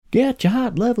Get your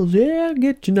hot levels up.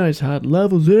 Get your nice hot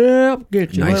levels up.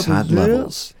 Get your nice hot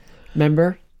levels.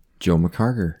 Remember? Joe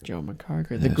McCarger. Joe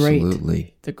McCarger.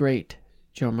 Absolutely. The great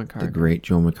Joe McCarger. The great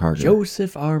Joe McCarger.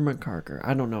 Joseph R. McCarger.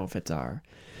 I don't know if it's R.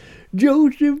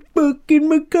 Joseph fucking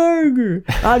McCarger.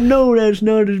 I know that's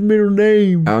not his middle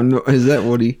name. I don't know. Is that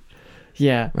what he...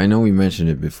 Yeah. I know we mentioned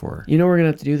it before. You know we're going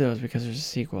to have to do those because there's a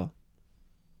sequel.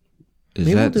 Is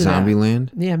maybe that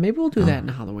Zombieland? Yeah, maybe we'll do that in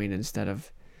Halloween instead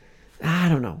of... I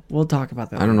don't know. We'll talk about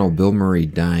that. I don't know. Bill Murray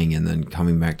dying and then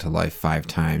coming back to life 5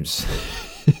 times.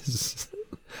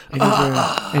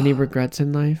 Any regrets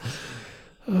in life?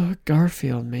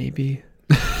 Garfield, maybe.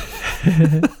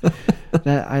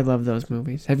 I love those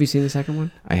movies. Have you seen the second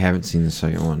one? I haven't seen the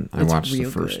second one. I watched the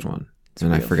first one.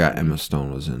 And I forgot Emma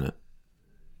Stone was in it.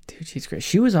 Dude, she's great.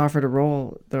 She was offered the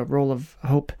role of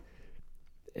Hope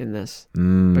in this,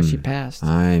 but she passed.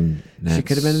 She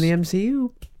could have been in the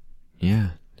MCU. Yeah.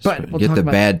 But we'll get the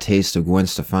bad taste of Gwen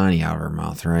Stefani out of her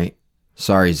mouth, right?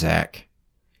 Sorry, Zach.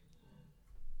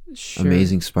 Sure.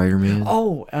 Amazing Spider-Man.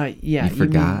 Oh, yeah. You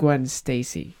forgot mean Gwen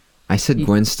Stacy. I said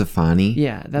Gwen Stefani.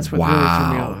 Yeah, that's what really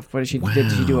threw me off. What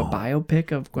did she do? A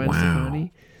biopic of Gwen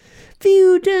Stefani?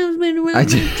 Few times been around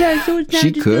track, so it's not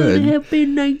she just could.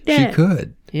 Happen like that. She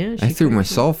could. Yeah, I threw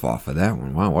myself off of that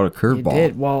one. Wow, what a curveball! You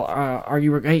did. Well, are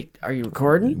you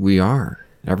recording? We are.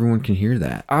 Everyone can hear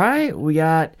that. All right, we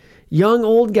got Young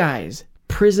Old Guys,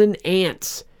 Prison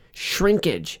Ants,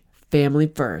 Shrinkage, Family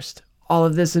First. All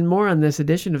of this and more on this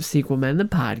edition of Sequel Men, the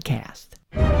podcast.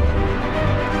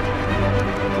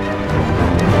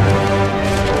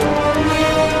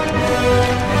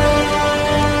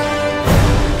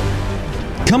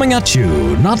 Coming at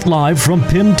you, not live from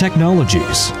PIM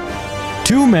Technologies.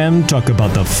 2 men talk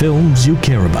about the films you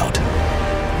care about.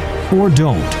 Or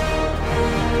don't.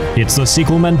 It's the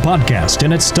Sequel Men podcast,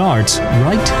 and it starts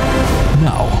right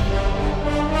now.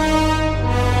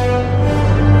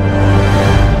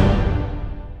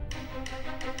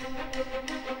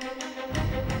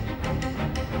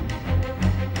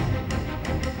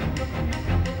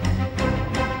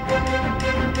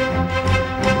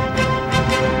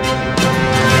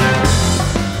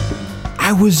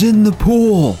 I was in the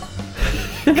pool.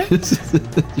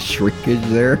 Shrinkage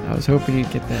there. I was hoping you'd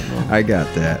get that one. I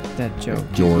got that. That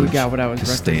joke. George. You got what I was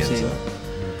Costanza.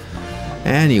 referencing.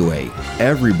 Anyway,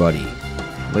 everybody,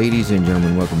 ladies and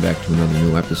gentlemen, welcome back to another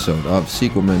new episode of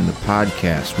Sequel Men, the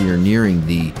podcast. We are nearing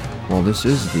this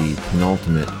is the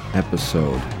penultimate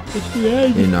episode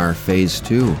in our phase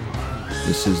 2.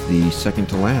 This is the second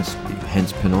to last,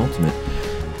 hence penultimate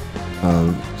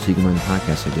of Sequel Men, the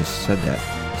podcast. I just said that.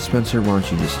 Spencer, why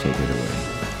don't you just take it away?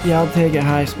 Yeah, I'll take it.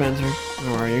 Hi, Spencer.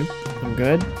 How are you? I'm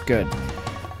good. Good.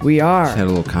 We are. Just had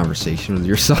a little conversation with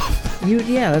yourself.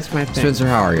 Yeah, that's my thing. Spencer,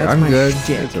 how are you? That's I'm good.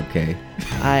 Shtick. It's okay.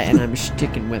 I'm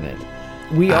sticking with it.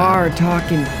 We are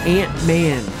talking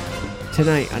Ant-Man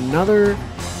tonight. Another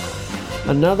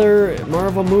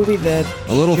Marvel movie that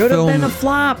should have been a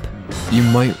flop. You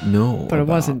might know, but it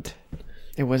wasn't.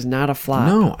 It was not a flop.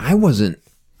 No, I wasn't.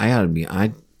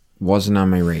 I wasn't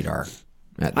on my radar.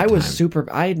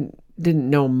 I didn't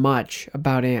know much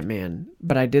about Ant-Man,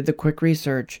 but I did the quick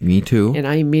research. Me too. And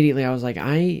I was like,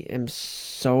 I am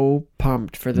so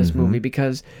pumped for this movie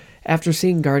because after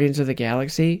seeing Guardians of the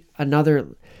Galaxy,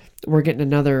 we're getting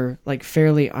another like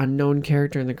fairly unknown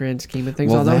character in the grand scheme of things.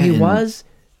 Well, although he was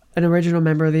an original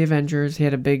member of the Avengers, he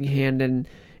had a big hand in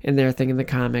their thing in the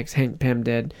comics. Hank Pym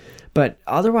did, but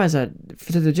otherwise,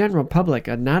 for the general public,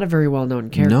 not a very well-known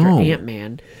character,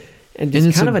 Ant-Man. And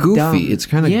it's kind of goofy. It's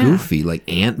kind of goofy, like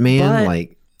Ant-Man.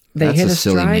 Like they hit a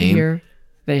stride here.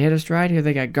 They hit a stride here.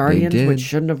 They got Guardians, which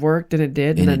shouldn't have worked, and it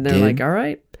did. And then they're like, "All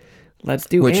right, let's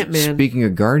do Ant-Man." Speaking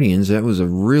of Guardians, that was a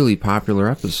really popular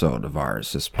episode of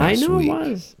ours this past week. I know it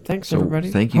was. Thanks,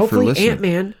 everybody. Thank you for listening.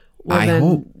 Hopefully, Ant-Man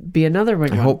will be another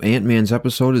one. I hope Ant-Man's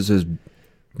episode is as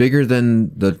bigger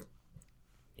than the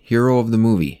hero of the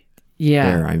movie.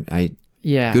 Yeah.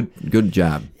 Yeah. Good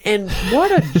job. And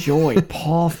what a joy,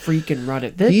 Paul freaking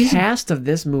Rudd. The cast of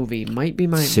this movie might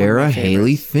be Sarah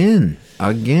Haley Finn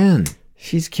again.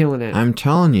 She's killing it. I'm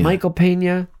telling you. Michael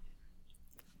Pena,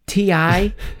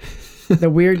 T.I., the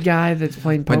weird guy that's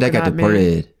playing Polka Dot Man. My dad got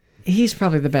deported. He's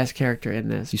probably the best character in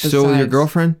this. You still with your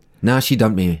girlfriend? Nah, she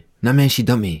dumped me. Nah, man, she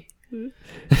dumped me.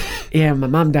 Yeah, my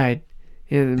mom died,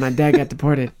 and my dad got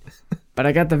deported, but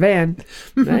I got the van.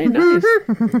 Very nice.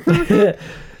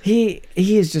 He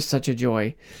is just such a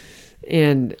joy.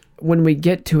 And when we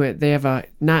get to it, they have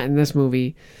not in this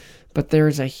movie, but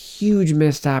there's a huge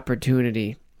missed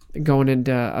opportunity going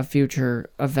into a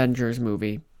future Avengers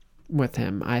movie with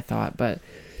him, I thought, but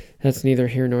that's neither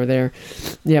here nor there.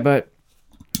 Yeah, but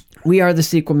we are the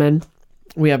Sequel Men.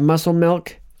 we have Muscle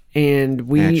Milk, and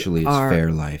we Actually, it's are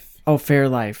Fairlife. Oh,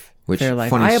 Fairlife. Which, Fairlife.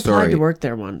 funny I applied story. to work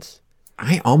there once.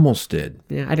 I almost did.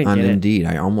 Yeah, I didn't on get it. Indeed.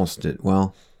 I almost did.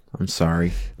 Well, I'm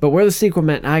sorry. But we're the sequel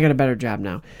men. I got a better job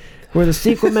now. We're the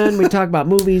sequel men. We talk about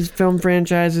movies, film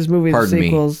franchises, movies, Pardon me.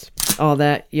 sequels, all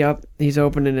that. Yep. He's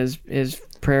opening his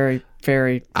Prairie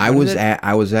Fairy. I was at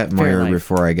Meijer Fairlife.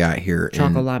 before I got here.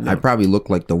 Chocolate And milk. I probably looked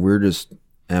like the weirdest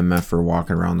MFer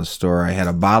walking around the store. I had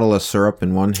a bottle of syrup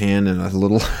in one hand and a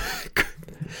little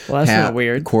Well, that's not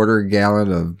weird. quarter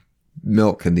gallon of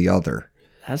milk in the other.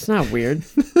 That's not weird.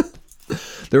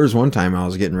 There was one time I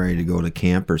was getting ready to go to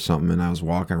camp or something, and I was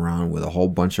walking around with a whole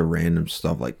bunch of random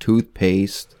stuff like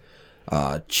toothpaste,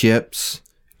 chips,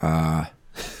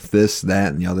 this,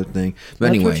 that, and the other thing. But That's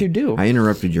anyway, what you do. I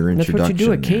interrupted your That's introduction. what you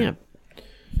do at there. camp.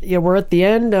 Yeah, we're at the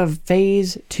end of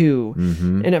phase 2.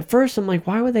 Mm-hmm. And at first I'm like,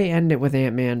 why would they end it with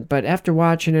Ant-Man? But after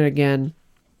watching it again,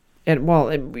 and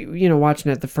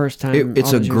watching it the first time, It's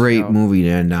all a those years great ago, movie to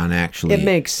end on, actually. It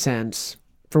makes sense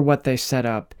for what they set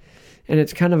up. And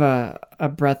it's kind of a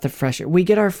breath of fresh air. We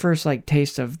get our first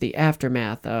taste of the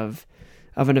aftermath of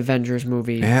an Avengers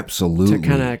movie Absolutely. to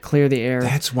kind of clear the air.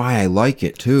 That's why I like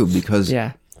it, too, because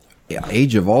Yeah.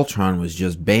 Age of Ultron was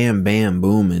just bam, bam,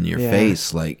 boom in your Yeah.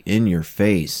 face, like in your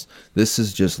face. This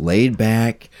is just laid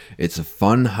back. It's a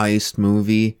fun heist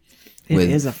movie It with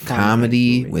is a fun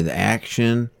comedy, heist movie. with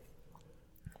action,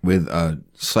 with a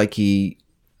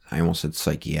I almost said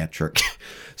psychiatric,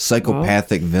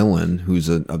 psychopathic villain who's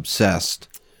obsessed.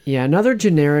 Yeah, another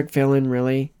generic villain,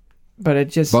 really. But it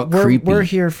just But we're creepy.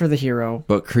 here for the hero.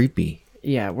 But creepy.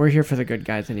 Yeah, we're here for the good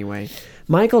guys anyway.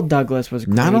 Michael Douglas was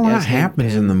great. Not a lot as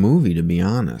happens Ant-Man. in the movie, to be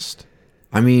honest.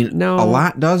 I mean, No. a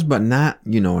lot does, but not,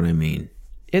 you know what I mean.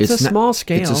 It's a not- small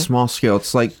scale. It's a small scale.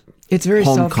 It's like It's very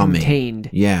Homecoming. self-contained.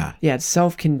 Yeah. Yeah, it's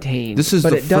self-contained. This is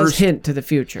but the it does first- hint to the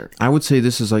future. I would say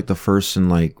this is like the first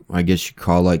and I guess you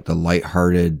call the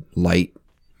lighthearted, light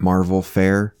Marvel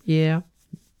fare. Yeah.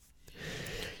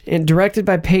 And directed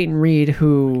by Peyton Reed,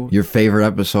 who... Your favorite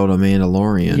episode of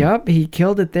Mandalorian. Yep, he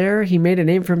killed it there. He made a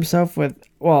name for himself with...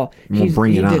 Well,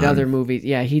 Bring he It did On. other movies.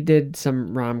 Yeah, he did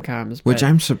some rom-coms. Which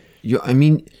but-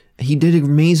 he did an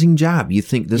amazing job. You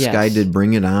think this Yes. guy did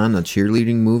Bring It On, a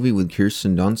cheerleading movie with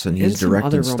Kirsten Dunst, and he's And some other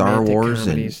directed Star romantic Wars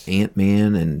comedies. and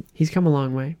Ant-Man, and He's come a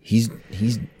long way. he's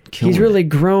killing He's it. really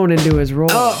grown into his role.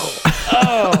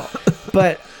 Oh.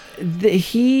 But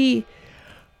he...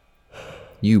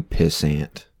 You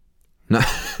pissant. No.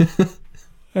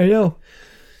 I know.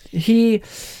 He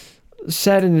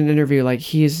said in an interview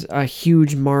he's a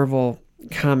huge Marvel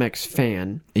Comics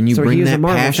fan. And you So bring he was a that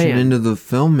Marvel passion fan. into the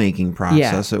filmmaking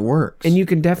process, it works. And you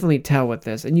can definitely tell with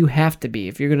this. And you have to be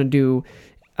if you're going to do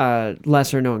a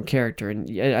lesser known character. And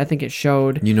I think it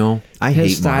showed. You know, I His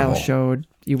hate style Marvel. showed.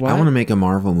 You what? I want to make a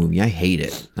Marvel movie. I hate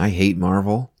it. I hate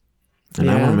Marvel. And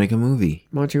I Yeah. want to make a movie.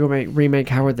 Why don't you go remake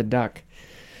Howard the Duck?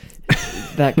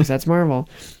 Because that's Marvel.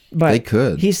 But They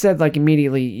could. He said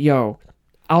immediately, yo,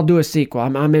 I'll do a sequel.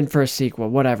 I'm in for a sequel.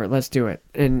 Whatever. Let's do it.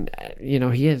 And,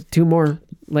 he has 2 more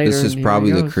later. This is and here probably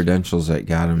he the goes. credentials that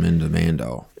got him into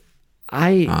Mando.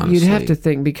 You'd have honestly. to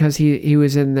think because he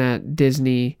was in that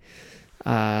Disney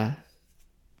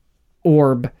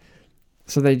orb.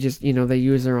 So they just, they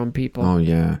use their own people. Oh,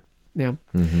 yeah. Yeah.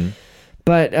 Mm-hmm.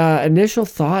 But initial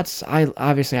thoughts, I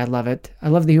love it. I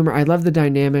love the humor. I love the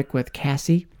dynamic with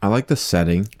Cassie I like the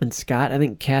setting. and Scott. I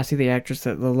think Cassie, the actress,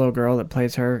 the little girl that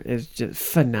plays her, is just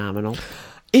phenomenal.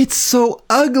 It's so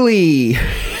ugly.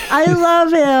 I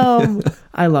love him.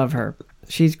 I love her.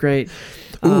 She's great.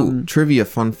 Ooh, trivia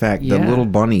fun fact. The yeah. little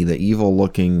bunny, the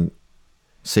evil-looking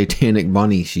satanic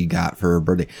bunny she got for her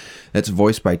birthday, that's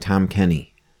voiced by Tom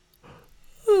Kenny.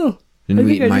 Oh, And I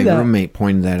think I my knew that. roommate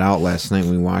pointed that out last night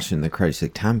when we were watching the credits.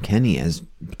 Like, Tom Kenny as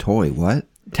toy, what?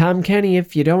 Tom Kenny,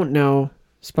 if you don't know,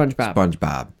 SpongeBob.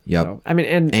 SpongeBob. Yep. So,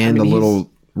 and the he's- little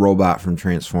robot from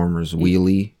Transformers,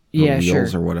 Wheelie. yeah,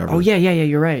 Wheels sure. or whatever. Oh yeah,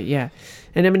 you're right. Yeah,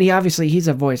 and he's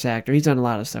a voice actor. He's done a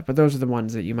lot of stuff, but those are the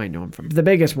ones that you might know him from. The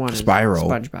biggest one is Spyro.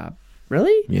 SpongeBob.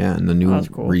 Really? Yeah, and the new that's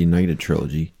cool. Reunited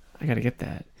trilogy. I gotta get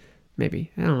that.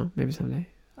 Maybe I don't know. Maybe someday.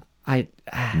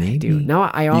 Maybe. Dude, now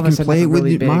I all You of a can sudden play have it a with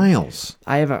really your big. Miles.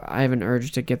 I have an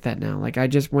urge to get that now. I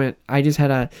just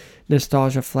had a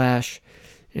nostalgia flash,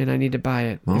 and I need to buy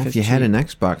it. Well, if it's you had cheap. an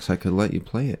Xbox, I could let you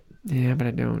play it. Yeah, but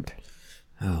I don't.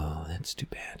 Oh, that's too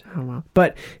bad. Oh well.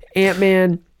 But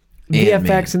Ant-Man.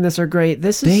 VFX in this are great.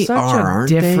 This is They such are, a aren't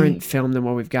different they? film than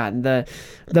what we've gotten. The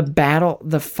battle,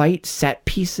 the fight set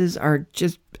pieces are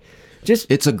just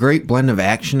It's a great blend of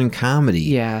action and comedy.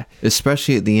 yeah.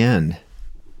 Especially at the end.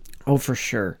 Oh, for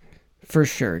sure.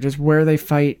 Just where they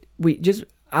fight.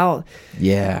 I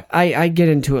Yeah. get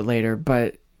into it later,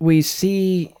 but we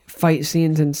see fight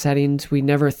scenes and settings we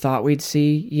never thought we'd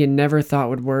see, you never thought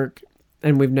would work,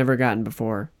 and we've never gotten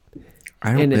before.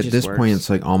 I don't. At this point, it's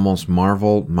like almost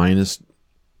Marvel minus,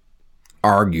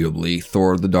 arguably,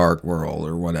 Thor: The Dark World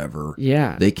or whatever.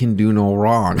 Yeah, they can do no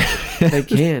wrong. They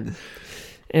can,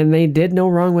 and they did no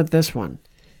wrong with this one,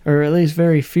 or at least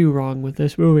very few wrong with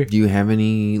this movie. Do you have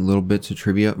any little bits of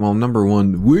trivia? Well, number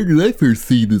one, where did I first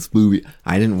see this movie?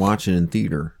 I didn't watch it in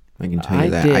theater. I can tell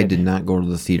you that. I did not go to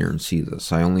the theater and see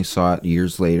this. I only saw it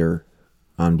years later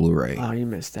on Blu-ray. Oh, you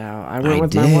missed out. I went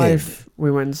with my wife.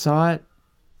 We went and saw it.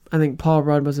 I think Paul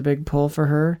Rudd was a big pull for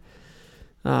her.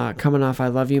 Coming off I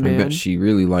Love You, Man. I bet she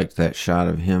really liked that shot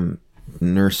of him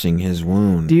nursing his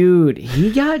wound. Dude,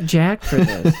 he got jacked for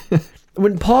this.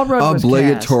 When Paul Rudd was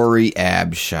obligatory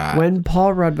ab shot. When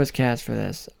Paul Rudd was cast for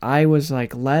this, I was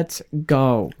like, let's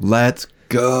go. Let's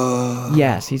go.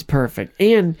 Yes, he's perfect.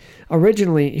 And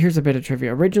originally, here's a bit of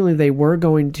trivia. Originally, they were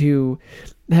going to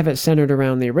have it centered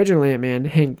around the original Ant-Man,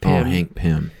 Hank Pym. Oh, Hank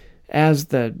Pym. As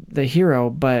the hero,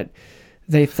 but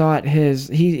they thought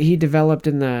he developed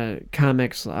in the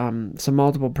comics some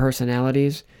multiple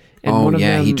personalities. And one of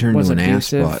them he turned was into an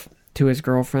abusive ass butt. to his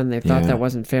girlfriend. They thought that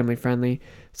wasn't family friendly.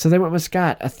 So they went with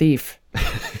Scott, a thief.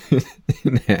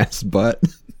 An ass butt?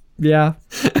 Yeah.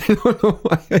 I don't know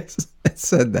why I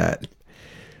said that.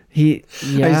 I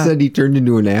said he turned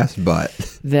into an ass butt.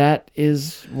 That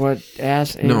is what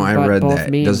ass and I butt read both that.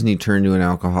 mean. Doesn't he turn to an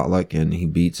alcoholic and he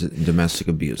beats domestic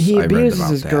abuse? He I read abuses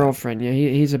about his that. girlfriend. Yeah,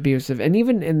 he's abusive. And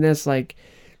even in this, like,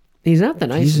 he's not the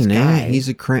nicest guy. He's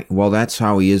a crank. Well, that's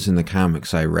how he is in the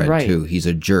comics I read, too. He's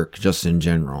a jerk, just in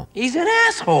general. He's an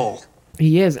asshole.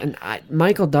 He is. And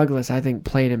Michael Douglas, I think,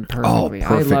 played him perfectly.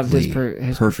 Perfectly. I loved his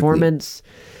performance.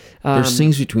 There's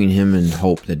things between him and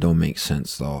Hope that don't make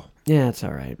sense, though. Yeah, it's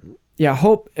all right. Yeah,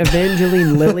 Hope,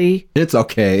 Evangeline Lilly. It's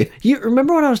okay. You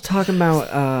remember what I was talking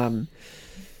about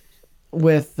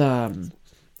with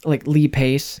like Lee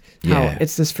Pace? How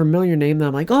it's this familiar name that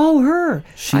I'm like, oh, her.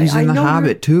 She's in The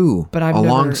Hobbit too, but I've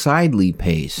alongside Lee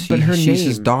Pace. But she's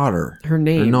his daughter. Her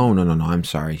name. No. I'm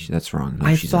sorry. That's wrong. No,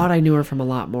 I thought I knew her from a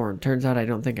lot more. Turns out I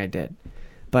don't think I did.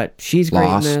 But she's great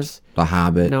Lost, in this. The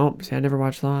Hobbit. No, see, I never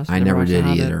watched Lost. I never did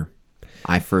either.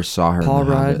 I first saw her Paul in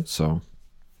The Rudd. Hobbit, so.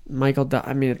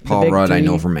 Paul Rudd, I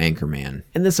know from Anchorman.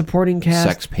 And the supporting cast.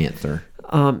 Sex Panther.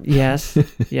 Yes,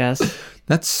 yes.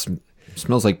 That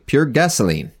smells like pure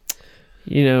gasoline.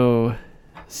 60%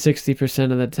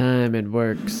 of the time it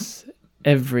works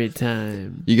every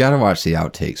time. You got to watch the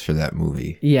outtakes for that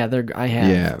movie. Yeah, I have.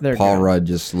 Yeah, they're Paul good. Rudd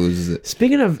just loses it.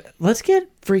 Speaking of, let's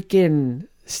get freaking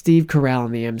Steve Carell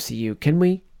in the MCU. Can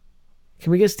we?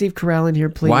 Can we get Steve Carell in here,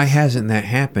 please? Why hasn't that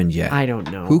happened yet? I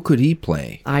don't know. Who could he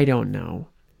play? I don't know.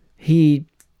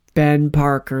 Ben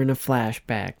Parker in a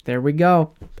flashback. There we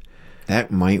go. That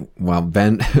might,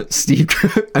 Steve,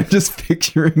 I'm just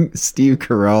picturing Steve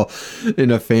Carell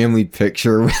in a family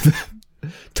picture with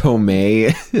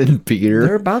Tomei and Peter.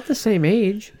 They're about the same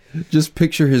age. Just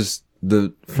picture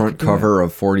the front cover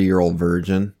of 40-Year-Old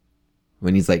Virgin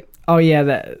when he's like, oh yeah,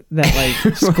 that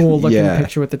like school looking Yeah.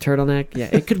 picture with the turtleneck. Yeah,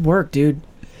 it could work, dude.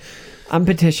 I'm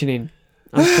petitioning.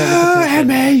 I'm starting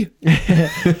to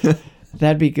petition.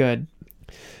 That'd be good.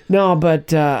 No,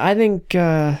 but I think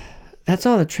that's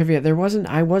all the trivia.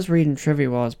 I was reading trivia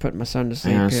while I was putting my son to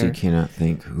sleep. I honestly here. cannot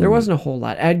think who. There wasn't a whole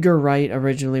lot. Edgar Wright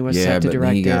originally was set to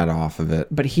direct he it. got off of it.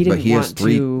 But he didn't But he has want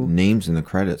 3 to- names in the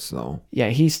credits, though. Yeah,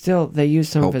 they used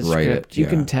some of his Helped write script. it, You yeah.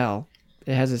 can tell.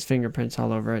 It has his fingerprints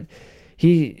all over it.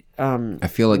 He I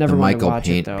feel like never the wanted to Michael watch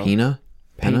it, though. Pena?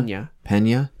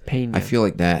 Pena. I feel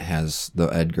like that has the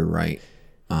Edgar Wright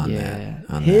on that.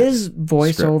 On his that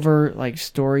voiceover like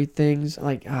story things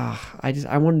like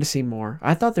I wanted to see more.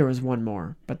 I thought there was one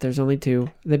more, but there's only 2.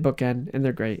 They bookend and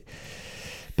they're great.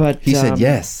 But He said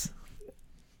yes.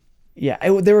 Yeah,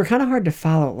 they were kind of hard to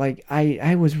follow. Like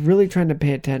I was really trying to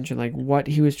pay attention, like what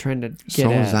he was trying to get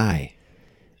So at. was I.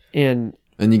 And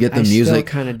you get the I music.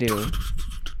 kind of do.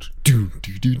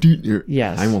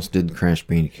 Yes. I almost did Crash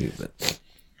Bandicoot, but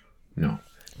no.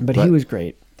 But he was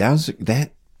great. That was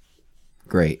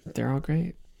great. They're all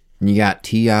great. You got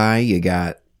T.I., you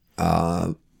got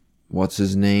what's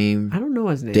his name? I don't know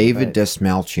his name. David but-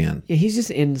 Desmalchian. Yeah, he's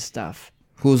just in stuff.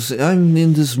 I'm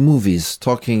in these movies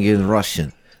talking in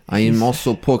Russian. I am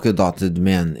also polka dotted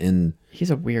man in He's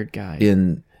a weird guy.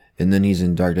 and then he's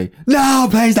in Dark Day. No,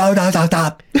 please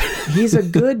stop. He's a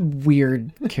good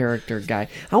weird character guy.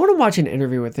 I want to watch an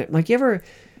interview with him. Like, you ever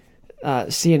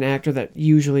see an actor that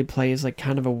usually plays like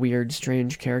kind of a weird,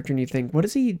 strange character, and you think, what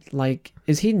is he like?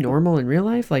 Is he normal in real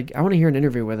life? Like, I want to hear an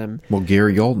interview with him. Well,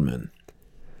 Gary Oldman.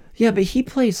 Yeah, but he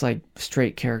plays like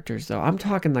straight characters though. I'm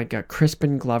talking like a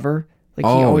Crispin Glover. Like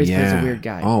he always plays a weird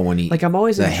guy. Oh, when he like I'm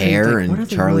always the intrigued, hair like, what and are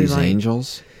they Charlie's really like?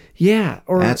 Angels. Yeah,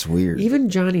 or That's weird. Even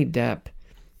Johnny Depp,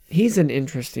 he's an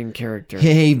interesting character.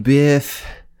 Hey Biff,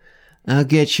 I'll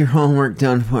get your homework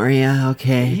done for you.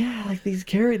 Okay. Yeah, like these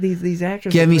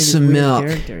actors. Give are me playing these some weird milk.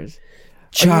 Characters.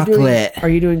 Chocolate. Are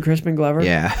you doing Crispin Glover?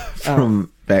 Yeah,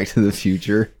 from Back to the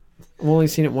Future. I've only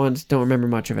seen it once. Don't remember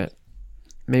much of it.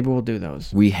 Maybe we'll do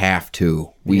those. We have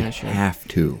to. We sure. have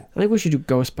to. I think we should do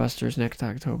Ghostbusters next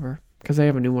October because they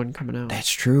have a new one coming out. That's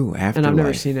true. Afterlife. And I've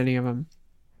never seen any of them.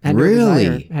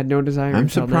 Really? Had no desire. I'm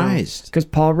surprised. Because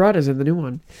Paul Rudd is in the new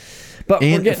one. But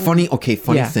And we're getting,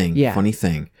 funny thing. Yeah. Funny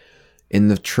thing. In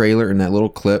the trailer, in that little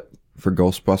clip for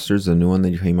Ghostbusters, the new one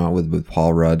that you came out with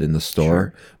Paul Rudd in the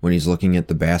store, when he's looking at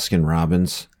the Baskin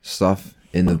Robbins stuff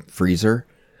in the freezer,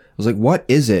 I was like, what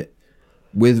is it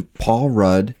with Paul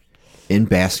Rudd in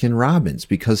Baskin Robbins?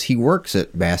 Because he works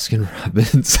at Baskin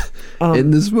Robbins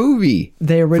in this movie.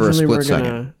 They originally were second.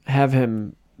 going to have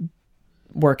him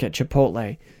work at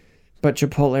Chipotle. But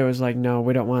Chipotle was like, no,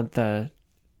 we don't want to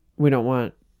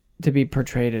be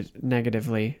portrayed as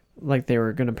negatively like they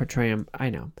were going to portray him.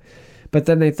 I know. But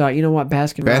then they thought, you know what,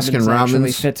 Baskin Robbins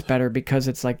actually fits better because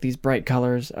it's like these bright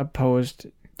colors opposed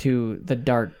to the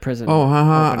dark prison. Oh,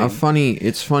 haha. opening.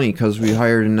 It's funny because we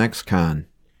hired an ex-con.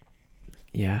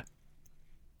 Yeah.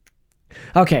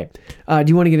 Okay. Do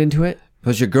you want to get into it?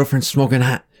 Because your girlfriend's smoking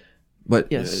hot. But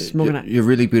Yes, smoking hot. You're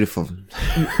really beautiful.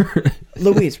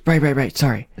 Louise, right.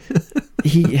 Sorry.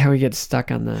 How he gets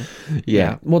stuck on the...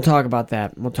 Yeah. We'll talk about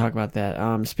that.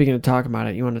 Speaking of talking about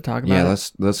it, you want to talk about it? Yeah,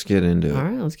 let's get into it. All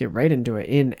right, let's get right into it.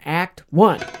 In Act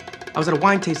 1. I was at a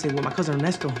wine tasting with my cousin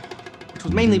Ernesto, which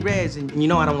was mainly reds, and you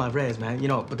know I don't like reds, man. You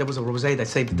know, but there was a rosé that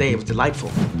saved the day. It was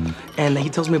delightful. And he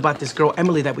tells me about this girl,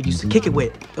 Emily, that we used to kick it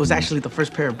with. It was actually the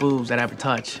first pair of boobs that I ever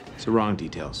touched. It's the wrong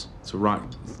details.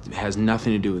 It has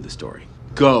nothing to do with the story.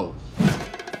 Go.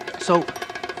 So,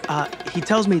 he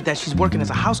tells me that she's working as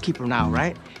a housekeeper now,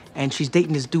 right? And she's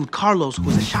dating this dude, Carlos,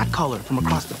 who's a shot caller from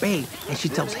across the bay. And she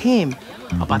tells him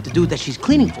about the dude that she's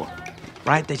cleaning for,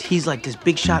 right? That he's like this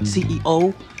big shot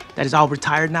CEO that is all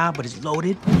retired now, but is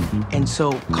loaded. And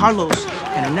so Carlos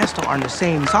and Ernesto are on the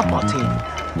same softball team.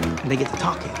 And they get to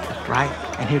talking, right?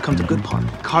 And here comes the good part.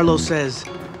 Carlos says,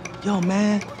 yo,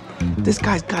 man, this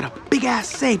guy's got a big-ass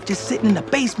safe just sitting in the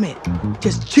basement,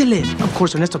 just chilling. Of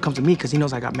course, Ernesto comes to me because he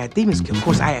knows I got mad thieving skills. Of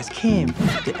course, I ask him,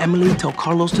 did Emily tell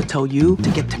Carlos to tell you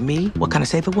to get to me what kind of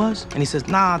safe it was? And he says,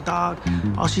 nah, dog.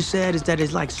 All she said is that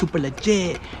it's like super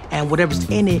legit, and whatever's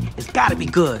in it, it's gotta be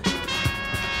good.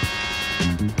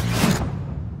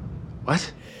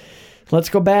 What? Let's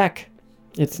go back.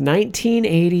 It's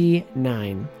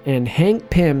 1989, and Hank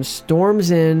Pym storms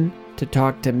in to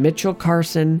talk to Mitchell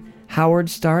Carson, Howard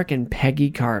Stark, and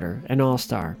Peggy Carter, an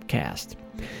all-star cast,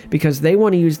 because they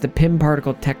want to use the Pym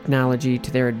particle technology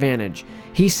to their advantage.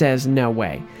 He says no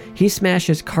way. He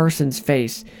smashes Carson's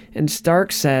face, and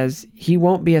Stark says he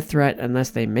won't be a threat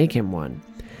unless they make him one.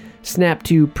 Snap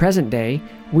to present day,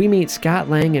 we meet Scott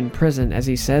Lang in prison as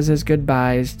he says his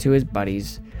goodbyes to his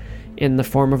buddies in the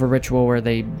form of a ritual where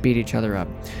they beat each other up.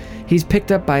 He's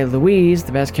picked up by Louise,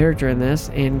 the best character in this,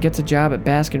 and gets a job at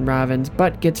Baskin Robbins,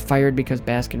 but gets fired because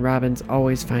Baskin Robbins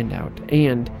always find out,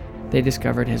 and they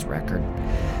discovered his record.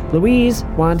 Louise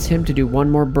wants him to do one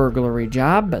more burglary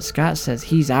job, but Scott says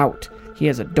he's out. He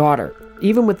has a daughter,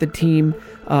 even with the team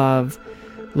of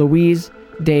Louise,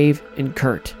 Dave, and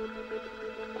Kurt.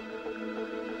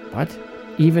 What?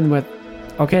 Even with...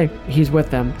 Okay, he's with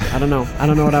them. I don't know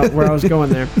where I was going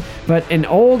there. But an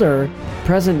older,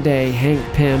 present-day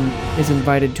Hank Pym is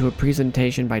invited to a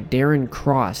presentation by Darren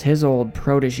Cross, his old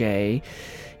protege,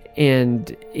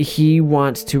 and he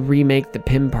wants to remake the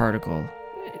Pym particle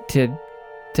to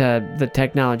the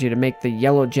technology to make the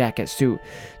Yellow Jacket suit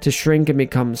to shrink and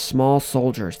become small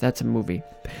soldiers. That's a movie.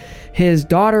 His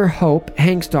daughter, Hope,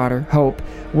 Hank's daughter, Hope,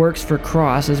 works for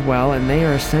Cross as well, and they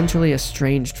are essentially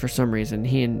estranged for some reason,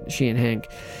 she and Hank.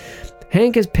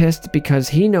 Hank is pissed because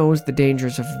he knows the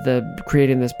dangers of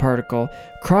creating this particle.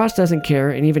 Cross doesn't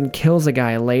care and even kills a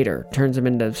guy later, turns him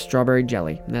into strawberry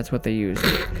jelly, and that's what they use.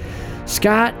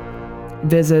 Scott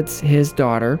visits his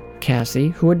daughter, Cassie,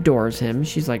 who adores him.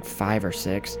 She's like 5 or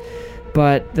 6.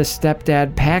 But the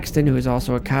stepdad, Paxton, who is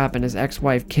also a cop, and his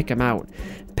ex-wife kick him out.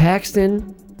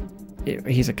 Paxton...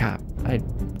 He's a cop. I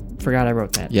forgot I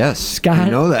wrote that. Yes, Scott, I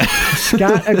know that.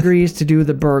 Scott agrees to do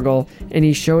the burgle, and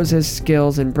he shows his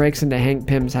skills and breaks into Hank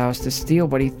Pym's house to steal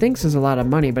what he thinks is a lot of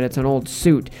money, but it's an old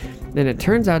suit. And it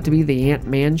turns out to be the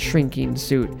Ant-Man shrinking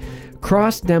suit.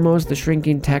 Cross demos the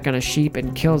shrinking tech on a sheep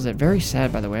and kills it. Very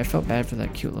sad, by the way. I felt bad for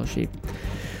that cute little sheep.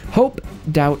 Hope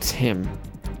doubts him.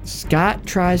 Scott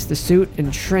tries the suit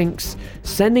and shrinks,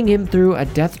 sending him through a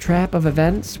death trap of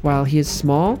events while he is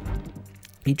small.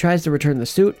 He tries to return the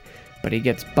suit, but he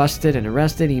gets busted and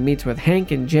arrested. He meets with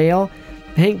Hank in jail.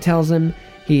 Hank tells him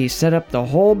he set up the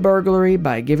whole burglary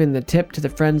by giving the tip to the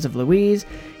friends of Louise.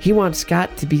 He wants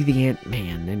Scott to be the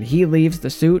Ant-Man, and he leaves the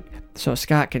suit so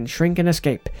Scott can shrink and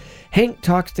escape. Hank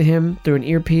talks to him through an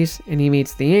earpiece, and he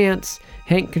meets the ants.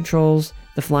 Hank controls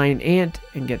the flying ant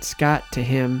and gets Scott to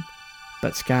him,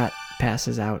 but Scott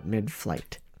passes out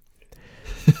mid-flight.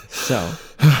 So,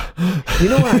 you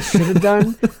know what I should have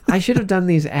done? I should have done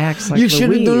these acts like Louise. You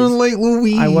should have done it like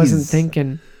Louise. I wasn't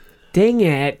thinking. Dang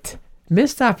it.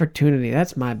 Missed opportunity.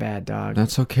 That's my bad, dog.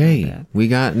 That's okay. We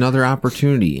got another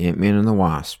opportunity, Ant-Man and the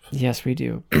Wasp. Yes, we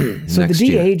do. So the Next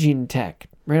year. de-aging tech,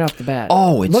 right off the bat.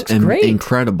 Oh, it's looks great.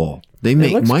 incredible. They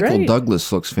make looks Michael great.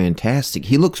 Douglas looks fantastic.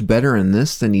 He looks better in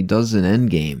this than he does in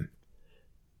Endgame.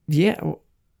 Yeah.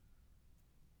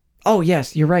 Oh,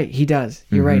 yes, you're right. He does.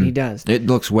 You're right. He does. It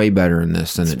looks way better in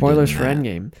this than Spoilers it for did in that.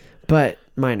 Endgame, but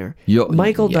minor.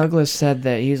 Michael Douglas said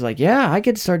that he's like, yeah, I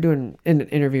could start doing in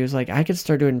interviews like I could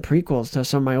start doing prequels to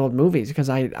some of my old movies because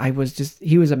I was just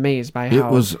he was amazed by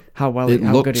how good he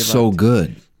looked. So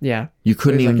good. Yeah, You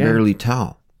couldn't He was even like, yeah. barely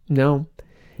tell. No,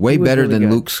 Way He was better really than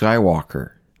good. Luke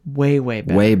Skywalker. way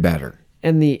better. Way better.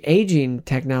 And the aging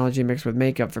technology mixed with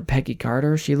makeup for Peggy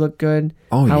Carter, she looked good.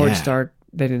 Oh, Howard yeah. Stark,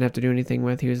 they didn't have to do anything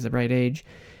with. He was the right age.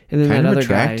 And then Kind that of other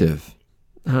attractive.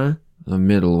 guy, huh? A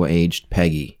middle-aged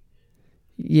Peggy.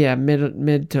 Yeah,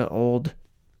 mid to old.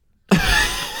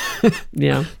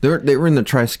 Yeah, They were in the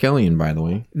Triskelion, by the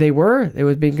way. they were. It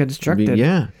was being constructed.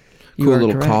 Yeah. You Cool are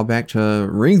little correct. callback to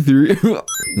Ring Theory.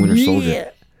 Winter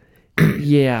Soldier.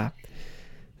 Yeah.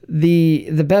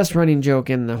 The best running joke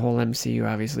in the whole MCU,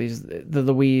 obviously, is the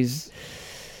Louise.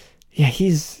 Yeah,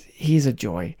 he's a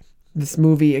joy. This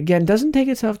movie, again, doesn't take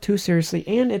itself too seriously,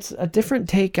 and it's a different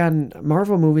take on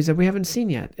Marvel movies that we haven't seen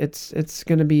yet. It's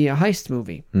going to be a heist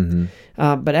movie. Mm-hmm.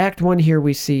 But Act 1 here,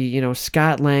 we see,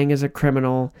 Scott Lang is a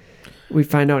criminal. We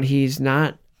find out he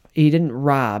didn't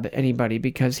rob anybody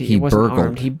because he wasn't burgled.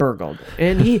 armed. He burgled.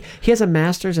 And he has a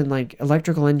master's in, like,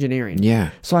 electrical engineering. Yeah.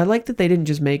 So I like that they didn't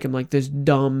just make him, like, this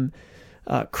dumb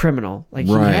criminal. Like,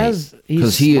 Right.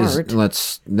 he's he smart.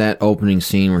 is, that opening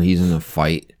scene where he's in a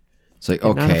fight. It's like,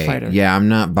 Not a okay, fighter. yeah, I'm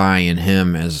not buying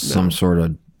him as some sort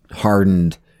of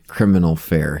hardened criminal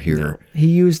fare here. He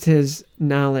used his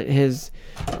knowledge, his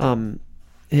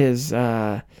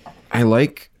I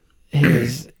like,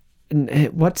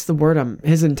 what's the word?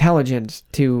 His intelligence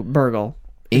to burgle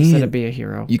instead of And be a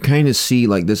hero. you kind of see,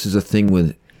 like, this is a thing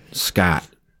with Scott,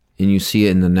 and you see it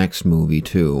in the next movie,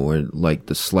 too, where, like,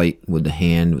 the sleight with the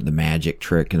hand, with the magic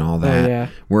trick and all that, yeah.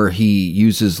 where he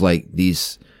uses, like,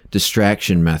 these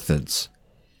distraction methods.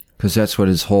 Because that's what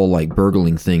his whole, like,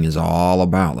 burgling thing is all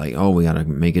about. Like, oh, we got to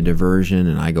make a diversion,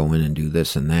 and I go in and do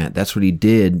this and that. That's what he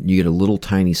did. You get a little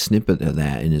tiny snippet of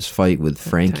that in his fight with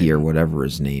Frankie or whatever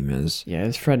his name is. Yeah,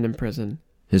 his friend in prison.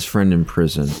 His friend in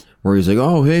prison. Where he's like,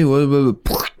 oh, hey,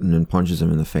 and then punches him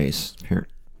in the face. Here.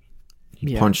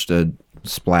 He Yeah. punched a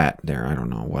splat there. I don't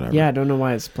know, whatever. Yeah, I don't know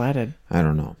why it's splatted. I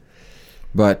don't know.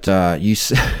 But you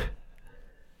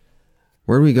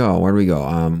where do we go?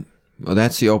 Well,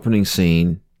 that's the opening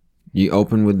scene. You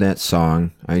open with that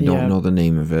song. I Yeah. don't know the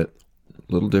name of it.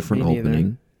 Little different Me neither.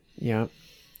 opening. Yeah.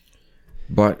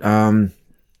 But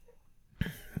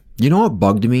you know what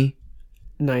bugged me?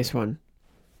 Nice one.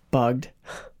 Bugged.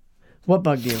 What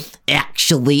bugged you?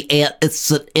 Actually, it's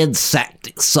an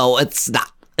insect, so it's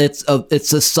not. It's a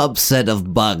subset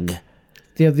of bug.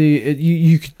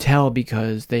 You could tell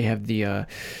because they have the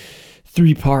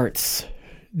 3 parts: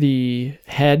 the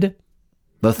head,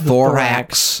 The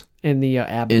thorax and the in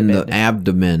abdomen. the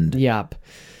abdomen. Yep.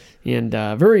 And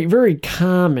very, very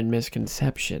common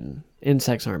misconception: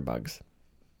 insects aren't bugs.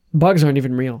 Bugs aren't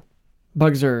even real.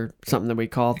 Bugs are something that we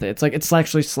call it. It's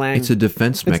actually slang. It's a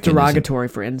defense It's mechanism. derogatory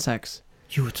for insects.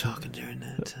 You were talking during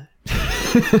that time.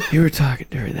 You were talking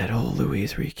during that whole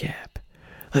Louise recap.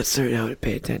 Let's learn how to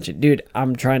pay attention. Dude,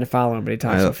 I'm trying to follow him, but he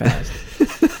talks so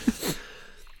fast.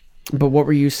 But what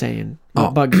were you saying?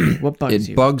 What bugs you? What bugs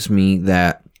you? It bugs me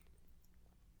that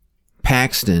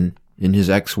Paxton and his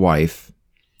ex-wife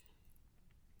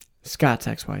Scott's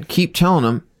ex-wife. keep telling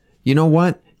him, you know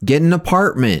what? Get an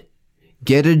apartment.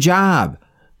 Get a job.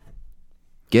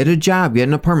 Get a job. Get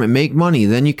an apartment. Make money.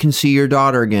 Then you can see your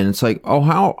daughter again. It's like, oh,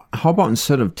 how about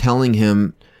instead of telling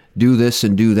him do this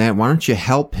and do that, why don't you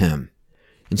help him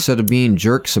instead of being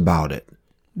jerks about it?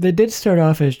 They did start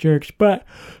off as jerks, but...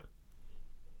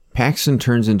 Paxton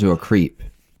turns into a creep.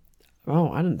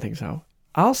 Oh, I didn't think so.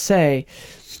 I'll say,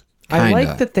 I Kinda.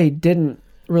 like that they didn't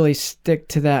really stick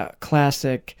to that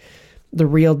classic. The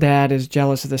real dad is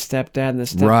jealous of the stepdad, and the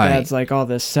stepdad's like all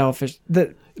this selfish.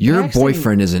 Your Paxton-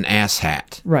 boyfriend is an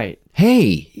asshat. right?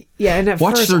 Hey, Yeah, and at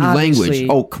watch first, their language. obviously-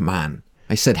 Oh, come on.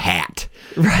 I said hat.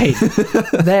 Right.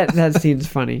 that seems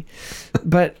funny.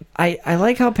 But I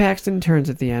like how Paxton turns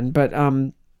at the end, but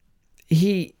I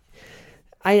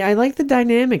like the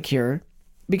dynamic here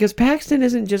because Paxton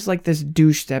isn't just like this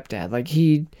douche stepdad. Like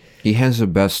he has the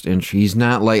best interest. He's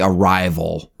not like a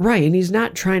rival. right, and he's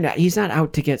not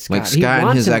out to get Scott. Like Scott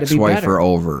and his ex-wife are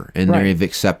over, and Right. they've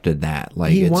accepted that.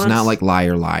 Like He it's wants- not like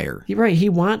liar. He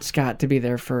wants Scott to be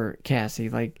there for Cassie.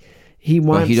 Like he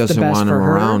wants But he doesn't the best want him for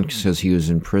her, around because he was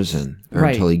in prison or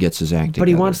Right. until he gets his act together. but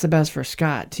he wants the best for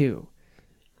Scott too.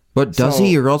 But does So-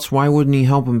 he, or else why wouldn't he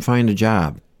help him find a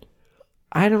job?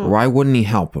 I don't. Why wouldn't he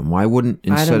help him? Why wouldn't,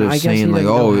 instead know. of I guess saying he like, doesn't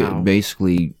know oh, how.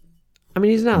 basically I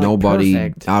mean, he's not like, nobody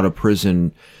perfect. out of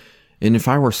prison. And if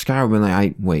I were Scott, I would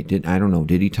be like, I don't know.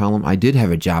 Did he tell him? I did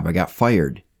have a job. I got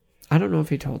fired. I don't know if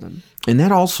he told him. And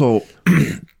that also,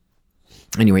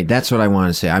 anyway, that's what I want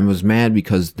to say. I was mad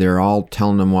because they're all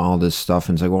telling him all this stuff.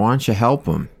 And it's like, well, why don't you help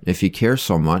him? If you care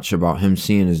so much about him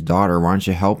seeing his daughter, why don't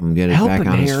you help him get it Help back him,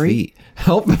 on Harry. his feet?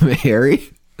 Help him,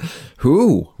 Harry.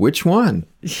 Who? Which one?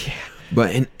 Yeah.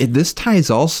 But this ties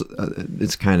also,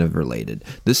 it's kind of related.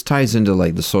 This ties into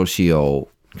like the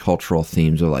socio-cultural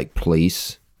themes of like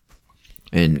police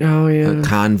and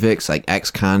convicts, like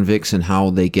ex-convicts, and how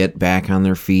they get back on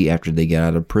their feet after they get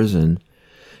out of prison.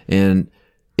 And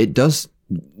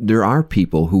there are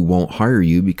people who won't hire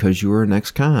you because you were an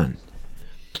ex-con.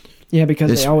 Yeah,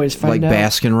 because It's they always find like out.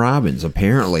 Baskin Robbins,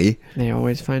 apparently. They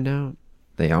always find out.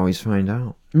 They always find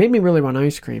out. Made me really want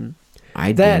ice cream.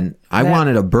 I didn't. I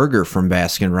wanted a burger from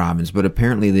Baskin Robbins, but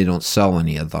apparently they don't sell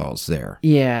any of those there.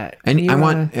 Yeah. And you, I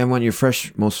want your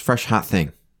most fresh hot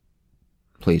thing,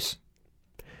 please.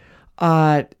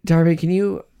 Darby, can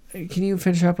you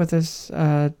finish up with this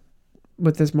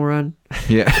moron?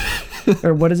 Yeah,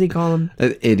 Or what does he call him?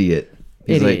 an idiot.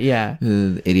 He's Idiot, like, yeah.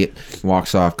 Idiot.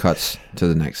 Walks off, cuts to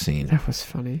the next scene. That was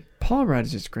funny. Paul Rudd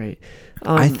is just great.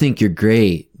 I think you're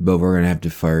great, but we're gonna have to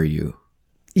fire you.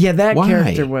 Yeah, that Why?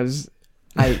 character was.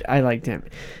 I liked him.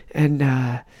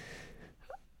 And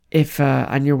if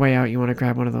on your way out you want to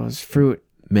grab one of those fruit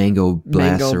Mango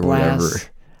Blast mango or whatever. blasts,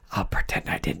 I'll pretend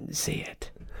I didn't see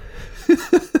it.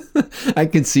 I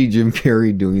could see Jim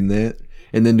Carrey doing that,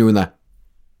 and then doing that,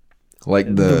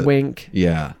 like The wink.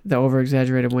 Yeah. The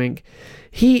over-exaggerated wink.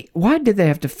 Why did they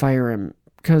have to fire him?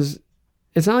 Because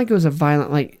it's not like it was a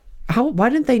violent, like, why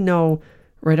didn't they know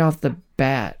right off the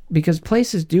bat? Because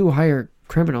places do hire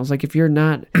criminals. Like, if you're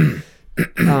not,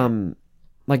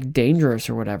 like, dangerous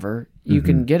or whatever, you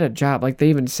can get a job. Like, they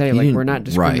even say, like, we're not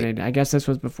discriminating. Right. I guess this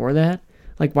was before that.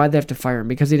 Like, why'd they have to fire him?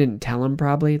 Because he didn't tell him,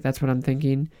 probably. That's what I'm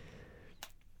thinking.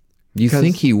 You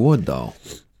think he would, though?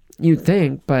 You'd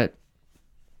think, but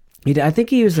I think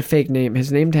he used a fake name.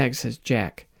 His name tag says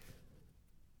Jack.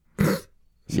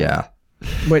 Yeah.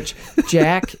 Which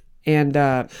Jack and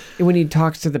when he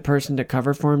talks to the person to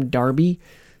cover for him, Darby,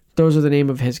 those are the name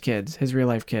of his kids, his real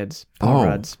life kids, Paul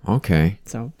Rudd's. Okay.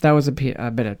 So that was a bit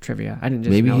of trivia. I didn't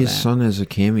just Maybe know his that. son has a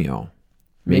cameo.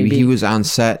 Maybe Maybe. he was on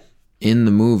set in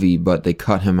the movie, but they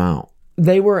cut him out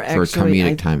They were for actually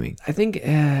comedic timing. I think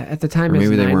at the time Or his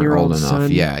maybe they weren't 9-year-old old enough.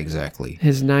 son. Yeah, exactly.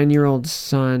 His 9-year-old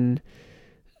son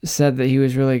said that he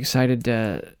was really excited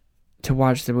to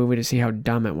watch the movie to see how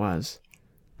dumb it was.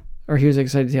 Or he was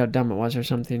excited to see how dumb it was or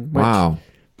something. Which Wow.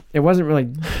 It wasn't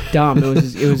really dumb. It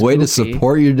was Way to goofy.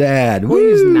 support your dad. Well, he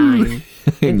was Woo! 9.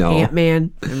 I And know.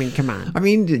 Ant-Man. I mean, come on. I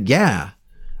mean, yeah.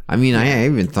 I mean, I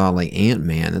even thought like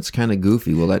Ant-Man. It's kind of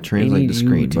goofy. Will that translate to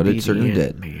screen? But it certainly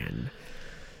did. Man.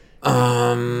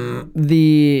 Um,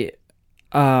 The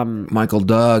Michael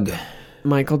Doug.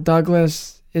 Michael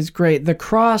Douglas is great. The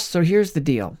Cross. So here's the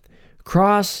deal.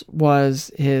 Cross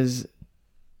was his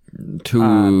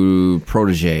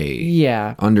Protege.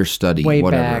 yeah. Understudy. Way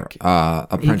whatever. back.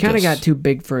 Apprentice. He kind of got too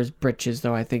big for his britches,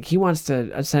 though. I think he wants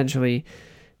to essentially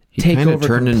He take kind of over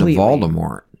turned completely. into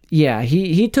Voldemort. Yeah,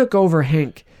 he took over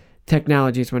Hank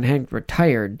Technologies when Hank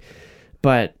retired,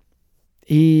 but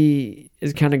he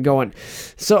is kind of going.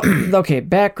 So, okay,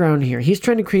 background here. He's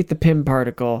trying to create the Pym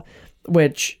particle,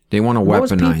 which They want to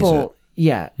most weaponize people, it.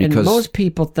 yeah, and Because- most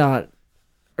people thought,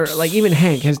 or like even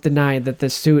Hank has denied that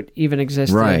this suit even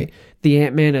existed. Right. The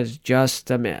Ant-Man is just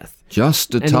a myth.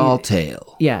 Just a And tall he-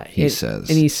 tale. Yeah, he says.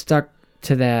 and he's stuck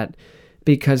to that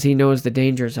because he knows the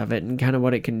dangers of it and kind of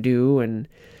what it can do, and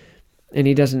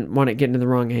he doesn't want it getting in the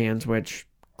wrong hands, which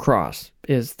Cross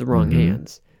is the wrong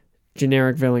hands.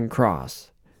 Generic villain Cross.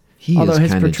 He Although is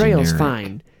his kinda portrayal's generic.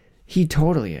 fine. He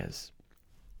totally is.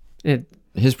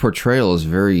 His portrayal is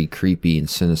very creepy and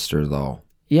sinister, though.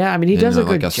 Yeah, I mean, he does a good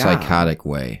like a job. psychotic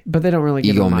way. But they don't really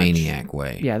give him much. Egomaniac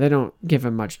way. Yeah, they don't give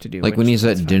him much to do. Like when he's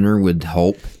at dinner with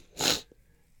Hope.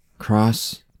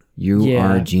 Cross, you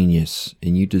are a genius,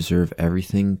 and you deserve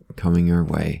everything coming your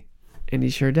way. And he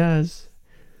sure does.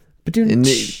 But dude, and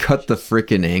they cut the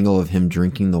frickin' angle of him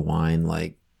drinking the wine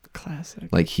like classic.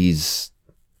 Like he's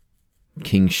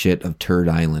king shit of Turd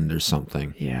Island or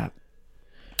something. Yeah.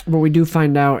 But we do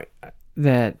find out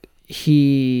that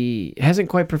he hasn't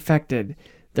quite perfected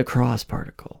the cross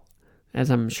particle,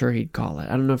 as I'm sure he'd call it.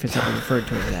 I don't know if it's ever referred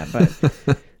to as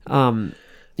that, but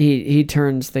he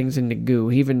turns things into goo.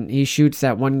 He shoots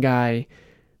that one guy,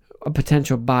 a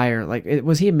potential buyer. Like,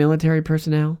 was he a military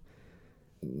personnel?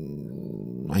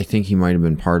 I think he might have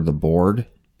been part of the board.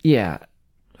 Yeah.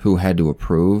 Who had to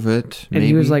approve it, maybe? And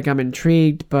he was like, I'm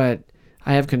intrigued, but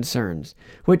I have concerns.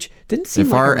 Which didn't seem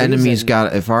if like our a enemies reason.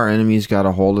 If our enemies got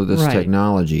a hold of this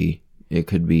technology, it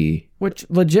could be... Which,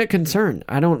 legit concern.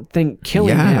 I don't think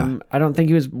killing him, I don't think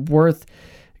he was worth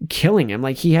killing him.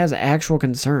 Like, he has actual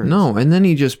concerns. No, and then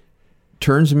he just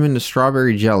turns him into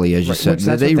strawberry jelly, as you said.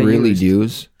 Did they really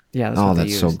use? Yeah,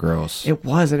 that's so gross. It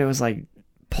was, and it was like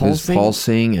pulsing. It was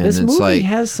pulsing, and this it's movie like...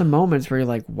 has some moments where you're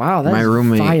like, wow, that's my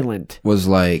roommate violent. Was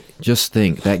like, just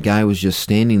think, that guy was just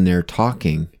standing there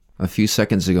talking a few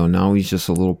seconds ago. Now he's just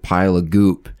a little pile of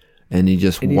goop, and he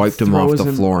just wiped him off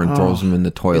the floor and throws him in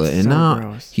the toilet. And so now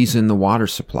gross. He's in the water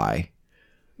supply.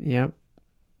 Yep.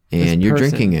 And you're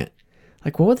drinking it.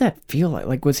 Like, what would that feel like?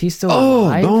 Like, was he still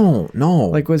alive? No.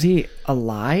 Like, was he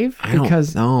alive?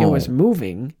 Because it was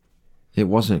moving. It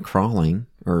wasn't crawling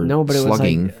or but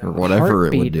slugging it was like or whatever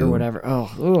it would do. Or whatever.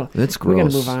 Oh, it's gross. We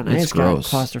gotta move on. I just got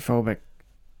claustrophobic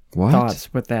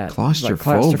thoughts with that.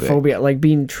 Claustrophobia. Like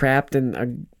being trapped in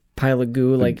a pile of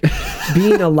goo. Like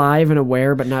being alive and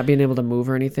aware, but not being able to move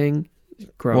or anything.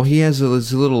 Gross. Well, he has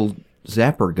his little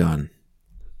zapper gun.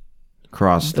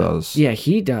 Cross does. Yeah,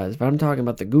 he does. But I'm talking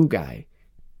about the goo guy.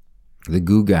 The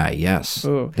goo guy, yes.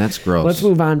 Ooh. That's gross. Let's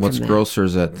move on. What's grosser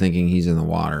is that thinking he's in the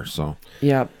water. So.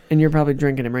 Yeah, and you're probably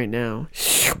drinking him right now.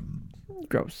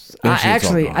 Gross.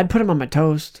 Actually, I'd put him on my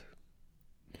toast.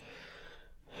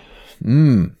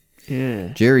 Yeah.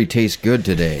 Jerry tastes good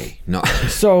today. No.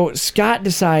 So Scott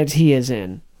decides he is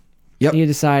in. Yep. He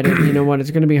decided, you know what?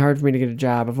 It's going to be hard for me to get a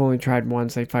job. I've only tried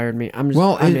once. They fired me.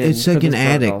 It's like an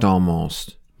addict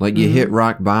almost. Like you hit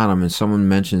rock bottom, and someone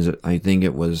mentions it. I think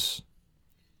it was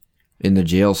in the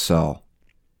jail cell.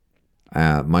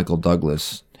 Michael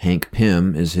Douglas, Hank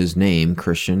Pym is his name.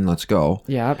 Christian, let's go.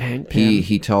 Yeah, Hank Pym.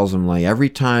 He tells him, like, every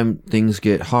time things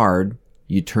get hard,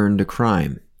 you turn to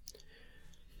crime.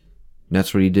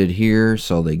 That's what he did here.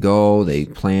 So they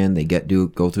plan,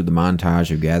 go through the montage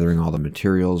of gathering all the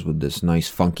materials with this nice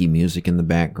funky music in the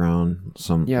background.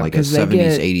 Like a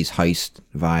 70s, 80s heist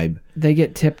vibe. They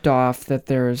get tipped off that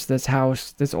there's this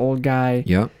house, this old guy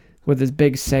with this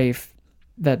big safe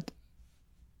that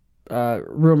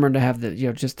rumored to have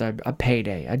just a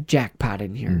payday, a jackpot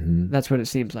in here. Mm-hmm. That's what it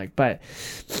seems like. But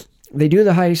they do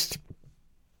the heist.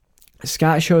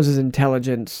 Scott shows his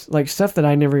intelligence, like stuff that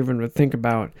I never even would think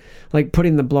about, like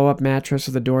putting the blow-up mattress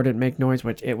so the door didn't make noise,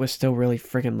 which it was still really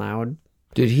freaking loud.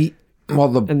 Did he?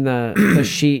 Well, and the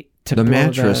sheet to the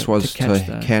mattress was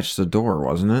to catch the door,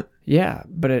 wasn't it? Yeah,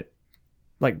 but it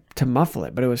to muffle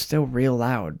it, but it was still real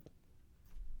loud.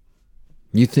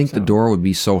 You think the door would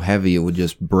be so heavy it would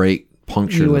just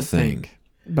puncture the thing?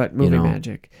 But movie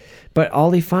magic. But all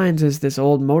he finds is this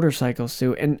old motorcycle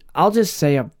suit, and I'll just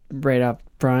say right up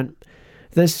front.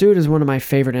 This suit is one of my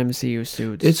favorite MCU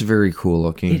suits. It's very cool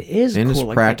looking. It is and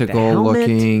cool. It's practical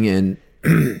looking, and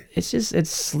it's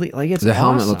sleek. Like it's the awesome.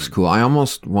 helmet looks cool. I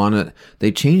almost want it.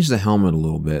 They changed the helmet a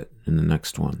little bit in the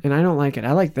next one, and I don't like it.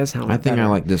 I like this helmet. I think better. I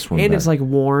like this one, and better. it's like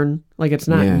worn. Like it's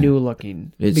not new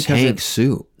looking. It's Hank's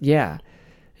suit. Yeah,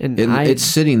 and it's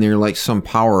sitting there like some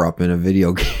power up in a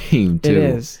video game too. It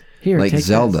is here, like take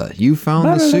Zelda. This. You found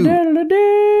the suit,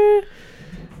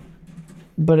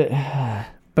 but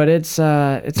it's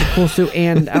a cool suit,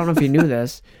 and I don't know if you knew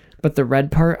this, but the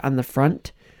red part on the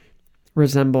front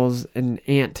resembles an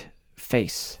ant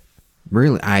face.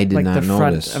 Really? I did not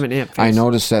notice. Of an ant face. I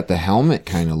noticed that the helmet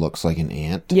kind of looks like an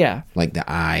ant. Yeah. Like the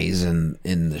eyes and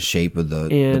in the shape of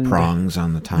the prongs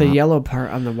on the top. The yellow part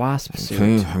on the wasp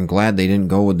suit. I'm glad they didn't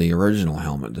go with the original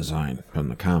helmet design from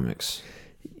the comics.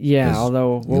 Yeah,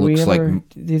 although do you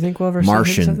think we'll ever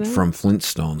Martian see Martian from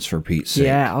Flintstones, for Pete's sake?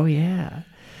 Yeah, oh yeah.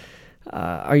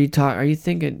 Are you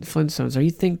thinking Flintstones? Are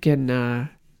you thinking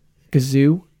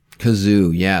Gazoo?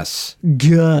 Kazoo, yes.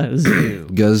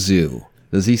 Gazoo.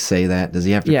 Does he say that? Does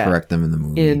he have to correct them in the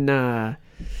movie? In the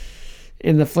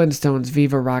Flintstones,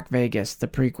 Viva Rock Vegas, the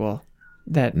prequel,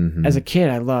 that as a kid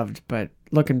I loved, but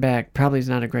looking back, probably is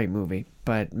not a great movie.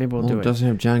 But maybe we'll do it. It doesn't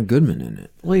have John Goodman in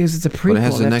it. Well, because it's a prequel. But it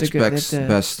has the next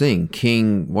best thing.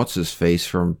 King, what's his face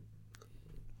from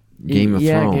Game of Thrones.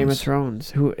 Yeah, Game of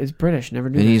Thrones, who is British, never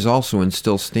knew And that. he's also in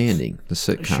Still Standing, the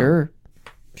sitcom.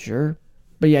 Sure.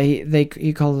 But yeah,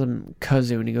 he calls him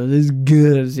Kazoo, and he goes, "This is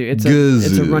Kazoo."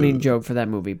 It's a running joke for that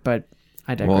movie, but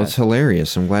I digress. Well, it's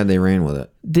hilarious. I'm glad they ran with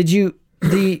it.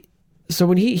 So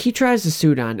when he tries the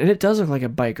suit on, and it does look like a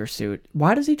biker suit.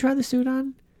 Why does he try the suit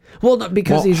on? Well, no,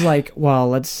 because he's like, well,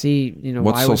 let's see,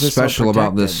 what's why so was this special so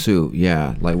about this suit?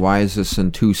 Yeah, like why is this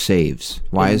in 2 saves?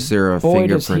 Why is there a boy,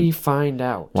 fingerprint? Does he find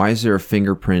out? Why is there a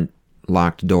fingerprint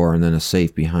locked door and then a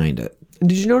safe behind it?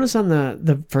 Did you notice on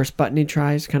the first button he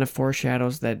tries kind of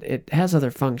foreshadows that it has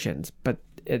other functions, but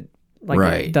it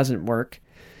it doesn't work.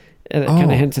 It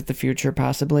kind of hints at the future,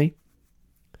 possibly.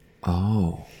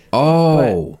 Is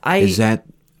that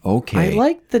okay? I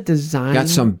like the design. Got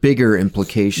some bigger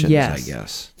implications, Yes. I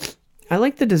guess. I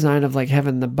like the design of like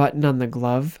having the button on the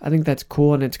glove. I think that's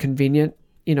cool and it's convenient,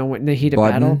 in the heat of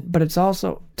battle. But it's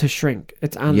also to shrink.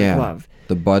 It's on the glove.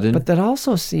 The button. But that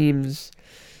also seems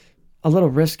a little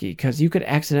risky because you could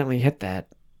accidentally hit that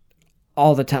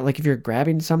all the time. Like if you're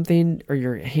grabbing something or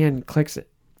your hand clicks it,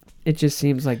 it just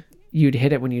seems like you'd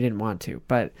hit it when you didn't want to.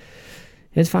 But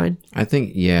it's fine. I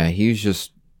think, he was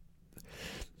just...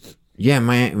 Yeah,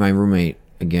 my roommate,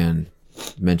 again,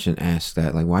 asked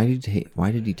that, like, why did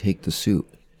he take the suit?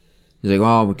 He's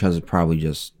like, because it's probably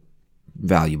just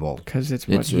valuable. Because it's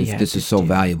what he has this is so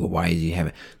valuable. Why does he have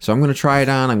it? So I'm going to try it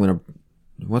on.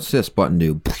 What's this button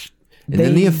do? And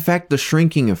then the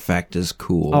shrinking effect is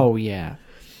cool. Oh, yeah.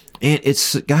 And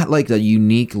it's got, like, a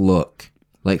unique look,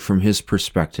 like, from his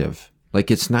perspective. Like,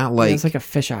 it's not like... It's like a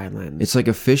fisheye lens. It's like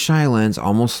a fisheye lens,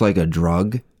 almost like a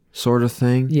drug sort of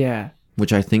thing. Yeah.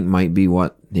 Which I think might be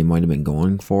what they might have been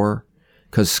going for.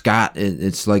 Because Scott,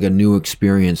 it's like a new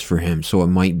experience for him. So it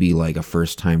might be like a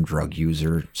first-time drug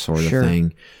user sort of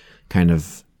thing. Kind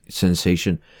of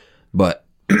sensation. But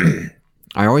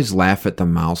I always laugh at the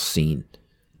mouse scene.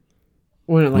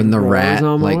 When the rat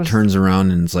like turns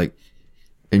around and it's like...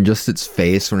 And just its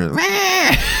face when it...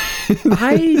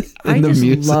 I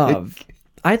just love...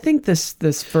 I think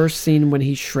this first scene when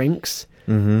he shrinks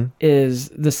is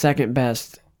the second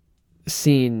best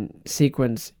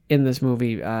sequence in this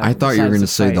movie. I thought you were going to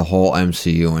say the whole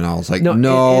MCU, and I was like,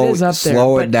 no, it is up there,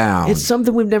 slow it down. It's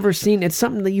something we've never seen. It's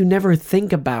something that you never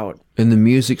think about. And the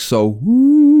music's so...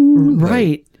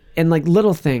 Right. And like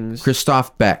little things.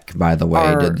 Christoph Beck, by the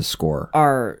way, did the score.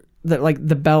 Are like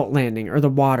the belt landing or the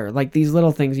water. Like these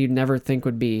little things you'd never think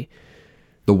would be...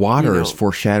 The water is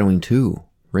foreshadowing too.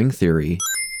 Ring theory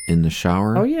in the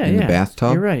shower. Oh yeah, in the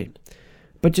bathtub. You're right.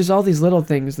 But just all these little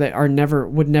things that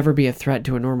would never be a threat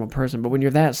to a normal person. But when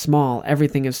you're that small,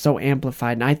 everything is so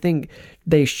amplified, and I think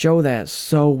they show that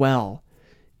so well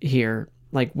here.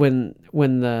 Like when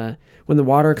the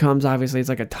water comes, obviously it's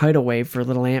like a tidal wave for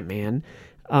little Ant-Man.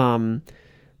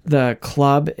 The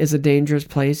club is a dangerous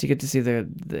place. You get to see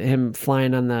him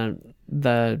flying on the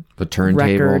turntable.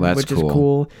 Record, That's which cool. is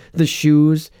cool. The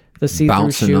shoes, the see-through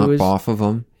bouncing shoes. up off of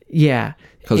them. Yeah.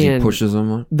 Because he pushes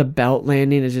them up. The belt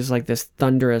landing is just like this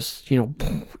thunderous,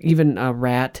 even a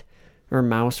rat or a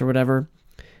mouse or whatever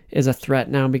is a threat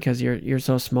now because you're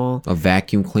so small. A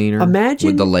vacuum cleaner. Imagine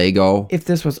with the Lego. If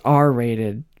this was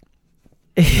R-rated.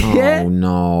 Oh,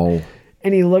 no.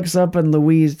 And he looks up and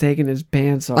Louise taking his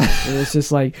pants off. And it's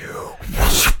just like...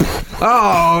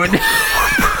 Oh, no.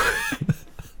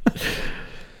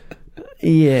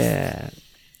 Yeah.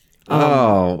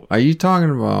 Are you talking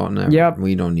about... Never, yep.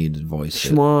 We don't need to voice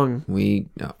Schlong. it.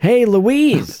 No. Hey,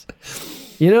 Louise.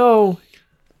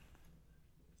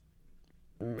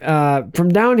 From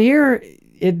down here,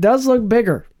 it does look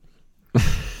bigger.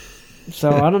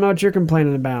 So I don't know what you're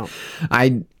complaining about.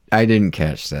 I didn't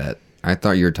catch that. I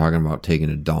thought you were talking about taking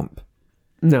a dump.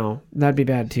 No, that'd be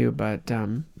bad too. But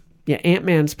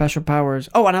Ant-Man's special powers.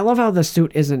 Oh, and I love how the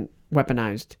suit isn't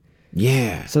weaponized.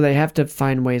 Yeah. So they have to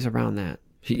find ways around that.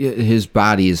 His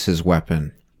body is his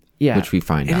weapon. Yeah. Which we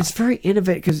find out. And it's very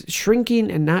innovative because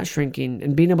shrinking and not shrinking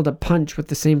and being able to punch with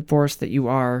the same force that you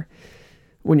are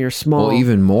when you're small. Well,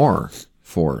 even more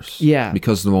force. Yeah.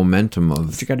 Because the momentum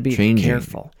of you got to be changing.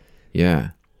 careful. Yeah.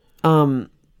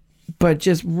 But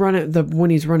just when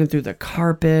he's running through the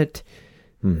carpet,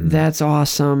 that's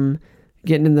awesome.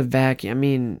 Getting in the vacuum. I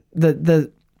mean,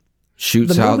 the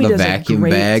shoots out the vacuum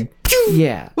bag.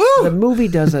 Yeah. Woo! The movie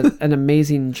does an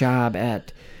amazing job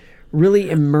at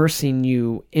really immersing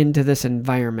you into this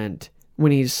environment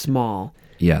when he's small.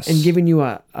 Yes. And giving you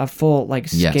a full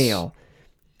scale.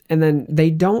 And then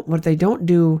what they don't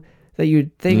do that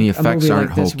you'd think The a effects movie aren't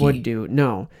like this hokey. would do.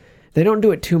 No, they don't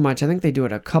do it too much. I think they do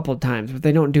it a couple times, but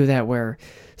they don't do that where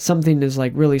something is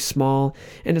like really small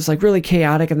and it's like really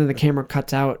chaotic, and then the camera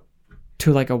cuts out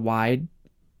to like a wide,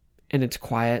 and it's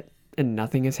quiet and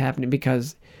nothing is happening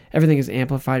because everything is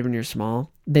amplified when you're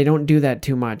small. They don't do that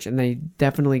too much, and they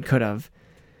definitely could have.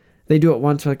 They do it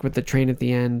once, like with the train at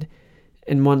the end,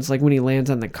 and once like when he lands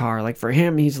on the car. Like for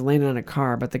him, he's landing on a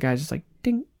car, but the guy's just like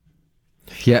ding.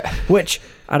 Yeah. Which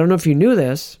I don't know if you knew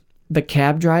this. The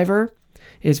cab driver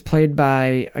is played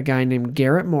by a guy named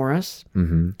Garrett Morris,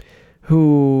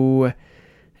 who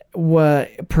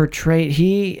portrayed.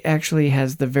 He actually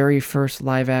has the very first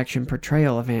live action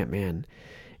portrayal of Ant-Man.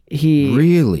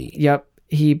 Really? Yep.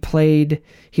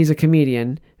 He's a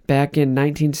comedian. Back in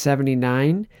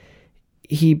 1979,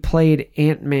 he played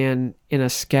Ant-Man in a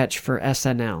sketch for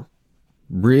SNL.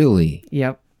 Really?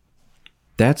 Yep.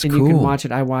 That's And cool. you can watch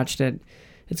it. I watched it.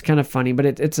 It's kind of funny, but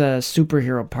it's a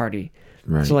superhero party.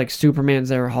 Right. So like Superman's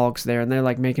there, Hulk's there, and they're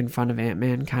like making fun of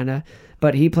Ant-Man kind of.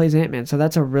 But he plays Ant-Man. So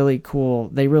that's a really cool,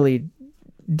 they really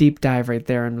deep dive right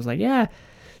there and was like, yeah,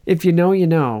 if you know, you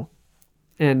know.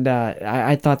 And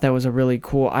I thought that was a really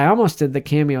cool, I almost did the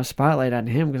cameo spotlight on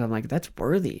him because I'm like, that's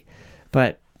worthy.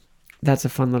 But that's a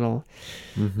fun little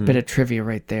bit of trivia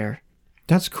right there.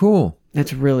 That's cool.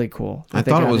 That's really cool. I that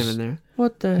they thought it got was- him in there.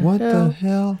 What the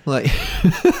hell? Like,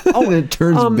 Oh, it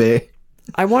turns big.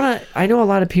 I know a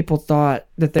lot of people thought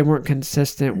that they weren't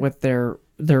consistent with their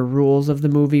rules of the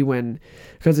movie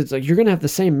because it's like you're going to have the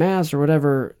same mass or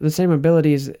whatever, the same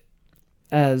abilities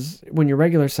as when you're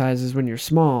regular size as when you're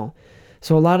small.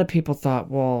 So a lot of people thought,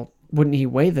 well, wouldn't he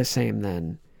weigh the same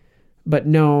then? But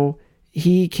no,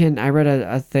 he can. I read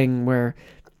a thing where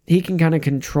he can kind of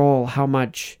control how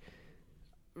much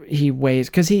he weighs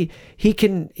because he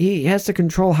has to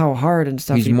control how hard and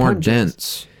stuff. He's he more punches.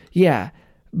 dense. Yeah,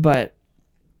 but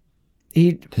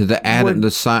he The atom,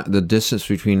 the distance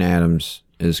between atoms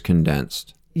is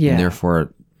condensed. Yeah. And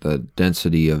therefore, the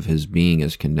density of his being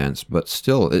is condensed. But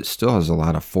still, it still has a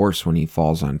lot of force when he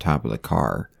falls on top of the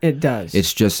car. It does.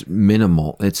 It's just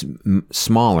minimal. It's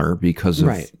smaller because of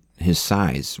Right. his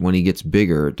size. When he gets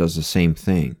bigger, it does the same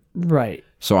thing. right.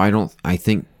 So I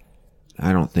think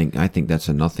that's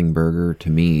a nothing burger to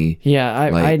me. Yeah, I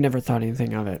Like- never thought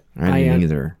anything of it. I didn't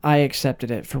either. I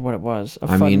accepted it for what it was, a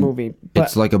I fun mean, movie. But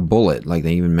it's like a bullet. Like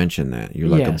they even mentioned that. You're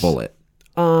like a Yes. bullet.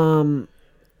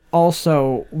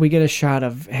 also, we get a shot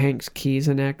of Hank's keys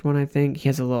in Act 1, I think. He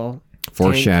has a little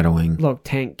Foreshadowing.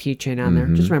 tank keychain on there.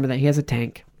 Just remember that. He has a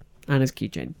tank on his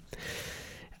keychain.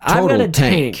 I've Total got a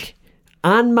tank. tank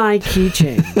on my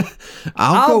keychain. go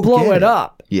I'll blow get it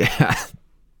up. Yeah.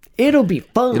 It'll be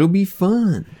fun. It'll be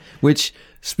fun. Which,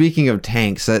 speaking of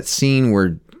tanks, that scene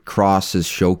where Cross is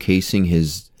showcasing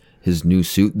his new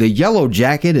suit, the yellow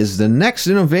jacket is the next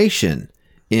innovation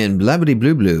in Blabbity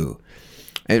Blue Blue.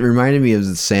 It reminded me of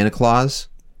the Santa Claus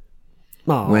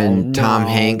Oh, when Tom no.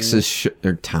 Hanks is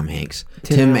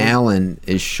Tim Allen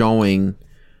is showing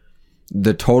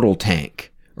the Total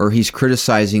Tank, or he's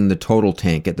criticizing the Total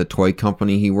Tank at the toy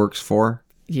company he works for.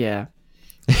 Yeah.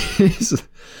 He's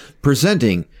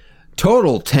presenting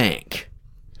Total Tank.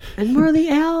 And where are the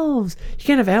elves? You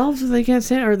can't have elves if they can't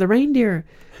say, or the reindeer.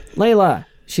 Layla,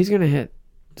 she's gonna hit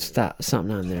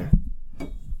something on there.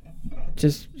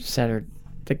 Just set her.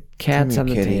 The cat's on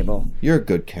the Kitty. table. You're a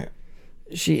good cat.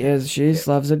 She is. She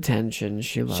loves attention.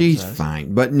 She loves She's us.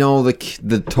 fine, but no, the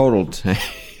Total Tank.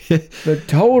 The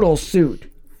total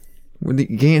suit.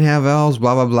 You can't have elves.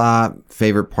 Blah blah blah.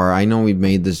 Favorite part. I know we've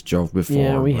made this joke before,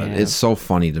 Yeah, we but have. it's so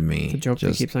funny to me. The joke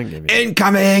that keeps on giving.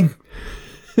 Incoming.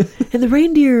 And the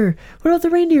reindeer. What about the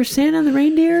reindeer? Santa and the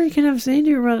reindeer? You can't have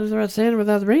reindeer without Santa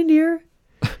without the reindeer.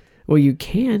 Well, you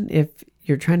can if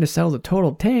you're trying to sell the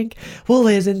total tank. Well,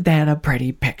 isn't that a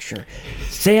pretty picture?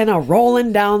 Santa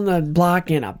rolling down the block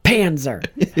in a Panzer.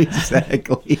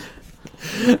 Exactly.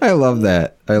 I love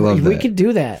that. I love that. We could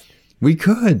do that We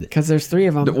could. because there's 3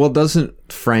 of them Well, doesn't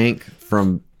Frank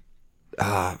from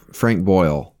Frank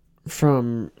Boyle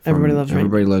from from Everybody Loves Raymond.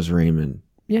 Everybody Loves Raymond?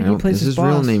 Yeah, I he don't- plays is his his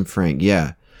real boss. name Frank?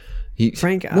 Yeah.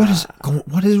 Frank,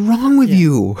 What is wrong with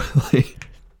you? Like,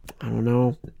 I don't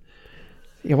know.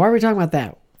 Yeah, why are we talking about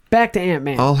that? Back to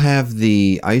Ant-Man. I'll have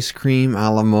the ice cream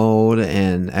a la mode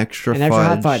and extra and fudge. extra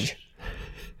hot fudge.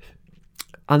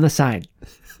 On the side.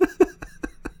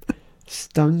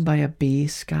 Stung by a bee,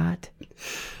 Scott.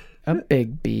 A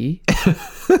big bee.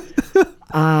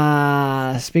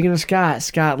 Speaking of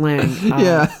Scott Lang.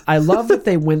 Yeah. I love that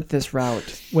they went this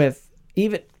route with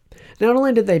even. Not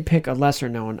only did they pick a lesser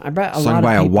known, I bet a lot Sung of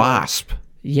by a people, wasp.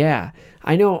 Yeah,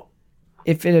 I know.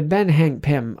 If it had been Hank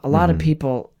Pym, a lot Mm-hmm. of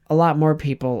people, a lot more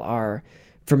people are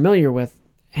familiar with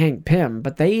Hank Pym,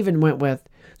 but they even went with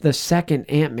the second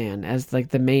Ant-Man as like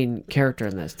the main character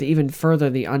in this to even further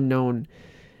the unknown,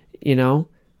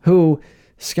 who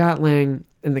Scott Lang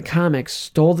in the comics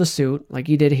stole the suit like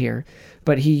he did here,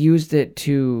 but he used it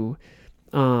to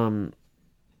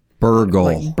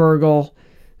burgle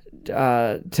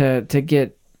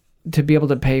to be able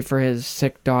to pay for his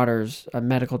sick daughter's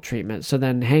medical treatment. So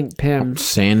then Hank Pym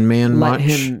Sandman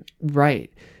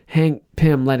Hank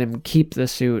Pym let him keep the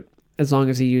suit as long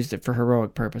as he used it for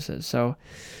heroic purposes. So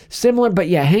similar, but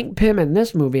yeah, Hank Pym in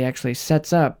this movie actually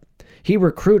sets up, he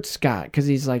recruits Scott because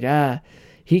he's like,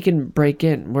 he can break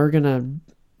in. We're going to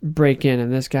break in,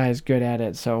 and this guy is good at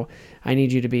it, so I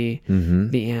need you to be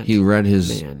the Ant. He read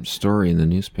his story in the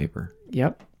newspaper.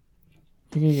 Yep.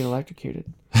 You're going to get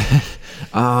electrocuted.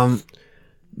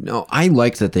 No, I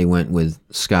like that they went with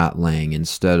Scott Lang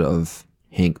instead of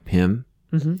Hank Pym.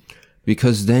 Mm-hmm.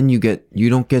 Because then you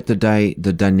don't get the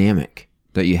dynamic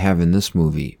that you have in this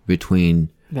movie between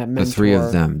the three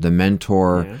of them, the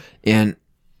mentor, and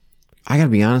I gotta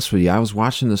be honest with you, I was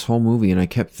watching this whole movie and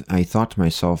I thought to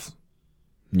myself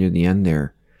near the end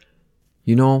there,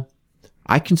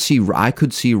 I could see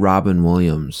Robin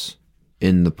Williams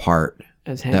in the part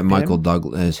as Hank that Pym? Michael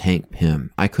Douglas as Hank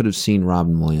Pym. I could have seen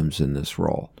Robin Williams in this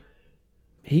role.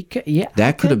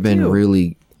 That could have been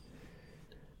really.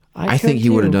 I think he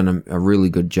would have done a really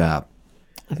good job.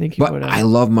 I think he would have. But I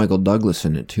love Michael Douglas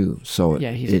in it too, so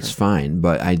it's fine.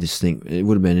 But I just think it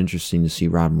would have been interesting to see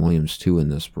Robin Williams too in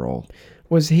this role.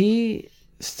 Was he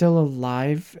still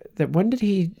alive? When did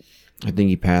he? I think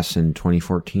he passed in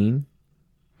 2014,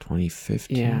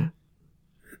 2015. Yeah,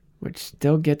 which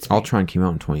still gets me. Ultron came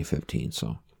out in 2015,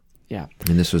 so yeah.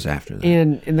 And this was after that.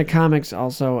 And in the comics,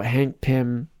 also Hank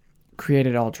Pym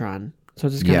created Ultron. So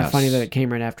it's just kind of funny that it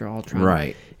came right after Ultron.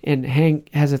 Right. And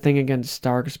Hank has a thing against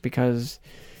Starks because,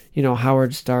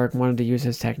 Howard Stark wanted to use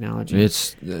his technology.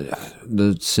 It's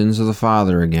the sins of the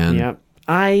father again. Yep.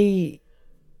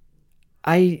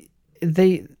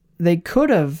 They could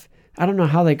have, I don't know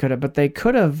how they could have, but they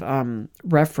could have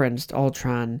referenced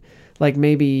Ultron, like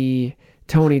maybe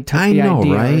Tony took the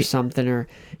idea or something,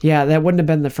 that wouldn't have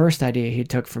been the first idea he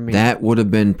took from me. That would have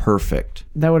been perfect.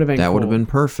 That would have been cool. Would have been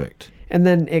perfect. And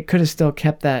then it could have still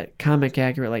kept that comic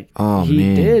accurate. Like,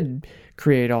 he did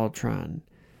create Ultron.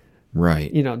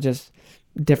 Right. Just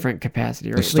different capacity.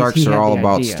 The Starks are all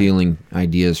about stealing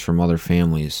ideas from other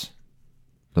families.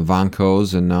 The Von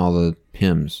Kohs and now the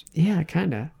Pyms. Yeah,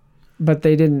 kind of. But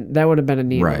they didn't. That would have been a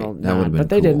neat little that would have been But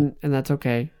they cool. didn't, and that's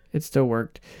okay. It still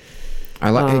worked. I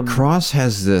like Cross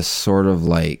has this sort of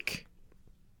like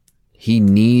he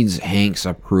needs Hank's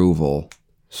approval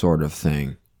sort of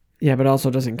thing. Yeah, but also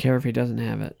doesn't care if he doesn't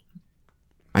have it.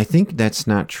 I think that's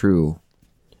not true.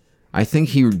 I think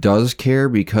he does care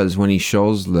because when he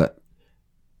shows the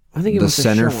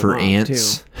center for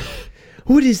ants.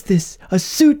 What is this? A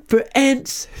suit for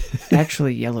ants?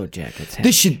 Actually, Yellow Jackets have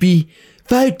This should be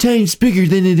 5 times bigger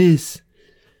than it is.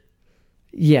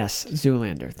 Yes,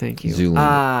 Zoolander. Thank you.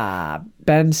 Zoolander.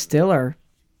 Ben Stiller.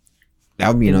 That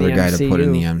would be another guy to put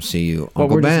in the MCU. Uncle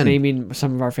we're Ben. Just naming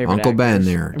some of our favorite Uncle actors. Ben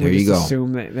there. There you go.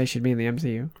 Assume that they should be in the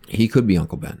MCU. He could be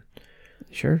Uncle Ben.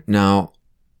 Sure. Now,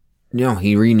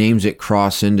 he renames it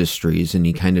Cross Industries, and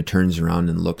he kind of turns around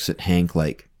and looks at Hank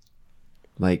like,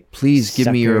 please give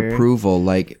me your approval.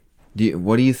 Like,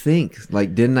 what do you think?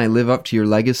 Like, didn't I live up to your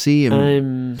legacy?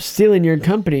 I'm stealing your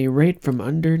company right from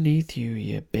underneath you,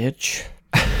 you bitch.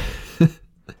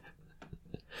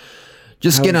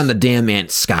 Just get on the damn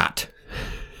Ant, Scott.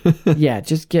 Yeah,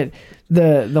 just get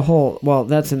the whole. Well,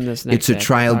 that's in this next. It's a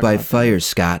trial by fire,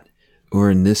 Scott, or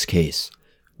in this case,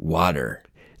 water.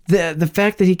 The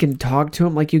fact that he can talk to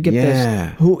him, like you get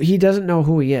this. Who he doesn't know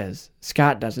who he is.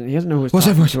 Scott doesn't. He doesn't know who's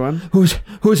talking to him.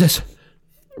 Who's this?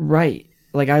 Right.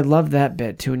 Like I love that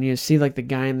bit too. And you see like the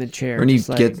guy in the chair. When he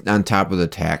gets on top of the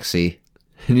taxi,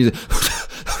 and he's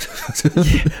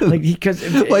like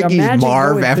he's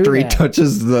Marv after he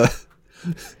touches the.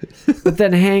 But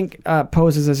then Hank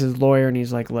poses as his lawyer, and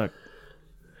he's like, "Look,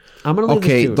 I'm gonna leave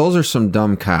this dude." Those are some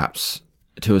dumb cops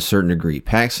to a certain degree.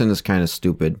 Paxton is kind of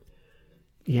stupid.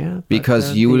 Yeah,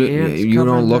 because you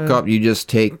don't look up. You just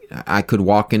take. I could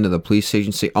walk into the police station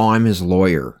and say, "Oh, I'm his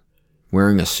lawyer,"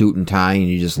 wearing a suit and tie, and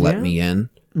you just let me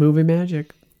in. Movie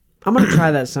magic. I'm gonna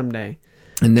try that someday.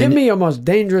 And then, give me your most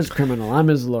dangerous criminal. I'm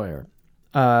his lawyer.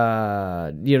 You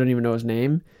don't even know his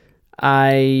name.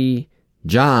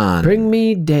 John. Bring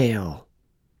me Dale.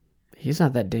 He's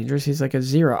not that dangerous. He's like a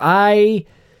 0.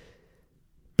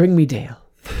 Bring me Dale.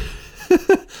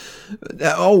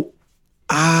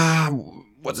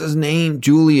 What's his name?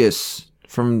 Julius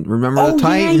from Remember the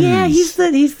Titans. Yeah, he's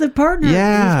the partner.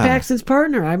 Yeah. He's Paxton's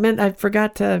partner. I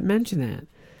forgot to mention that.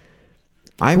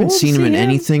 I haven't Cool to seen him see in him.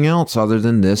 anything else other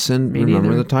than this and Me Remember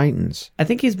neither. the Titans. I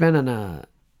think he's been on a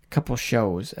couple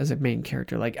shows as a main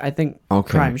character. Like, I think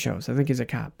Okay. crime shows. I think he's a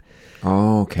cop.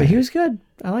 Oh, okay. But he was good.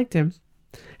 I liked him.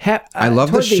 I love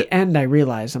toward the the end. I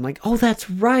realized I'm like, oh, that's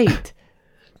right.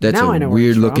 That's now a I know where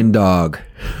he's weird-looking from. dog.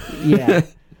 Yeah,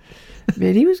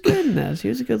 man, he was good in this. He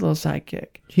was a good little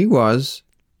sidekick. He was.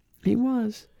 He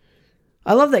was.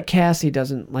 I love that Cassie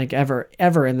doesn't like ever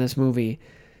in this movie,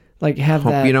 like have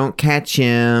Hope that. you don't catch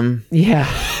him. Yeah,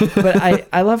 but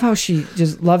I love how she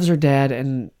just loves her dad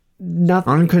and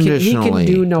nothing. Unconditionally. He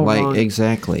can do no like, wrong.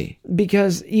 Exactly.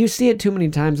 Because you see it too many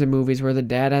times in movies where the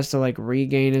dad has to like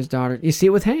regain his daughter. You see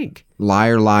it with Hank.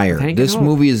 Liar, liar. Hank and This Hope.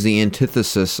 movie is the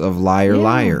antithesis of liar, Yeah.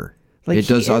 liar. Like, it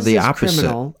does he is the this opposite.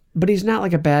 criminal, but he's not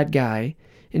like a bad guy,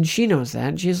 and she knows that.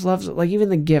 And she just loves it. Like, even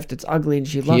the gift, it's ugly, and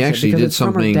she loves it actually because did it's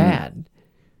from something- her dad.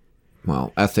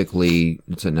 Well, ethically,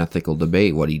 it's an ethical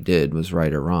debate. What he did was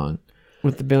right or wrong.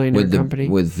 With the billionaire company.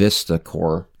 With Vista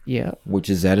Corp, Yeah, which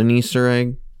is that an Easter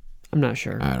egg? I'm not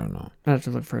sure. I don't know. I have to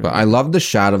look for it. But I love the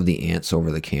shot of the ants over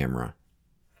the camera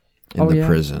in the yeah.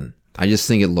 prison. I just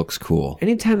think it looks cool.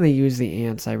 Anytime they use the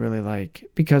ants, I really like,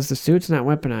 because the suit's not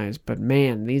weaponized, but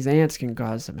man, these ants can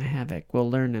cause some havoc. We'll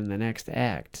learn in the next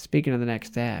act. Speaking of the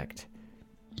next act,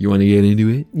 You want to get into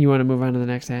it? you want to move on to the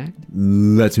next act?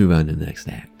 Let's move on to the next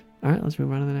act. All right, let's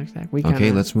move on to the next act.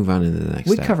 Okay, let's move on to the next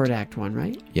We act. covered Act 1,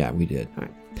 right? Yeah, we did. All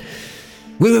right.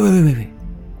 Wait.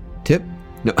 Tip?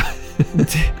 No.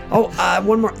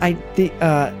 One more.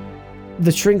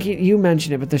 The shrinking. You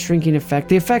mentioned it, but the shrinking effect.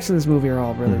 The effects in this movie are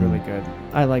all really, really good.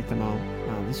 I like them all.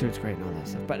 The suit's great and all that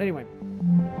stuff. But anyway.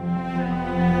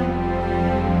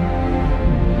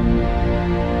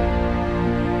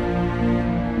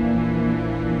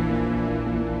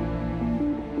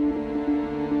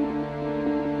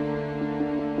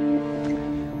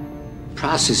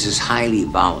 Process is highly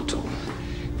volatile.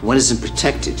 If one isn't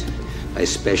protected by a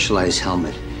specialized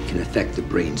helmet, it can affect the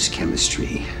brain's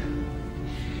chemistry.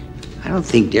 I don't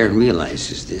think Darren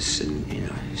realizes this, and,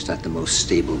 he's not the most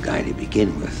stable guy to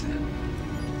begin with.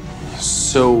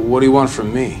 So, what do you want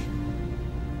from me?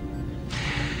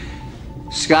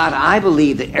 Scott, I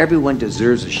believe that everyone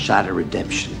deserves a shot at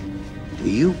redemption. Do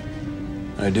you?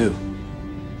 I do.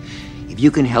 If you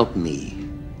can help me,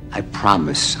 I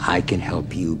promise I can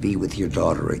help you be with your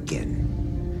daughter again.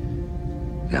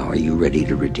 Now, are you ready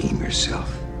to redeem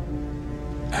yourself?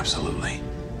 Absolutely.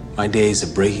 My days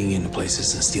of breaking into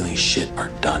places and stealing shit are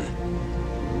done.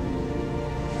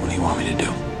 What do you want me to do?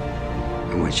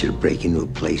 I want you to break into a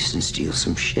place and steal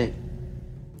some shit.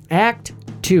 Act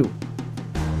 2.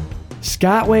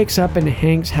 Scott wakes up in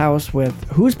Hank's house with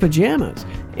whose pajamas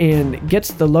and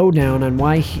gets the lowdown on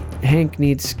why Hank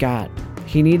needs Scott.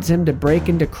 He needs him to break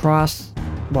into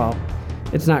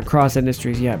it's not Cross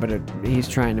Industries yet, but he's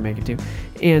trying to make it too,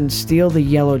 and steal the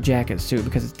yellow jacket suit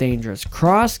because it's dangerous.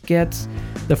 Cross gets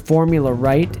the formula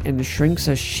right and shrinks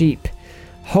a sheep.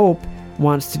 Hope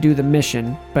wants to do the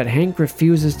mission, but Hank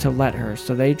refuses to let her,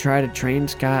 so they try to train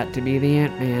Scott to be the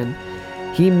Ant-Man.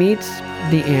 He meets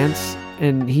the ants,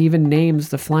 and he even names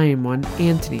the flying one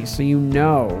Anthony, so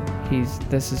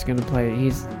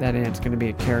that ant's gonna be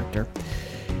a character.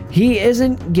 He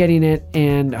isn't getting it,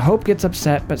 and Hope gets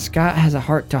upset, but Scott has a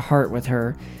heart-to-heart with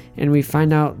her, and we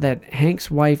find out that Hank's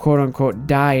wife, quote-unquote,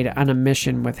 died on a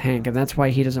mission with Hank, and that's why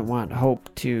he doesn't want Hope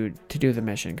to do the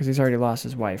mission, because he's already lost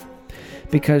his wife.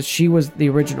 Because she was the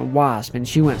original Wasp, and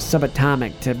she went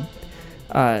subatomic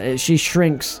she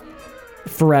shrinks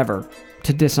forever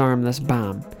to disarm this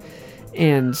bomb.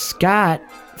 And Scott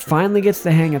finally gets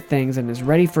the hang of things and is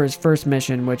ready for his first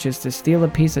mission, which is to steal a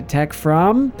piece of tech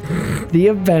from the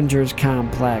Avengers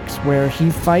complex, where he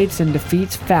fights and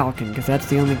defeats Falcon, because that's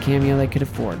the only cameo they could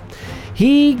afford.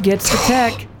 He gets the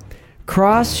tech.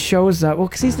 Cross shows up. Well,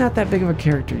 because he's not that big of a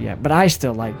character yet, but I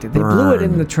still liked it. They blew it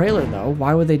in the trailer, though.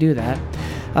 Why would they do that?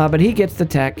 But he gets the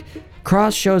tech.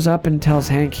 Cross shows up and tells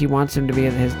Hank he wants him to be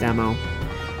in his demo.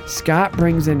 Scott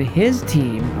brings in his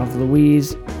team of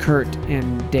Louise, Kurt,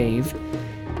 and Dave,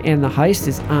 and the heist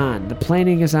is on. The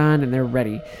planning is on, and they're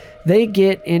ready. They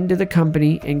get into the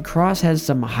company, and Cross has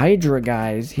some Hydra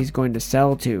guys he's going to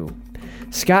sell to.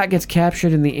 Scott gets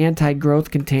captured in the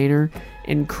anti-growth container,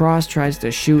 and Cross tries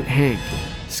to shoot Hank.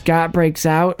 Scott breaks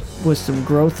out with some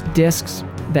growth discs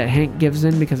that Hank gives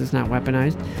him because it's not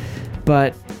weaponized.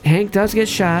 But Hank does get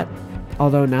shot,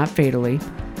 although not fatally.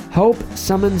 Hope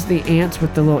summons the ants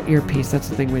with the little earpiece. That's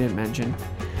the thing we didn't mention.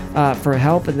 For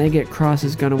help, and they get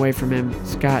Cross's gun away from him.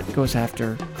 Scott goes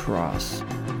after Cross.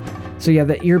 So yeah,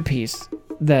 the earpiece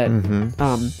that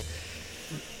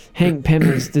Hank Pym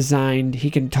is designed. He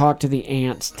can talk to the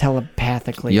ants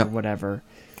telepathically Yep. or whatever.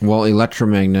 Well,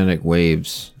 electromagnetic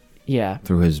waves Yeah.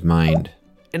 through his mind.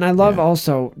 And I love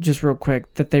also, just real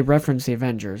quick, that they reference the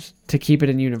Avengers to keep it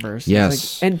in universe. It's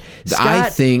Yes. and Scott, I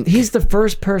think- he's the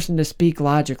first person to speak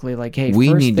logically. Like, hey, We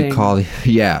first need thing, to call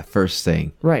first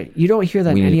thing. right. You don't hear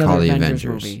that We in need any to call other the Avengers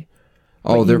Avengers. movie.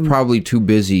 Oh, But they're you- probably too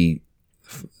busy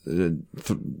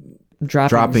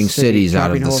dropping cities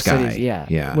out of dropping the whole sky. cities, yeah.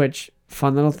 Yeah. Which,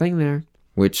 fun little thing there.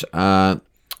 Which,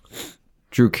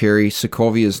 Drew Carey,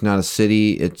 Sokovia is not a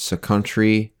city, it's a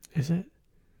country. Is it?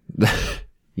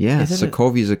 Yeah, Isn't it?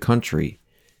 Sokovia is a country.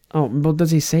 Oh, well,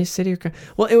 does he say city or...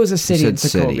 Well, it was a city in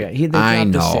said Sokovia. city. They I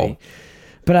dropped the know. city.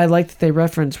 But I like that they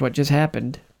reference what just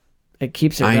happened. It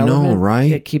keeps it I relevant. know,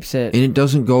 right? It keeps it... And it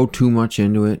doesn't go too much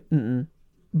into it.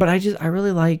 But I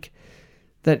really like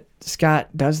that Scott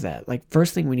does that. Like,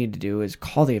 first thing we need to do is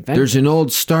call the Avengers. There's an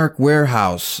old Stark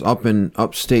warehouse up in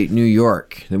upstate New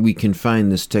York that we can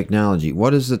find this technology.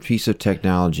 What is the piece of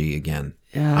technology again?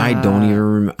 I don't even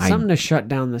remember. Something to shut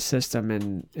down the system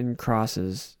in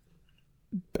Cross's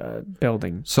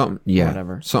building.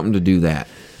 Whatever. Something to do that.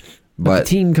 The But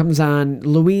team comes on.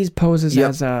 Louise poses Yep.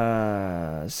 as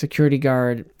a security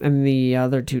guard, and the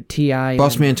other two, T.I.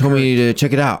 boss man told me to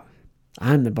check it out.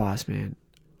 I'm the boss man.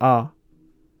 Oh.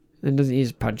 And doesn't he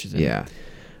just punches him. Yeah.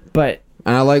 But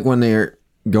And I like when they're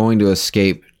going to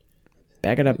escape.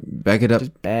 back it up. Back it up.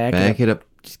 Just back it up.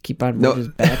 Just keep on No.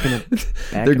 just backing up.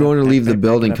 They're going to leave the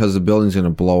building because the building's going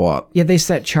to blow up. Yeah, they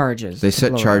set charges. They to set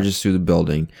blow it up. charges through the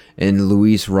building, and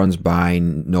Luis runs by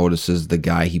and notices the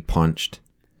guy he punched.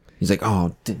 He's like,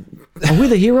 "Oh, Are we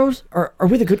the heroes? Or are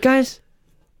we the good guys?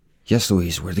 yes,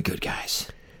 Luis, we're the good guys."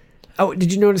 Oh,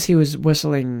 did you notice he was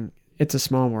whistling It's a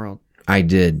Small World? I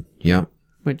did. Yep.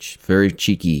 Which, Very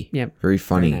cheeky. yep. Very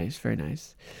funny. Very nice, very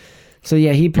nice. So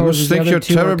yeah, he poses the think other you're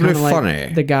two are terribly kinda like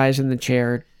funny. the guys in the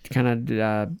chair, kind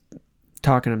of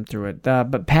talking him through it.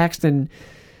 But Paxton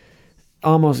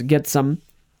almost gets them.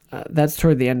 That's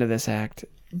toward the end of this act.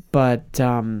 But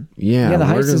Yeah. the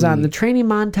where heist do is on. we- The training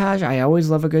montage. I always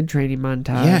love a good training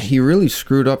montage. Yeah, he really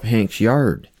screwed up Hank's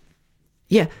yard.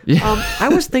 Yeah. I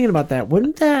was thinking about that.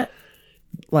 Wouldn't that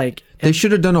like They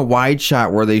should have done a wide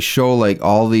shot where they show like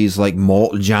all these like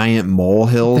giant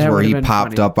molehills That where would've he been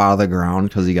popped funny. up out of the ground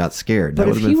because he got scared. But That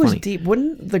would if have he been was funny. deep,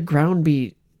 wouldn't the ground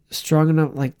be strong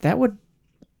enough? Like that would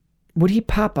he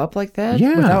pop up like that?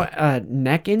 Yeah. Without a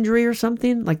neck injury or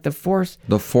something? Like the force.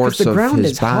 The 'cause force the of ground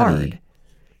his is body. hard.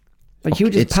 Like he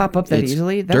would just It's- pop up that it's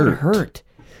easily. That dirt. would hurt.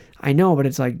 I know, but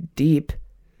it's like deep.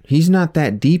 He's not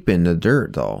that deep in the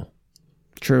dirt though.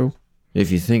 True. If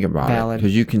you think about Valid. it,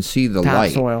 because you can see the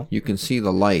light. Topsoil. You can see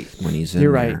the light when he's in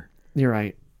You're right. there. You're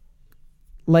right.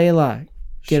 Layla,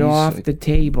 get She's off like- the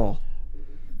table.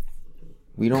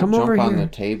 We don't Come jump over on here.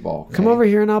 the table. Come okay? over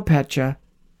here and I'll pet you.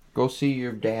 Go see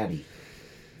your daddy.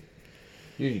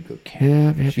 You're a good cat.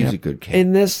 Yep, She's a good cat.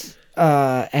 In this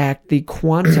act, the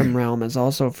quantum realm is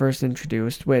also first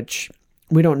introduced, which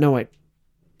we don't know it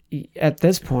at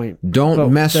this point. Don't but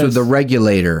mess with this- the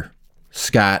regulator,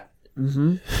 Scott.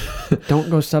 Don't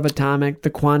go subatomic. The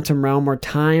quantum realm where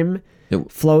time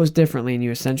It- flows differently and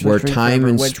you essentially Where shrink time forever,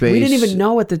 and which we didn't space even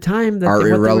know at the time that are what they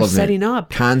were irrelevant. setting up.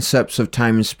 Concepts of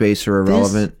time and space are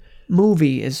irrelevant. This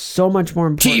movie is so much more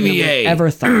important than we TVA. ever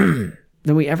thought.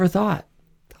 than we ever thought.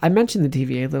 I mentioned the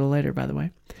TVA a little later, by the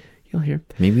way. You'll hear.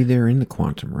 Maybe they're in the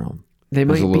quantum realm. They As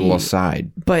might a little be.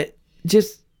 aside. But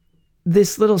just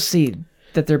this little seed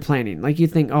that they're planting. Like you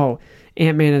think, oh,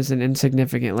 Ant-Man is an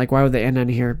insignificant. Like why would they end on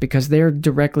here? Because they're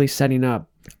directly setting up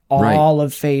all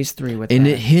of Phase 3 with And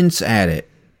that. it hints at it.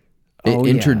 It Oh,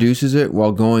 yeah. introduces it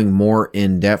while going more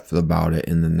in depth about it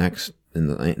in the next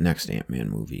Ant-Man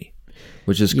movie,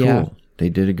 which is cool. Yeah. They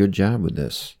did a good job with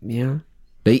this. Yeah.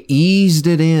 They eased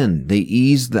it in. They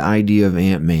eased the idea of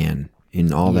Ant-Man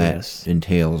in all Yes. that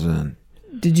entails in.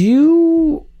 Did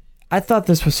you... I thought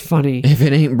this was funny. If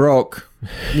it ain't broke,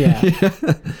 Yeah.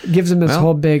 Gives him this Well-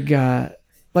 whole big...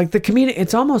 like the comedic...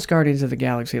 It's almost Guardians of the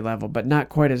Galaxy level, but not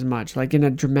quite as much. Like in a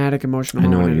dramatic, emotional I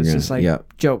know moment. what And you're it's gonna- just like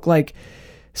yep. joke. Like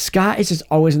Scott is just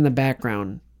always in the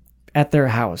background at their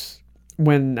house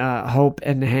when Hope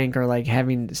and Hank are like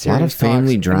having serious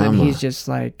family talks, drama. And then he's just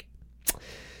like,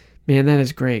 man, that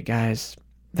is great, guys.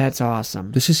 That's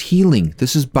awesome. this is healing. This is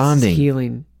This is bonding.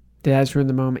 healing. Did I just ruin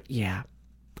the moment? Yeah.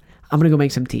 I'm going to go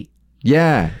make some tea.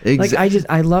 Yeah, Like,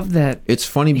 I love that. It's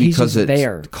funny He's because just it's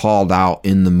there. called out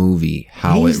in the movie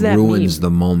how He's it that ruins meme. the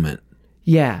moment.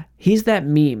 Yeah. He's that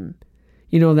meme.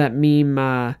 You know, that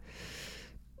meme,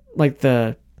 like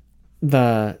the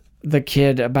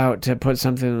kid about to put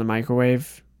something in the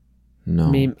microwave No.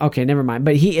 meme. Okay, never mind.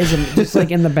 But he is just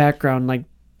like in the background,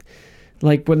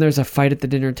 Like when there's a fight at the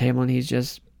dinner table and he's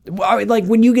just like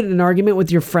when you get in an argument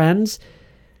with your friends.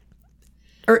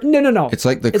 Or no. It's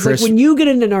like like when you get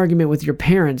in an argument with your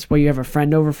parents where you have a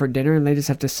friend over for dinner and they just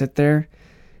have to sit there,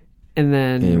 and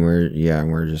then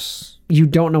we're just you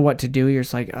don't know what to do. You're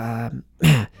just like,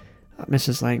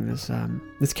 Mrs. Lang,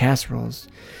 this casserole is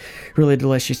really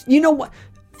delicious. You know what?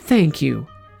 Thank you,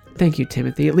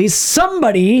 Timothy. At least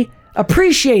somebody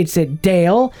appreciates it,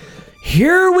 Dale.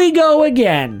 Here we go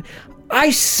again.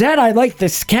 I said I like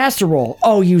this casserole.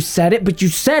 Oh, you said it, but you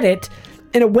said it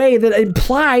in a way that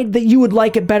implied that you would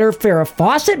like it better if Farrah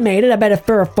Fawcett made it. I bet if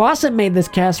Farrah Fawcett made this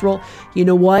casserole, you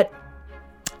know what?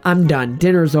 I'm done.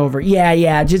 Dinner's over.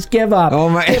 Yeah, just give up. Oh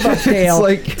my! Give up, Dale.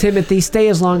 Like, Timothy, stay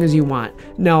as long as you want.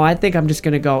 No, I think I'm just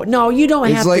gonna go. No, you don't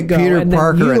have like to go. Peter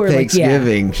Parker at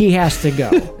Thanksgiving. Like, yeah, he has to go.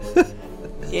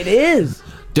 It is.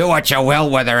 Do what you will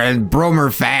with her and broom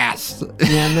her fast.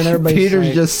 Yeah, and then everybody's Peter's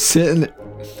like, just sitting,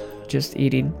 just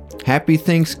eating. Happy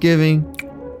Thanksgiving.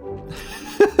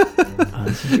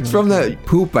 It's from the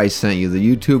poop I sent you,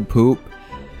 the YouTube poop.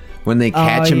 When they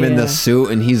catch him in the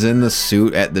suit and he's in the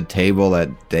suit at the table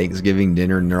at Thanksgiving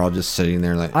dinner and they're all just sitting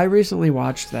there like... I recently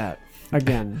watched that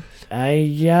again. I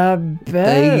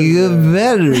better.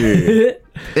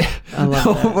 I love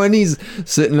that. When he's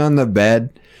sitting on the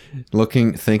bed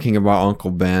thinking about Uncle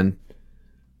Ben.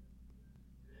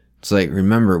 It's like,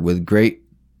 remember, with great...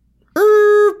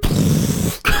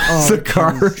 the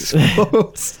car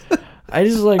explodes. I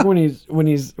just like when he has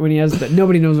the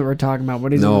nobody knows what we're talking about.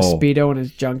 When he's in the Speedo and his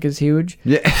junk is huge.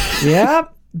 Yeah.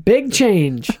 Yep. Big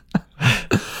change.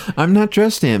 I'm not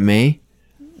dressed, Aunt May.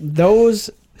 Those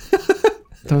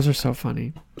are so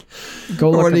funny.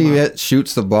 Go look. When he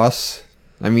shoots the bus.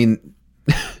 I mean,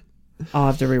 I'll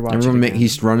have to rewatch it again.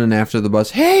 He's running after the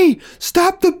bus. Hey,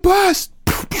 stop the bus!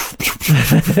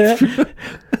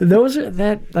 Those are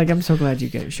that. Like, I'm so glad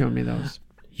you showed me those.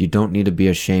 You don't need to be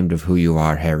ashamed of who you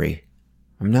are, Harry.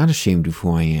 I'm not ashamed of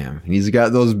who I am. And he's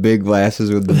got those big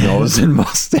glasses with the nose and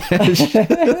mustache.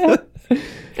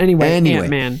 Anyway,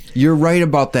 Ant-Man. You're right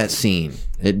about that scene.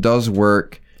 It does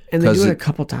work. And they do it a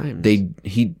couple times.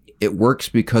 It works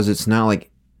because it's not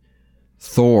like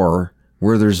Thor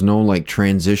where there's no like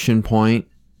transition point.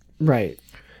 Right.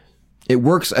 It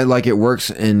works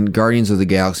in Guardians of the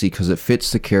Galaxy because it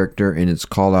fits the character and it's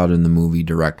called out in the movie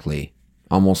directly.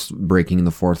 Almost breaking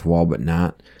the fourth wall, but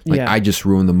not. I just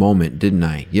ruined the moment, didn't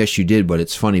I? Yes, you did, but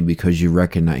it's funny because you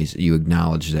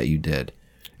acknowledge that you did.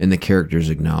 And the characters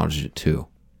acknowledged it too.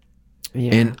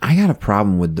 Yeah. And I got a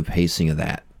problem with the pacing of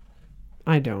that.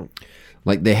 I don't.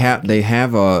 Like they have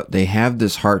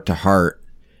this heart-to-heart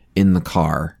in the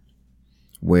car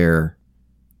where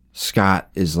Scott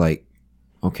is like,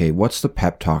 okay, what's the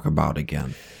pep talk about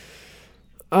again?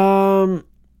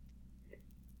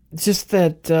 Just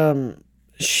that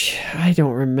I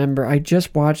don't remember. I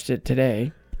just watched it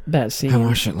today. That scene. I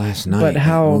watched it last night. But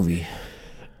how movie.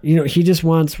 He just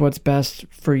wants what's best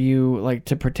for you, like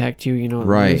to protect you.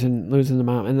 Right. Losing the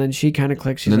mom, and then she kind of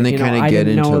clicks. She's and then like, they kind of get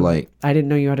into like, I didn't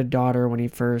know you had a daughter when he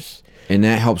first. And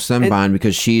that helps them bond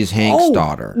because she's Hank's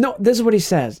daughter. No, this is what he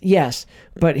says. Yes,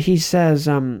 but he says,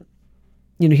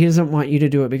 he doesn't want you to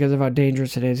do it because of how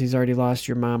dangerous it is. He's already lost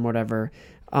your mom, whatever.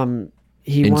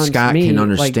 He wants Scott me, can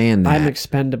understand like, that. I'm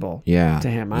expendable. Yeah. To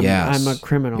him, I'm a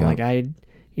criminal. Yep. Like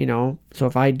so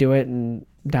if I do it and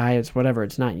die, it's whatever.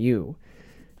 It's not you.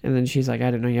 And then she's like, I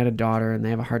didn't know you had a daughter, and they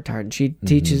have a heart to heart. And she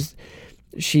teaches.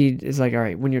 She is like, all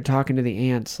right, when you're talking to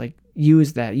the ants, like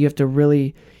use that. You have to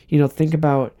really, think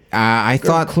about. I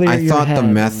thought the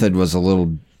method was a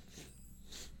little.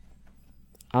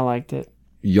 I liked it.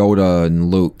 Yoda and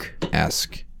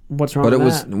Luke-esque. What's wrong with that? But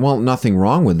it was, nothing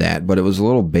wrong with that, but it was a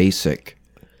little basic.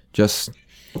 Just,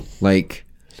 like,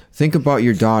 think about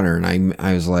your daughter. And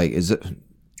I was like,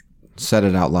 said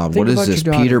it out loud. What is this,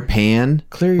 Peter Pan?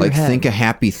 Clear your head. Think a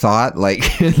happy thought,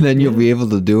 and then you'll be able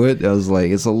to do it. I was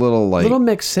like, it's a little, little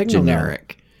mixed signal,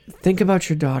 generic. Though. Think about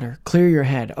your daughter. Clear your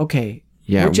head. Okay.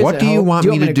 Yeah, what do you want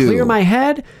me to do? Clear my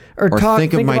head or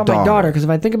think about my daughter? Because if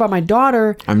I think about my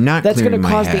daughter, that's going to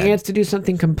cause the ants to do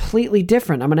something completely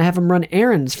different. I'm going to have them run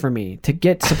errands for me to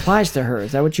get supplies to her.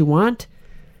 Is that what you want?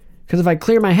 Because if I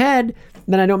clear my head,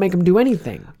 then I don't make them do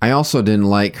anything. I also didn't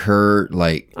like her, I'm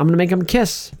going to make them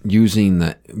kiss.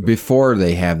 Using before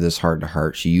they have this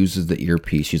heart-to-heart, she uses the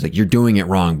earpiece. She's like, you're doing it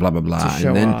wrong, blah, blah, blah.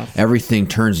 And then everything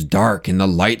turns dark and the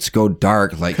lights go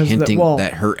dark, hinting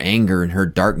that her anger and her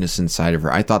darkness inside of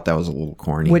her. I thought that was a little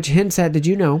corny. Which hints at, did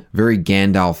you know? Very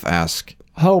Gandalf-esque.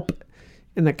 Hope,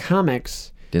 in the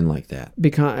comics. Didn't like that.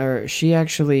 Because she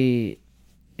actually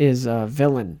is a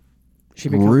villain. She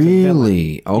becomes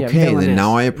really? a villain. Okay, then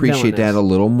now I appreciate villainous. that a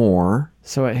little more.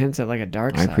 So it hints at like a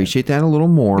dark I side. appreciate that a little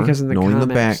more. Because in the knowing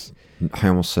comics, the back, I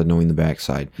almost said knowing the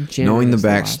backside. Janet Knowing the is the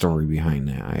backstory behind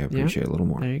that, I appreciate a little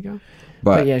more. There you go.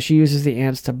 But yeah, she uses the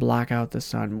ants to block out the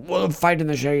sun. We'll fight in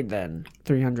the shade then.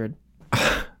 300.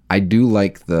 I do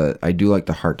like the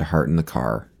heart to heart in the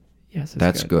car. Yes,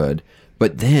 that's good.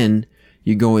 But then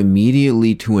you go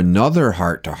immediately to another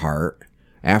heart to heart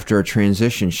after a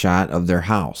transition shot of their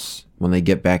house when they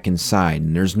get back inside,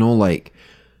 and there's no like.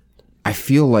 I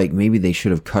feel like maybe they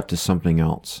should have cut to something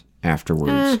else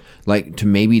afterwards, like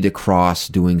to Cross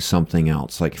doing something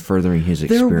else, like furthering his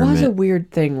experiment. There was a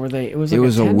weird thing where it was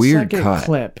like a weird cut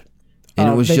clip, and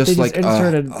it was just like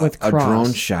inserted with a Cross.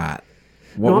 drone shot.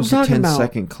 What was the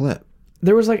 10-second clip?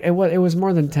 There was like it was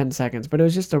more than 10 seconds, but it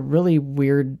was just a really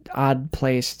weird, odd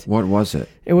placed. What was it?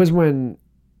 It was when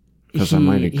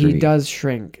he does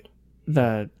shrink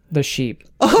the sheep.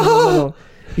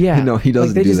 Yeah, no, he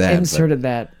doesn't they do just that. Inserted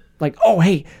that. Like, oh,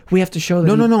 hey, we have to show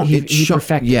that No. he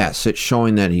perfected it. Yes, it's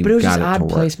showing that he but it was got just it odd to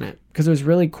work. placement because it was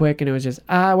really quick and it was just,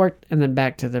 it worked, and then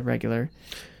back to the regular.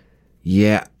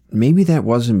 Yeah, maybe that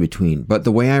was in between. But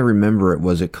the way I remember it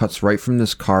was it cuts right from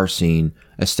this car scene,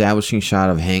 establishing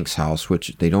shot of Hank's house,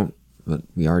 which they don't, but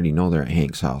we already know they're at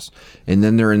Hank's house. And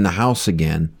then they're in the house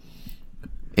again,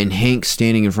 and Hank's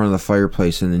standing in front of the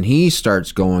fireplace, and then he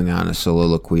starts going on a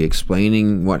soliloquy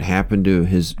explaining what happened to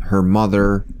her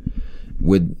mother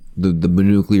with the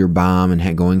nuclear bomb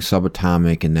and going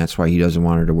subatomic, and that's why he doesn't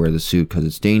want her to wear the suit because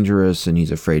it's dangerous and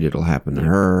he's afraid it'll happen to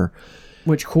her.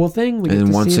 Which cool thing? We And get then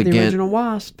to once see the again- original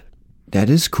Wasp. That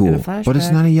is cool, but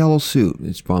it's not a yellow suit.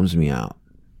 It bums me out.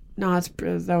 No,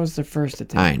 that was the first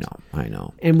attempt. I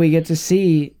know. And we get to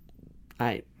see.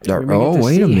 Wait a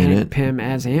minute. Hank Pym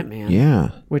as Ant-Man.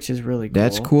 Yeah, which is really cool.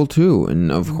 That's cool too.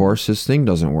 And of course, his thing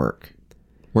doesn't work.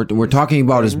 We're talking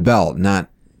about his belt, not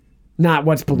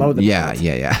what's below the belt.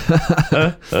 Yeah.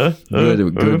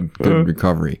 Good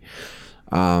recovery.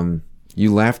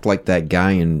 You laughed like that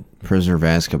guy in Prisoner of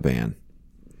Azkaban.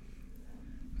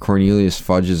 Cornelius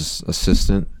Fudge's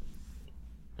assistant,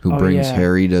 who brings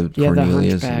Harry to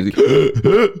Cornelius.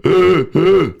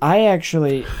 I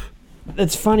actually,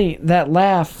 it's funny, that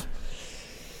laugh,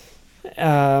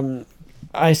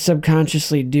 I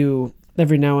subconsciously do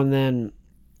every now and then,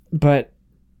 but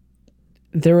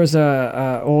there was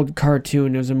a old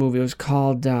cartoon, it was a movie, it was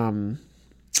called, it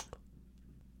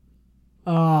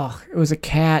was a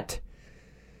cat,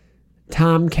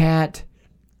 Tomcat.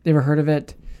 You ever heard of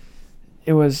it?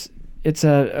 It's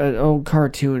an old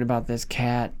cartoon about this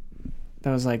cat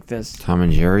that was like this. Tom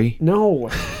and Jerry? No.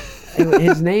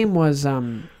 His name was, well,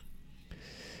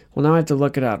 now I have to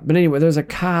look it up. But anyway, there's a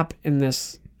cop in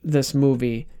this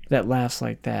movie that laughs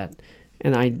like that.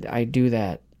 And I do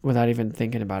that without even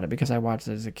thinking about it because I watched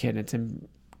it as a kid and it's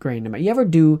ingrained in me.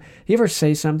 You ever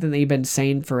say something that you've been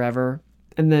saying forever?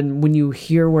 And then when you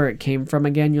hear where it came from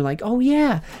again, you're like, oh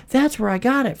yeah, that's where I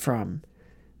got it from.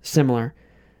 Similar.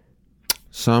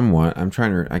 Somewhat.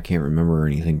 I can't remember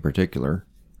anything particular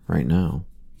right now.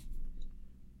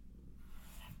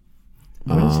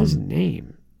 What is his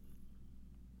name?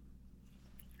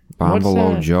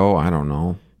 Bombalo Joe? I don't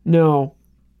know. No.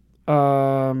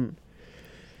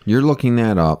 You're looking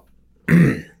that up.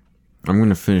 I'm going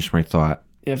to finish my thought.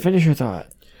 Yeah, finish your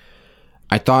thought.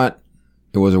 I thought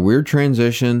it was a weird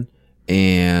transition,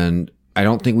 and I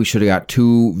don't think we should have got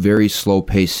two very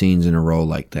slow-paced scenes in a row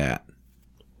like that.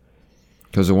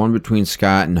 Because the one between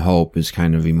Scott and Hope is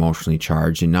kind of emotionally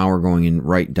charged, and now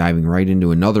we're diving right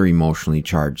into another emotionally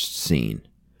charged scene.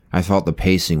 I thought the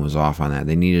pacing was off on that.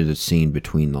 They needed a scene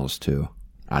between those two,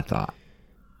 I thought.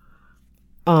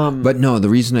 But no, the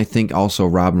reason I think also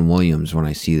Robin Williams when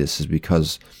I see this is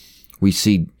because we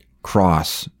see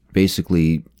Cross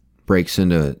basically breaks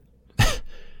into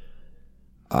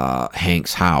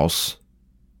Hank's house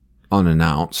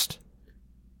unannounced,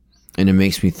 and it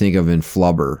makes me think of in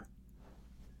Flubber.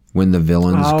 When the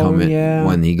villains come in,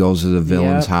 when he goes to the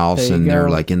villain's house and they're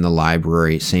like in the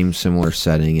library, similar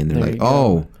setting, and they're like,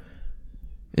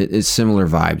 it's similar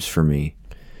vibes for me.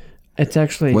 It's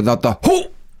actually without the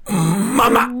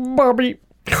mama, Bobby.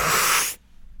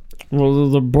 Well,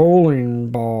 the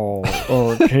bowling ball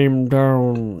came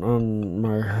down on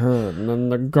my head, and then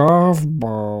the golf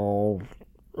ball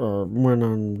went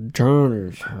on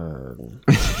Johnny's head.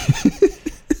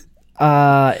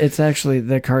 It's actually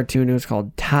the cartoon. It was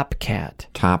called Top Cat.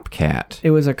 Top Cat.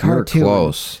 It was a cartoon. You're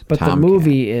close. But the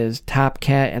movie is Top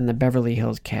Cat and the Beverly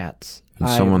Hills Cats. And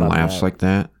someone laughs like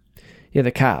that? Yeah,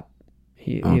 the cop.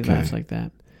 He laughs like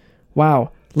that.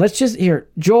 Wow. Let's just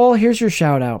Joel, here's your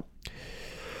shout out.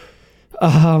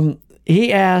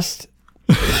 He asked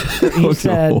He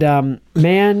said,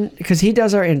 man, because he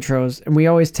does our intros, and we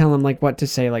always tell him like what to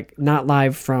say, like not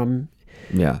live from.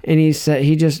 Yeah. And he said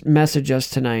he just messaged us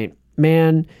tonight.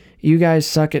 Man, you guys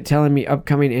suck at telling me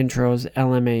upcoming intros.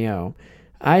 LMAO.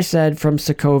 I said from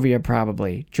Sokovia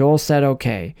probably. Joel said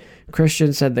okay.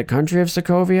 Christian said the country of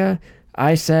Sokovia.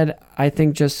 I said, I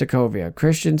think just Sokovia.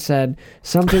 Christian said,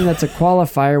 something that's a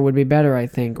qualifier would be better, I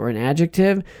think, or an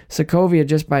adjective. Sokovia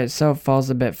just by itself falls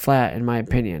a bit flat, in my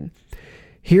opinion.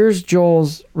 Here's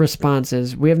Joel's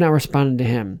responses. We have not responded to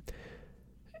him.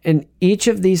 And each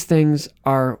of these things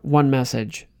are one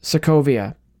message.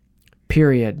 Sokovia.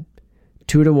 Period.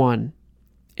 2-1.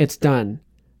 It's done.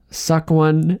 Suck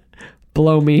one.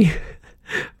 Blow me.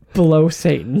 Blow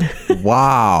Satan.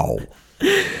 Wow.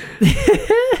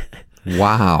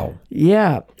 Wow.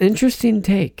 Yeah, interesting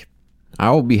take. I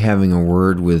will be having a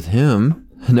word with him.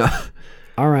 No.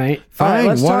 All right. Fine, All right,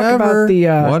 let's whatever. talk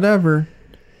about whatever.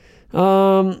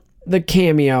 The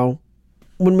cameo.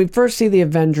 When we first see the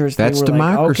Avengers thing, That's we're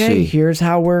democracy. like, okay, here's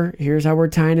how we're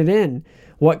tying it in.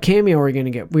 What cameo are we going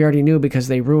to get? We already knew because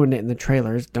they ruined it in the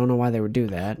trailers. Don't know why they would do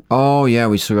that. Oh, yeah,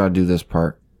 we still got to do this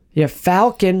part. Yeah,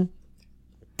 Falcon,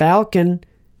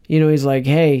 he's like,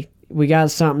 hey, we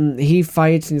got something. He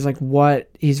fights, and he's like, what?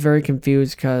 He's very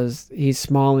confused because he's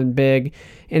small and big,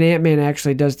 and Ant-Man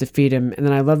actually does defeat him. And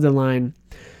then I love the line,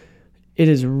 it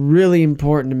is really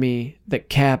important to me that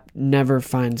Cap never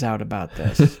finds out about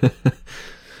this.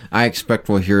 I expect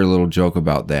we'll hear a little joke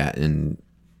about that in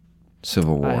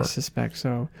Civil War. I suspect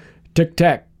so.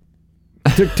 Tic-tac.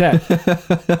 Tic-tac.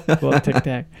 Well,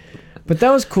 tic-tac. But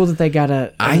that was cool that they got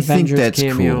an Avengers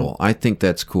cameo. Cool. I think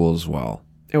that's cool as well.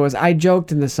 It was. I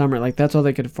joked in the summer, like, that's all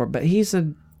they could afford. But he's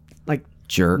a, like...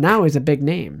 Jerk. Now he's a big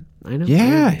name. I know.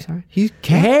 Yeah. I'm sorry. He's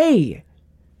Cap. Hey!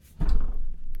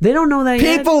 They don't know that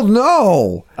yet? People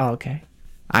know! Oh, okay.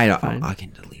 I don't... Fine. I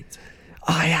can delete that.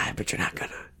 Oh, yeah, but you're not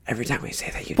gonna. Every time we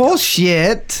say that, you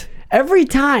Bullshit! Every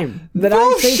time that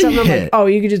I say something, I'm like, Bullshit. oh,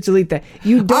 you could just delete that.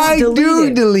 You don't I delete do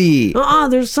it. delete.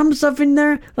 There's some stuff in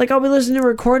there. Like, I'll be listening to a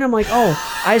recording. I'm like,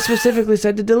 oh, I specifically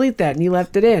said to delete that, and you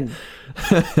left it in.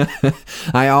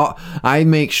 I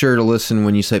make sure to listen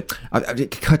when you say,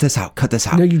 cut this out.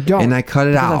 No, you don't. And I cut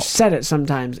it Because out. I've said it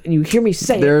sometimes, and you hear me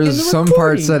say it. There's in the some recording.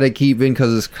 parts that I keep in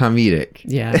because it's comedic.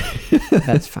 Yeah,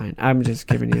 that's fine. I'm just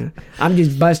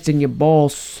busting your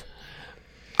balls.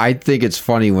 I think it's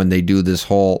funny when they do this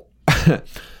whole,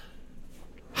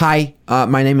 hi,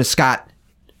 my name is Scott.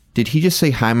 Did he just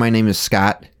say, hi, my name is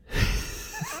Scott?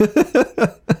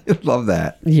 I love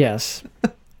that. Yes.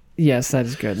 Yes, that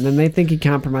is good. And then they think he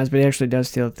compromised, but he actually does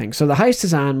steal the thing. So the heist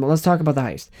is on. Well, let's talk about the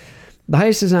heist. The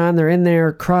heist is on. They're in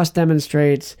there. Cross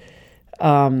demonstrates.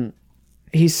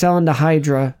 He's selling to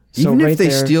Hydra. So Even right if they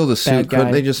there, steal the bad suit, guy.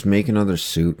 couldn't they just make another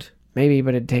suit? Maybe,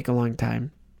 but it'd take a long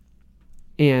time.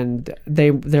 And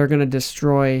they're going to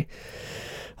destroy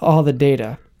all the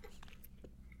data.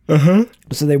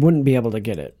 So they wouldn't be able to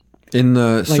get it. In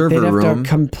the Like, server they'd have room. to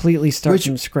completely start Which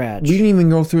from scratch. We didn't even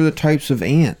go through the types of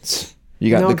ants. You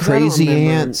got No, the 'cause I don't crazy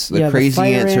remember. ants. The Yeah, the crazy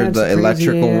fire ants are ants, the crazy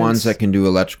electrical ants. ones that can do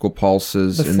electrical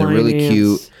pulses, The and they're really flying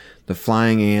cute. ants. The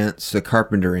flying ants, the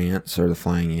carpenter ants, or the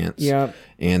flying ants. Yep.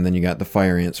 And then you got the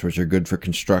fire ants, which are good for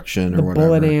construction The or whatever.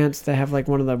 bullet ants that have like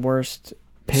one of the worst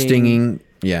pain. Stinging.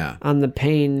 Yeah. On the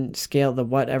pain scale, the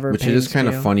whatever. Which pain it is kind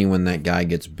of scale. funny when that guy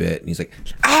gets bit and he's like,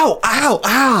 ow, ow,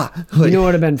 ah. Like, You know what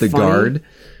would have been the funny? guard.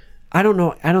 I don't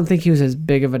know. I don't think he was as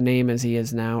big of a name as he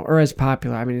is now, or as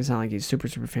popular. I mean, it's not like he's super,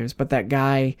 super famous. But that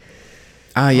guy.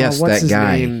 Ah, yes, what's that his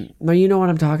guy. name? No, you know what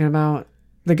I'm talking about.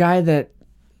 The guy that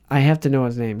I have to know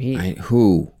his name.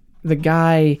 Who? The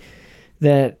guy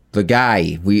that. The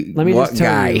guy. Let me what just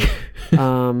tell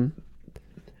guy?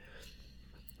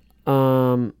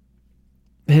 you.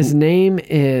 His name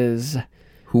is.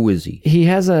 Who is he? He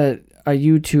has a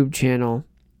YouTube channel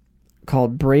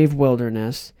called Brave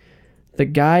Wilderness. The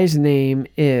guy's name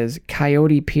is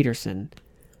Coyote Peterson.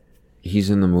 He's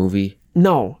in the movie.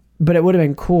 No, but it would have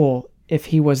been cool if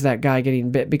he was that guy getting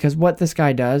bit, because what this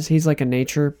guy does, he's like a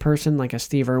nature person, like a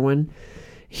Steve Irwin.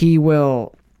 He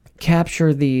will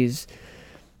capture these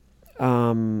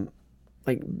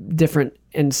like different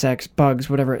insects, bugs,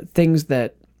 whatever, things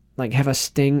that like have a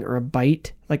sting or a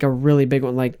bite, like a really big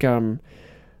one, like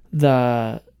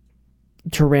the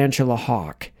tarantula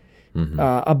hawk.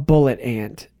 A bullet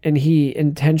ant, and he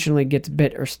intentionally gets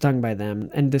bit or stung by them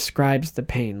and describes the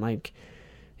pain like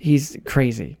he's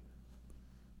crazy.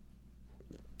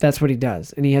 That's what he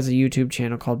does, and he has a YouTube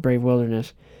channel called Brave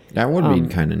Wilderness, That would be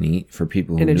kind of neat for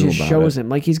people who and it knew just about shows it. him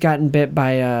like he's gotten bit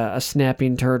by a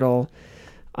snapping turtle,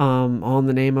 all in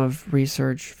the name of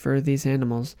research for these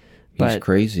animals. He's But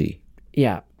crazy.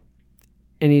 yeah,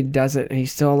 and he does it, and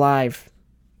he's still alive.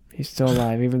 He's still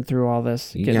alive, even through all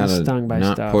this, You getting gotta stung by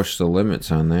not stuff. push the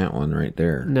limits on that one right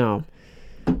there. No.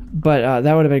 But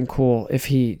that would have been cool if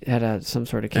he had some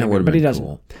sort of That camera, would have but been he doesn't.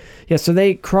 cool. Yeah, so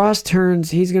they cross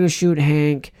turns. He's going to shoot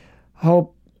Hank.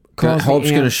 Hope's Hope's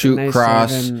gonna shoot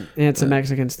Cross. And it's a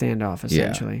Mexican standoff,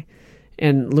 essentially.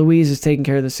 And Louise is taking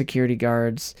care of the security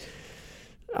guards.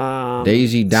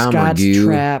 Daisy Scott's Domergue.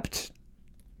 trapped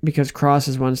because Cross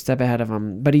is one step ahead of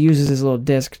him, but he uses his little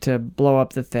disc to blow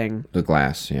up the thing, The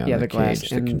glass, Yeah, the glass, cage,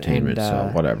 the and- containment and, cell,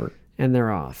 whatever. and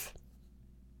they're off.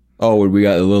 Oh, we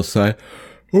got a little side.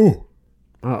 Oh,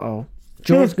 Uh-oh.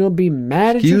 Joel's going to be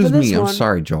mad at you excuse for this me. one. I'm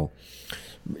sorry, Joel.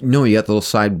 No, you got the little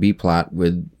side B plot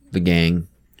with the gang,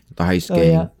 the heist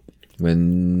gang. yeah.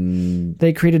 When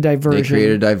They create a diversion. they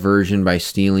create a diversion by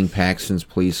stealing Paxton's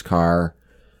police car.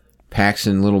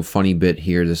 Paxton, little funny bit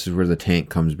here. This is where the tank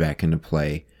comes back into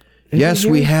play. Yes,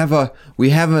 we have an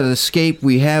escape.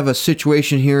 We have a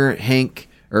situation here at Hank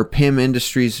or Pym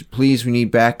Industries. Please, we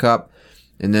need backup.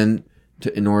 And then,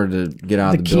 in order to get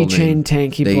out the of the building, keychain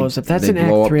tank he blows up. That's in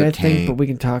blow Act up 3, the I think, tank. but we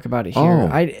can talk about it here. Oh.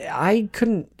 I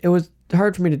couldn't. It was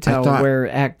hard for me to tell thought- where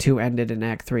Act 2 ended and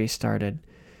Act 3 started.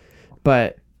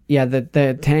 But yeah,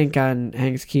 the tank on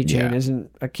Hank's keychain Yeah.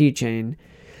 isn't a keychain,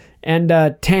 and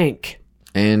tank.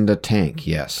 And a tank,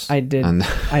 yes. I did. On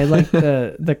I like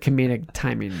the comedic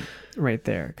timing right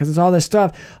there because it's all this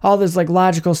stuff, all this like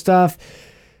logical stuff,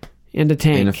 and a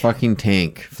tank. And a fucking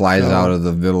tank flies out of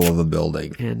the middle of the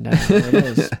building. And there it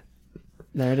is.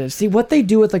 There it is. See what they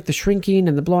do with like the shrinking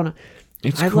and the blowing up.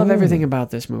 It's I love cool. everything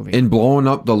about this movie. And blowing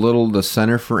up the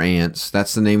Center for Ants.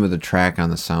 That's the name of the track on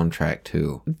the soundtrack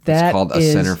too. That it's called A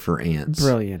is Center for Ants.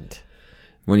 Brilliant.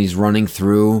 When he's running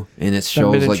through and it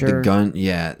shows like the miniature. gun.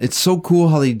 Yeah, it's so cool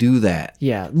how they do that.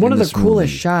 Yeah, one in of the this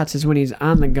coolest movie. shots is when he's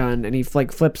on the gun and he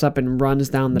like flips up and runs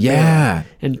down the Yeah, barrel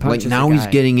and punches like now the he's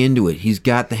guy. getting into it. He's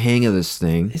got the hang of this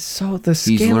thing. It's so the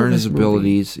scale He's of learned this his movie.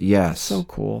 abilities. Yes, So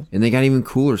cool. And they got even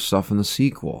cooler stuff in the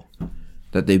sequel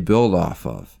that they build off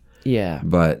of. Yeah,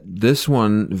 But this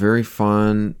one, very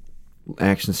fun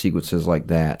action sequences like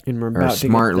that and we're are about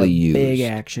smartly to get the used. big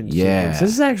action. Yeah. sequence. This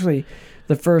is actually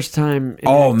the first time in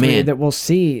Oh, Act 3 man. that we'll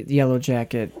see Yellow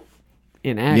Jacket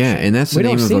in action. Yeah, and that's the We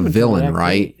don't name of see a him until villain, Act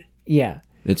right? 8. Yeah.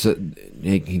 It's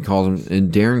he calls him,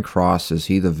 and Darren Cross, is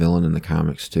he the villain in the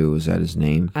comics too? Is that his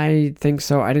name? I think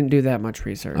so. I didn't do that much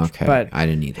research. Okay, But I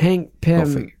didn't either. Hank Go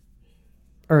Pym figure.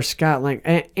 or Scott Lang,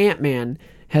 Ant-Man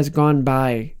has gone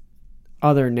by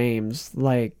other names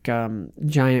like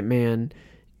Giant Man,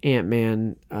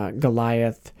 Ant-Man,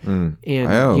 Goliath, and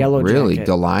Oh, Yellow really? Jacket.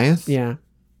 Goliath? Yeah,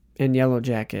 and Yellow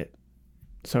Jacket.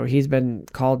 So he's been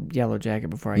called Yellow Jacket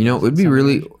before. I You know, guess, it would in be some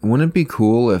really. ways. Wouldn't it be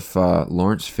cool if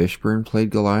Lawrence Fishburne played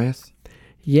Goliath?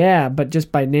 Yeah, but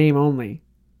just by name only.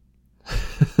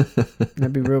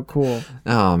 That'd be real cool.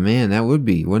 Oh man, that would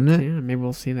be, wouldn't it? Yeah, maybe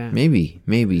we'll see that. Maybe,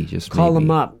 just Call maybe.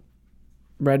 him up.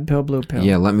 Red pill, blue pill.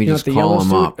 Yeah, let me You just want the call yellow him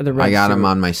suit up. or the red I got him suit?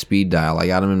 on my speed dial. I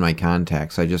got him in my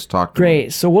contacts. I just talked to him.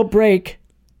 Great. So we'll break.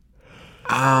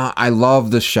 I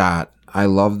love the shot. I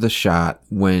love the shot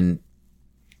when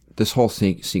this whole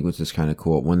sequence is kind of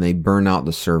cool. When they burn out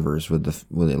the servers with the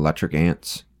electric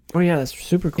ants, Oh yeah, that's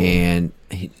super cool. and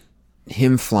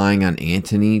him flying on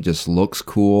Anthony just looks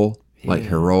cool, like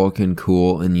heroic and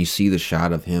cool. And you see the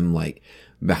shot of him like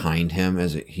behind him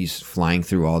as he's flying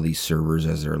through all these servers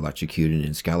as they're electrocuted, and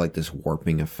it's got like this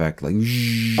warping effect, like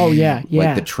Oh yeah, yeah.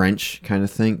 like the trench kind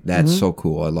of thing. That's so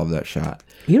cool. I love that shot.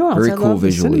 You know what else Very I cool love?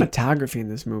 visually. The cinematography in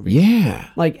this movie. Yeah.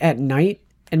 Like at night,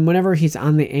 and whenever he's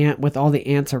on the ant with all the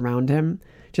ants around him,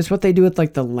 just what they do with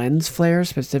like the lens flare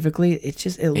specifically, it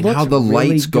And looks how the really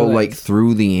lights go good. like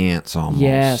through the ants almost.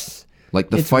 Yes.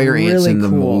 Like the It's fire ants really in the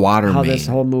cool water how main. this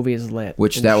whole movie is lit.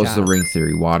 Which and that was the shot. ring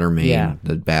theory. Water main, Yeah.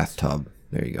 the bathtub.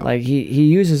 There you go. Like he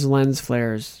uses lens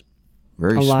flares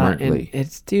Very a lot, and smartly.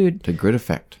 it's dude, To good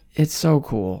effect. it's so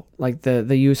cool. Like the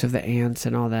use of the ants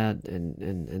and all that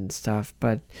and stuff.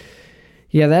 But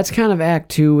yeah, that's kind of Act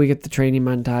 2. We get the training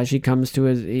montage. He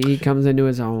comes into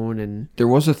his own, and There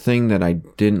was a thing that I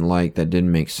didn't like that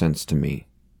didn't make sense to me.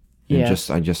 And Yes.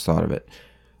 I just thought of it.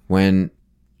 When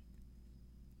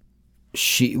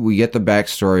we get the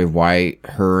backstory of why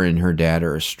her and her dad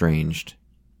are estranged.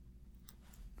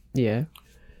 yeah,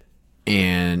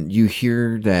 And you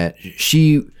hear that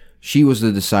she was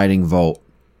the deciding vote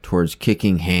towards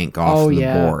kicking Hank off the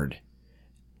board.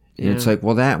 And it's Yeah. like,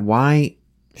 well, why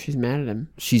she's mad at him.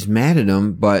 she's mad at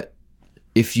him, but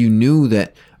if you knew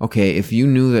that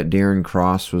Darren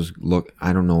Cross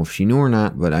I don't know if she knew or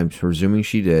not, but I'm presuming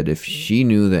she did. If she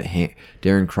knew that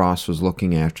Darren Cross was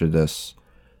looking after this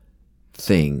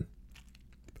thing,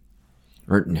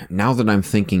 Or now that I'm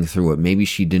thinking through it, maybe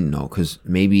she didn't know, because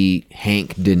maybe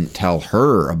Hank didn't tell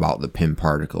her about the Pym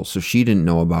particle, so she didn't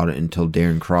know about it until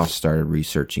Darren Cross started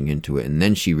researching into it, and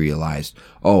then she realized,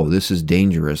 oh, this is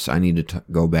dangerous. I need to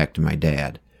go back to my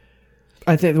dad.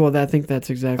 I think that's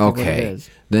exactly what it is.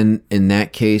 Then in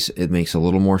that case, it makes a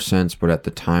little more sense, but at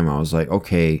the time I was like,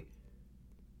 okay,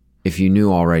 if you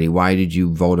knew already, why did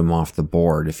you vote him off the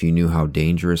board if you knew how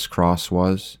dangerous Cross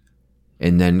was?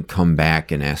 And then come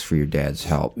back and ask for your dad's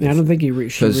help. I don't think she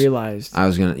realized. I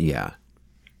was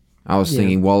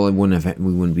thinking, well, we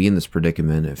wouldn't be in this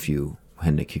predicament if you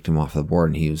hadn't kicked him off the board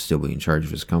and he would still be in charge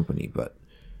of his company. But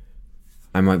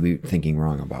I might be thinking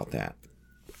wrong about that,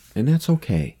 and that's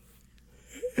okay.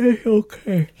 It's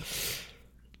okay.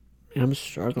 I'm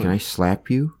struggling. Can I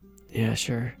slap you? Yeah,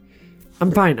 sure.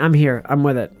 I'm fine. I'm here. I'm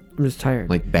with it. I'm just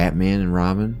tired. Like Batman and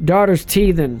Robin? Daughter's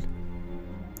teething.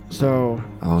 So,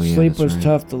 sleep was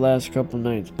tough the last couple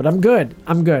nights. But I'm good.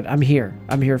 I'm here.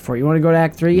 I'm here for you. You want to go to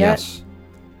Act 3 yet? Yes.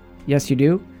 Yes, you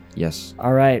do? Yes.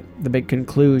 All right. The big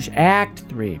conclusion. Act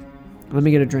 3. Let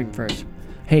me get a drink first.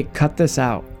 Hey, cut this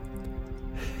out.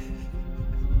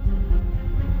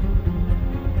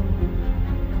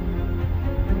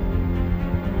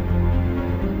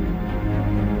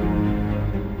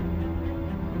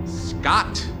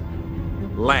 Scott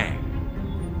Lang,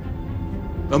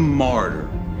 the martyr,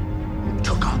 who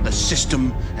took on the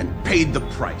system and paid the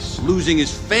price, losing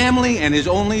his family and his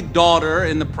only daughter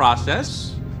in the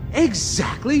process.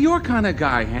 Exactly your kind of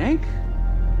guy, Hank.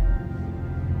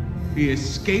 He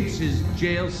escapes his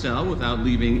jail cell without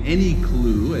leaving any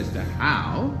clue as to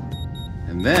how,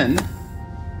 and then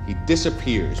he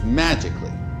disappears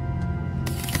magically,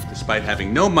 despite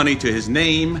having no money to his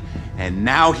name. And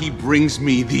now he brings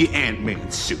me the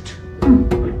Ant-Man suit.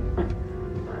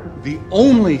 The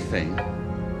only thing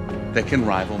that can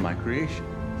rival my creation.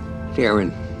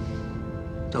 Darren,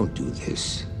 don't do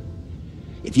this.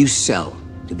 If you sell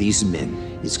to these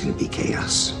men, it's gonna be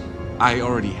chaos. I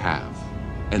already have,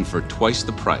 and for twice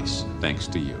the price, thanks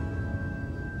to you.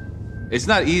 It's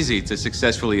not easy to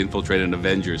successfully infiltrate an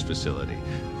Avengers facility.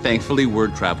 Thankfully,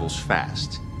 word travels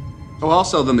fast. Oh, I'll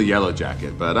sell them the Yellow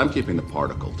Jacket, but I'm keeping the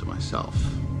particle to myself.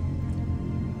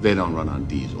 They don't run on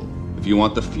diesel. If you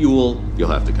want the fuel, you'll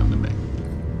have to come to me.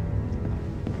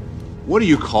 What do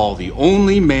you call the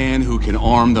only man who can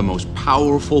arm the most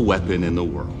powerful weapon in the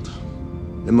world?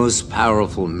 The most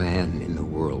powerful man in the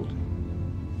world.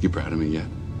 You proud of me yet?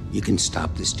 You can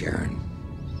stop this, Darren.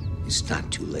 It's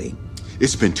not too late.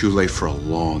 It's been too late for a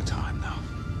long time now.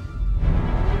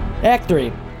 Act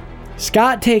 3.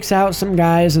 Scott takes out some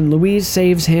guys and Louise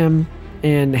saves him,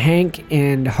 and Hank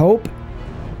and Hope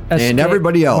and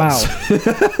everybody else.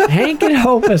 Wow. Hank and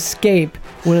Hope escape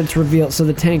when it's revealed. So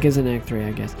the tank is in Act 3,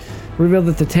 I guess. Revealed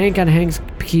that the tank on Hank's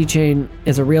keychain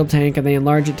is a real tank, and they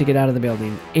enlarge it to get out of the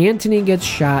building. Anthony gets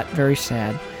shot, very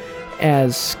sad,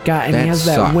 as Scott, and he has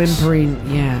that whimpering,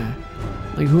 yeah.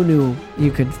 Like, who knew you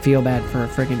could feel bad for a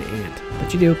friggin' ant?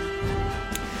 But you do.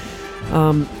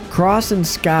 Cross and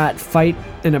Scott fight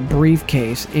in a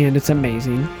briefcase, and it's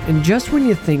amazing. And just when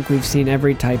you think we've seen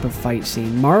every type of fight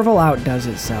scene, Marvel outdoes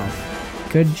itself.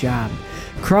 Good job.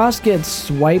 Cross gets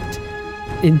swiped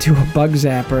into a bug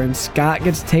zapper, and Scott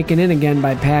gets taken in again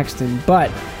by Paxton,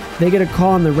 but they get a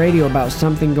call on the radio about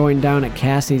something going down at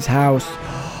Cassie's house.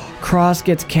 Cross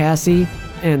gets Cassie,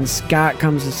 and Scott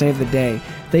comes to save the day.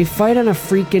 They fight on a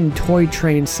freaking toy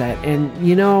train set, and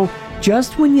you know,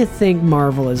 just when you think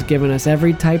Marvel has given us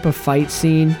every type of fight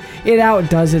scene, it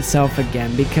outdoes itself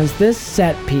again, because this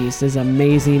set piece is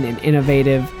amazing and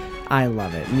innovative. I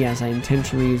love it. And yes, I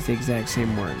intentionally use the exact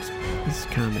same words. This is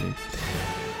comedy.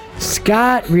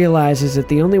 Scott realizes that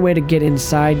the only way to get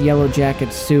inside Yellow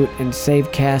Jacket's suit and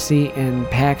save Cassie and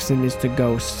Paxton is to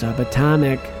go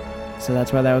subatomic. So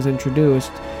that's why that was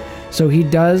introduced. So he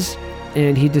does,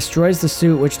 and he destroys the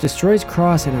suit, which destroys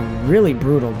Cross in a really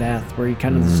brutal death, where he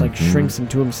kind of just like shrinks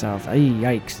into himself. Ay,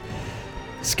 yikes.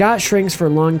 Scott shrinks for a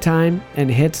long time and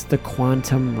hits the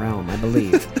quantum realm, I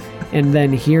believe. And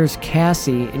then hears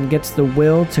Cassie and gets the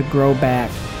will to grow back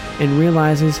and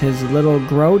realizes his little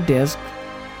grow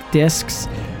discs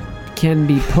can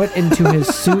be put into his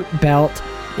suit belt,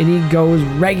 and he goes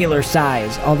regular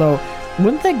size. Although,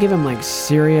 wouldn't that give him like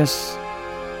serious,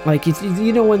 like,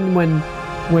 you know, when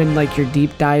like you're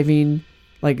deep diving,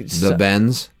 like the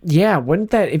bends? Yeah,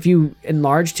 wouldn't that, if you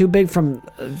enlarge too big from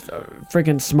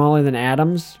freaking smaller than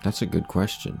atoms? That's a good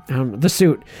question. I don't know. The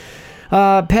suit.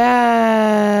 Paxton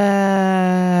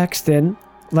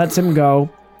lets him go,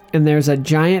 and there's a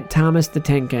giant Thomas the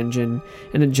Tank Engine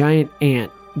and a giant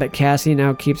ant that Cassie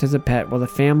now keeps as a pet while the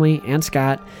family and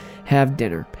Scott have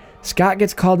dinner. Scott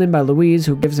gets called in by Louise,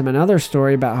 who gives him another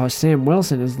story about how Sam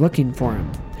Wilson is looking for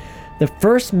him. The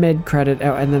first mid-credit,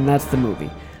 and then that's the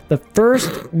movie. The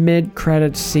first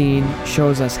mid-credit scene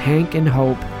shows us Hank and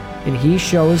Hope, and he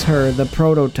shows her the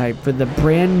prototype for the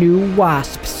brand new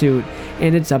Wasp suit,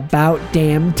 and it's about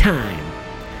damn time.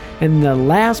 And the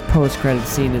last post-credit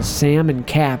scene is Sam and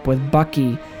Cap with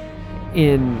Bucky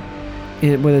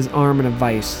with his arm in a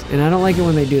vice. And I don't like it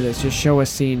when they do this, just show a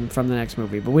scene from the next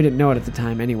movie, but we didn't know it at the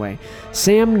time anyway.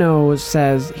 Sam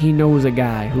says he knows a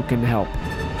guy who can help.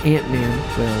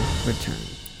 Ant-Man will return.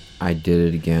 I did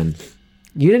it again.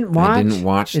 You didn't watch? I didn't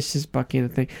watch. It's just Bucky and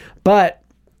the thing. But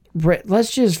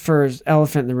let's just first,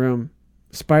 elephant in the room,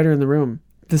 spider in the room.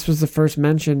 This was the first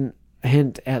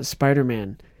hint at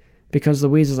Spider-Man. Because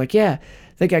Louise is like, yeah,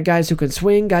 they got guys who can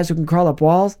swing, guys who can crawl up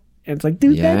walls. And it's like,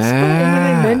 dude, that's Spider. And when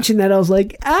I mentioned that, I was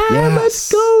like, let's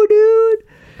go, dude.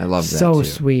 I love that so too.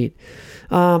 Sweet.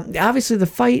 Obviously,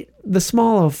 the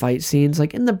small fight scenes,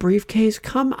 like in the briefcase,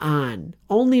 come on.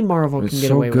 Only Marvel can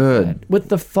get away with that. With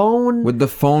the phone. With the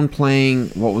phone playing,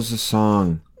 what was the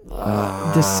song?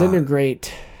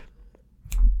 Disintegrate.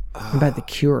 About The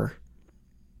Cure.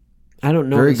 I don't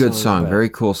know. Very good song. Very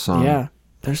cool song. Yeah.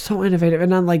 They're so innovative.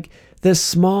 And on like this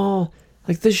small,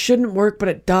 like this shouldn't work, but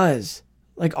it does.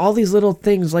 Like all these little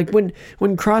things, like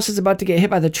when Cross is about to get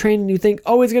hit by the train and you think,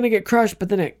 oh, he's going to get crushed, but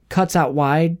then it cuts out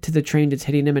wide to the train that's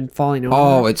hitting him and falling over.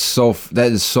 Oh,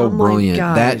 that is so brilliant.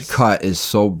 That cut is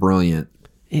so brilliant.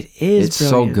 It is It's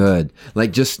brilliant. So good.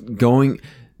 Like just going,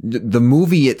 the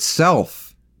movie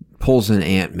itself pulls an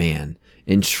Ant-Man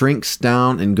and shrinks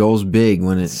down and goes big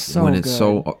when it's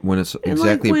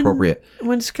exactly appropriate.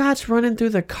 When Scott's running through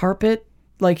the carpet,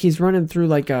 like he's running through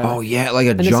like a like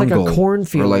a and jungle, it's like a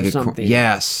cornfield or something.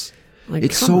 Yes, like,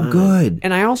 it's so good.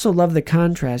 And I also love the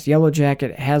contrast. Yellow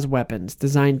Jacket has weapons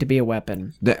designed to be a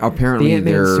weapon. Apparently, the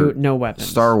Ant-Man suit, no weapons.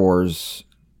 Star Wars.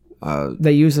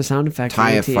 They use the sound effect.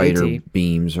 TIE fighter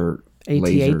beams or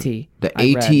laser. AT-AT. The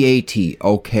AT-AT.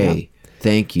 Okay, yeah.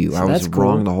 Thank you. So I was cool.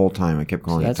 wrong the whole time. I kept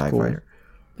calling it TIE fighter.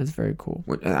 That's very cool.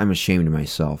 I'm ashamed of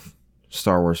myself.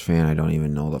 Star Wars fan. I don't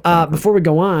even know the. Before we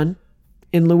go on,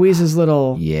 in Louise's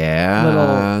little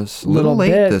little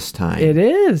late bit, this time. It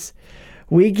is.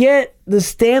 We get the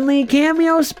Stan Lee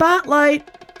cameo spotlight.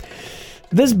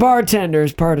 This bartender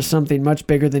is part of something much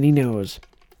bigger than he knows.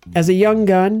 As a young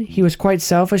gun, he was quite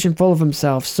selfish and full of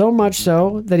himself, so much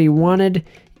so that he wanted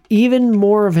even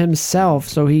more of himself,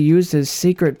 so he used his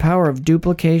secret power of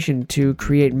duplication to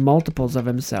create multiples of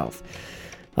himself.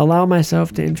 Allow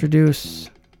myself to introduce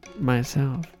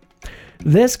myself.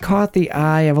 This caught the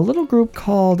eye of a little group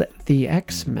called the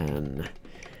X-Men.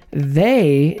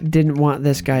 They didn't want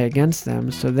this guy against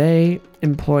them, so they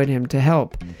employed him to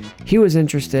help. He was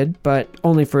interested, but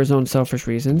only for his own selfish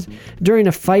reasons. During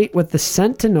a fight with the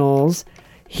Sentinels,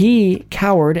 he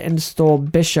cowered and stole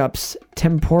Bishop's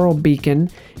temporal beacon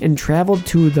and traveled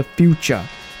to the future.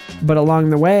 But along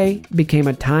the way, became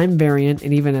a time variant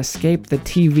and even escaped the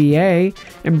TVA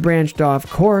and branched off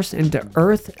course into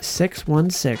Earth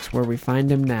 616, where we find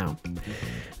him now.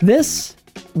 This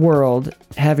world,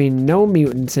 having no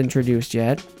mutants introduced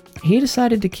yet, he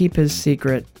decided to keep his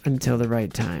secret until the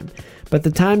right time. But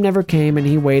the time never came, and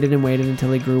he waited and waited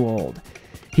until he grew old.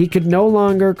 He could no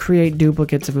longer create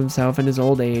duplicates of himself in his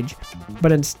old age,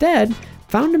 but instead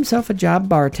found himself a job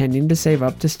bartending to save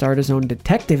up to start his own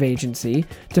detective agency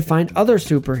to find other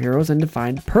superheroes and to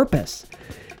find purpose.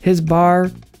 His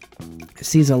bar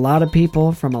sees a lot of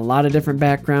people from a lot of different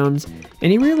backgrounds,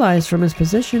 and he realized from his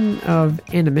position of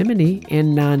anonymity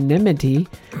and anonymity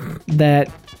that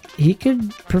he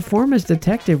could perform his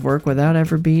detective work without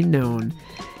ever being known.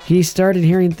 He started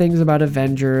hearing things about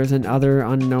Avengers and other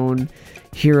unknown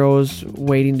heroes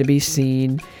waiting to be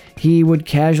seen. He would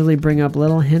casually bring up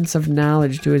little hints of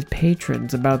knowledge to his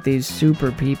patrons about these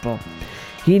super people.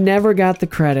 He never got the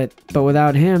credit, but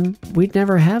without him, we'd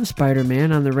never have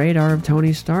Spider-Man on the radar of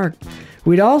Tony Stark.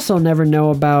 We'd also never know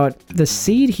about the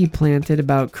seed he planted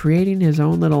about creating his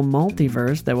own little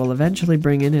multiverse that will eventually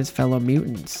bring in his fellow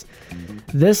mutants.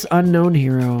 This unknown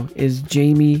hero is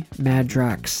Jamie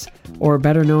Madrox, or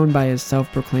better known by his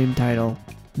self-proclaimed title,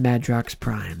 Madrox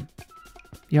Prime.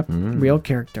 Yep, real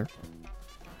character.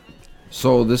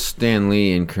 So this Stan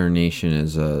Lee incarnation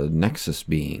is a Nexus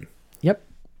being. Yep.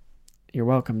 You're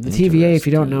welcome. The TVA, if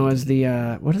you don't know, is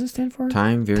the, what does it stand for?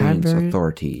 Time Variance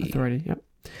Authority. Authority, yep.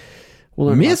 We'll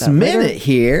learn Miss about that Minute later.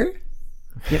 here.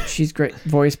 Yep, she's great.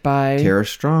 Voiced by Tara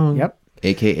Strong. Yep.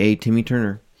 A.K.A. Timmy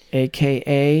Turner.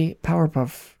 A.K.A.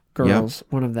 Powerpuff Girls,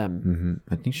 one of them.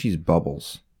 Mm-hmm. I think she's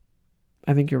Bubbles.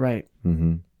 I think you're right.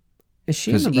 Mm-hmm. Is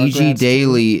she in Because the Rugrats? E.G.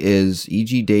 Daily is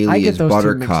I get is those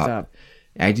two mixed Buttercup. up.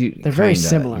 I do. They're very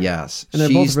similar. Yes. And they're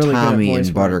She's both really Tommy good at voice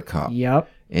and work. Buttercup. Yep.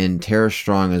 And Tara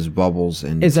Strong is Bubbles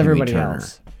and It's Timmy everybody Turner.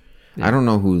 else. I don't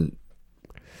know who.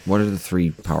 What are the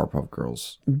 3 Powerpuff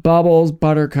Girls? Bubbles,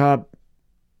 Buttercup,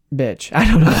 bitch. I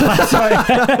don't know.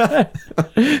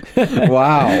 Sorry.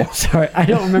 Wow. Sorry, I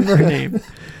don't remember her name.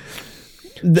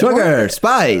 Sugar,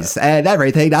 spice, and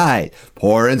everything nice.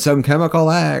 Pour in some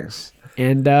chemical X.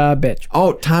 And bitch.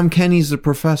 Oh, Tom Kenny's the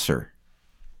professor.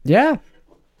 Yeah.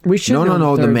 We should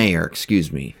No, the third. mayor.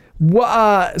 Excuse me.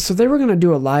 So they were going to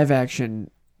do a live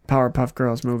action Powerpuff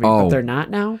Girls movie, but they're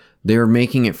not now? They were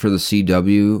making it for the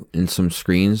CW, and some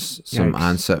screens, some Yikes.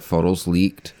 on-set photos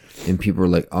leaked, and people were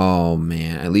like, oh,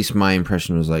 man. At least my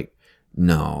impression was like,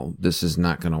 no, this is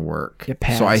not going to work. You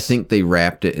pass. So I think they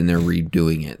wrapped it, and they're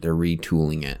redoing it. They're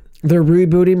retooling it. They're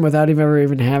rebooting without ever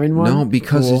even having one? No,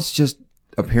 because Cool. it's just,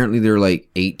 apparently they're like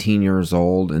 18 years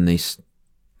old, and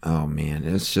oh, man,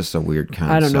 it's just a weird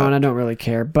concept. I don't know, and I don't really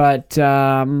care, but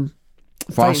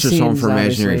Foster's Home for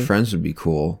Imaginary obviously. Friends would be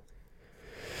cool.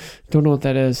 Don't know what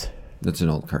that is. That's an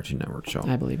old Cartoon Network show.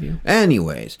 I believe you.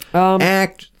 Anyways,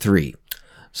 Act 3.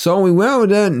 So we went with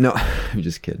that. No, I'm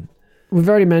just kidding. We've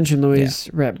already mentioned Louise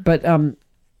Rip, but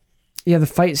yeah, the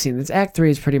fight scene. This Act 3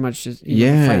 is pretty much just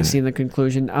the fight scene, the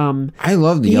conclusion. I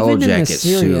love the Yellow even in Jacket the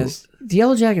series, suit. The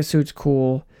Yellow Jacket suit's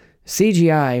cool.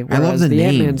 CGI. I love the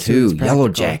Ant-Man name suit's too. Yellow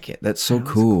practical. Jacket. That's so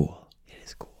cool. It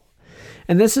is cool.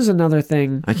 And this is another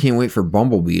thing, I can't wait for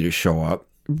Bumblebee to show up.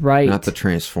 right? Not the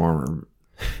Transformer.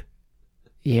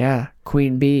 Yeah,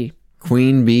 Queen Bee,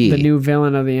 Queen Bee. the new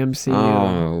villain of the MCU.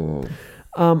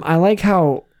 Oh. I like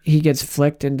how he gets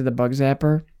flicked into the bug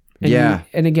zapper. And Yeah.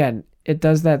 and again, it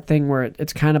does that thing where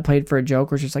it's kind of played for a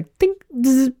joke, where it's just like, ding,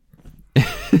 zzz.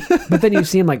 But then you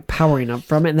see him like powering up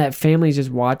from it, and that family's just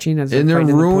watching as And they're fighting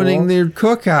in the ruining pool. their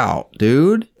cookout,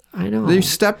 dude. I know. They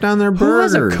stepped on their Who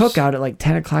burgers. has a cookout at like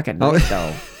 10 o'clock at night,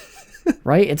 though?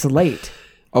 Right? It's late.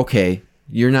 Okay,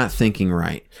 you're not thinking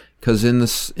right. Because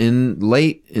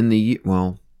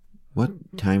what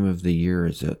time of the year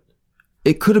is it?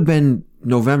 It could have been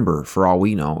November for all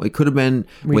we know. It could have been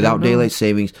without don't know. daylight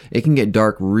savings. It can get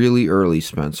dark really early,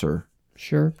 Spencer.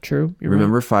 Sure, true. You're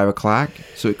Remember 5 o'clock?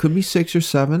 So it could be 6 or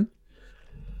 7.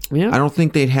 right. Yeah. I don't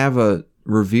think they'd have a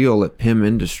reveal at Pym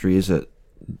Industries at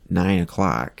 9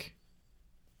 o'clock.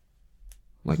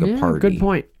 Like a party. Good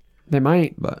point. They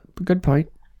might. But Good point.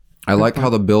 I like how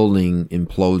the building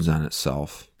implodes on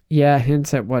itself. Yeah,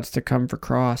 hints at what's to come for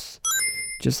Cross.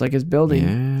 Just like his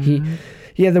building.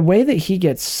 Yeah. The way that he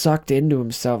gets sucked into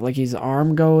himself, like his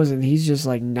arm goes and he's just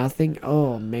like nothing.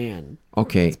 Oh, man.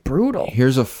 Okay. Brutal.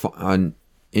 Here's an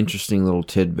interesting little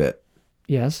tidbit.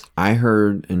 Yes. I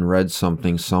heard and read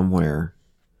something somewhere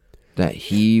that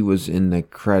he was in the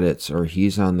credits or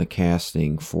he's on the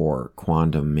casting for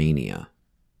Quantum Mania.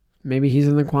 Maybe he's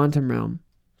in the quantum realm.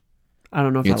 I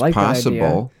don't know if It's I like that idea.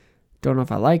 possible. Don't know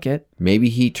if I like it. Maybe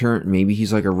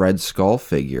he's like a Red Skull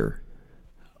figure.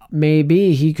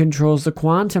 Maybe he controls the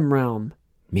quantum realm.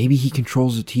 Maybe he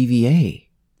controls the TVA.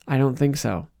 I don't think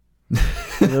so. I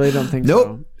really don't think Nope.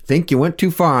 so. Think you went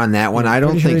too far on that one. I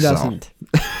don't Pretty think sure he so. doesn't.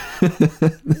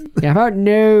 Yeah, how about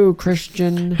no,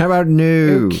 Christian? How about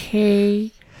no?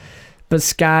 Okay. But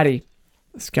Scotty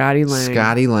Lang.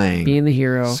 Scotty Lang. Being the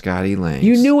hero. Scotty Lang.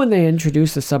 You knew when they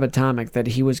introduced the subatomic that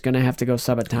he was going to have to go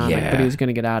subatomic, Yeah. but he was going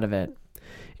to get out of it.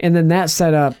 And then that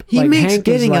set up. He like, makes Hank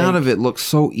getting is like, out of it look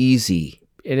so easy.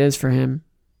 It is for him.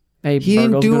 Hey, He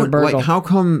didn't Burgle's do gonna it. burgle. Like, how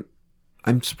come?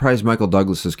 I'm surprised Michael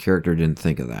Douglas's character didn't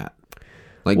think of that.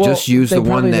 Like, Well, just use they the one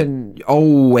probably that. didn't-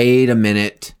 Oh, wait a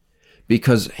minute,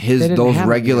 because They didn't those have 'em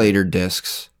regulator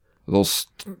discs, those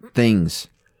things.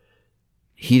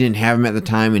 He didn't have them at the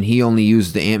time, and he only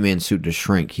used the Ant-Man suit to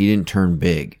shrink. He didn't turn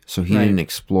big, so he Right. didn't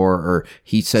explore. Or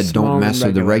he said, Small "Don't mess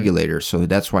with the regulator. regulator." So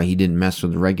that's why he didn't mess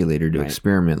with the regulator to Right.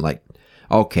 experiment. Like,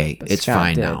 okay, But it's Scott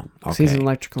fine did, now. 'cause Okay, he's an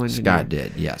electrical engineer. Scott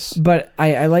did, yes. But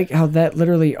I like how that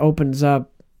literally opens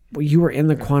up. Well, you were in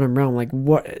the quantum realm. Like,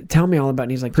 what? Tell me all about it.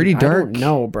 And he's like, Pretty I dark. don't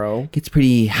know, bro. Gets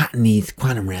pretty hot in these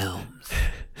quantum realms.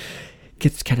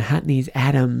 Gets kind of hot in these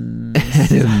atoms.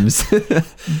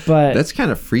 But That's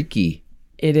kind of freaky.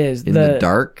 it is. In the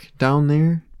dark down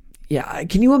there, Yeah.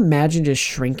 Can you imagine just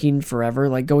shrinking forever?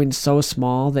 Like going so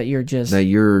small that you're just that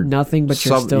you're nothing, but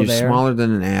you're still there. smaller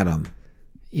than an atom.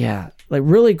 Yeah. Like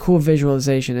really cool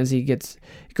visualization as he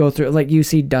go through. Like you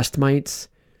see dust mites.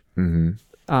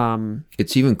 Mm-hmm.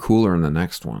 It's even cooler in the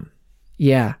next one.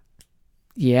 Yeah.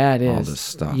 Yeah, it is. All this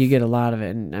stuff. You get a lot of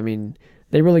it. And I mean,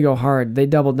 they really go hard. They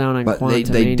double down on But they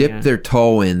Quantumania. dip their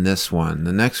toe in this one.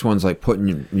 The next one's like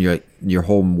putting your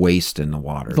whole waist in the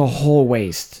water. The whole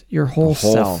waist. Your whole The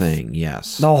whole self. thing,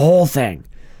 yes. The whole thing.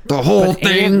 The whole But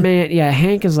Ant-Man, yeah,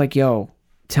 Hank is like, yo,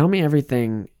 tell me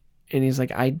everything. And he's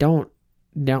like, I don't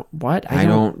what? I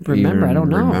don't remember. I don't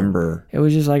know. Remember. It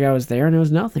was just like I was there and it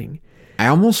was nothing. I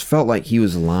almost felt like he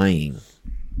was lying.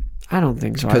 I don't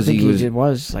think so. I 'Cause think he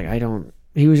was like,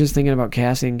 he was just thinking about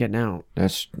Cassie and getting out. And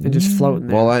just floating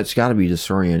there. Well, that's got to be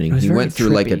disorienting. He very went through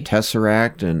like a trippy.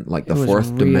 tesseract and like the It was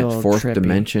fourth real trippy.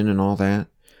 dimension and all that.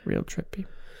 Real trippy.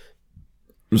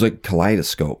 It was like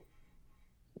kaleidoscope.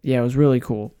 Yeah, it was really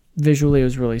cool. Visually, it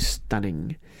was really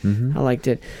stunning. Mm-hmm. I liked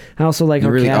it. I also like You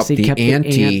how really Cassie upped the kept ante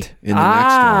the ant. in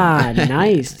the next one.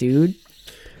 Nice, dude.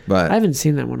 But I haven't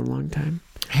seen that one in a long time.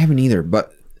 I haven't either.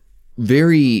 But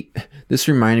this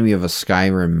reminded me of a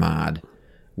Skyrim mod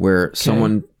where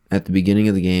someone at the beginning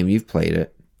of the game, you've played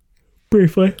it.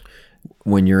 Briefly.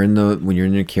 When you're in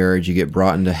the carriage, you get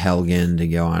brought into Helgen to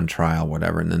go on trial,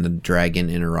 whatever, and then the dragon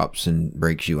interrupts and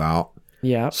breaks you out.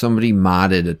 Yeah. Somebody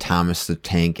modded a Thomas the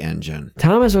Tank engine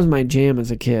Thomas was my jam as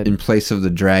a kid. in place of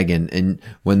the dragon, and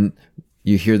when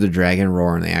you hear the dragon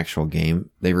roar in the actual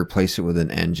game, they replace it with an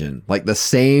engine, like the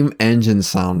same engine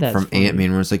sound That's from funny.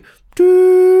 Ant-Man, where it's like,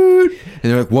 dude,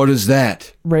 and they're like, "What is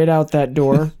that?" Right out that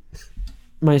door,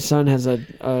 my son has a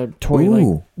toy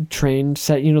Ooh. like train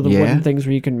set. You know the Yeah. wooden things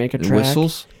where you can make a The track.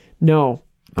 whistles. No,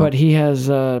 but he has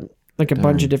like a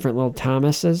bunch of different little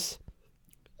Thomases.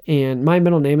 And my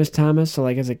middle name is Thomas, so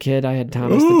like as a kid, I had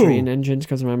Thomas the Train Engines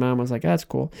because my mom was like, "That's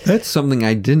cool." That's something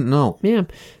I didn't know. Yeah,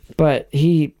 but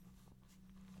he,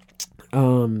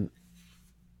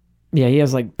 he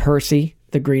has like Percy,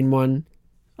 the green one,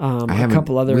 a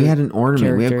couple other. We had an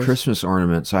ornament. We have characters. Christmas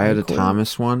ornaments. I had a Cool.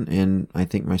 Thomas one, and I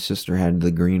think my sister had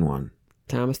the green one.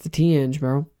 Thomas the T-Eng,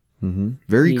 bro.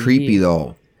 Very Yeah. creepy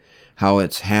though. How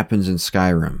it happens in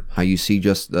Skyrim. How you see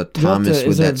just the Thomas is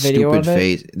with there a that video stupid of it?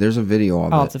 face. There's a video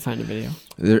of I'll it. have to find a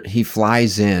video. He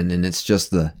flies in, and it's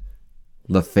just the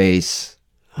face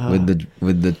with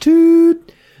the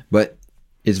toot. But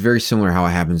it's very similar how it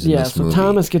happens in Yeah, this so movie.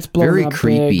 Thomas gets blown very up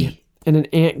creepy. big, and an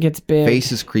ant gets big.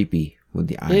 Face is creepy with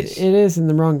the eyes. It is in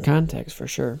the wrong context for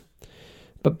sure.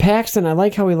 But Paxton, I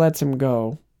like how he lets him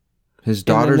go His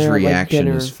then daughter's they're at, like, reaction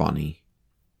dinner. is funny.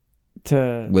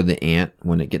 to. With the ant,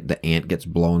 when the ant gets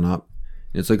blown up,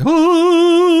 it's like,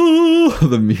 oh,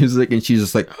 the music, and she's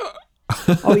just like,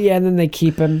 Oh yeah, and then they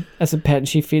keep him as a pet, and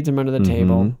she feeds him under the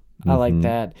table. I like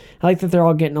that. I like that they're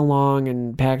all getting along,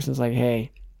 and Paxton's like,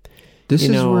 "Hey, this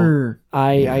is where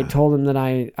I told him that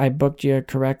I booked you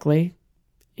correctly,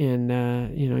 and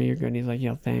you're good." And he's like,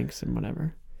 "Yeah, thanks," and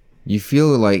whatever. you feel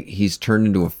like he's turned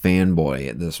into a fanboy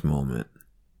at this moment.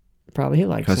 Probably he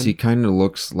likes Because him. he kind of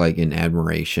looks like in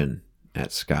admiration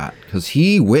at Scott. Because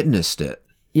he witnessed it.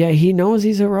 Yeah, he knows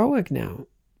he's heroic now.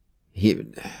 He,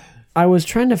 I was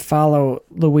trying to follow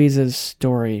Louise's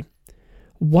story.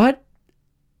 What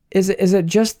is it? Is it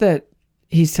just that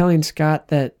he's telling Scott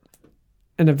that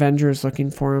an Avenger is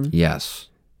looking for him? yes.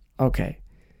 Okay.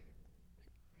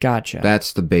 Gotcha.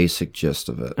 That's the basic gist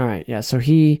of it. All right. Yeah. So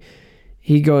he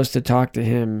goes to talk to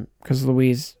him because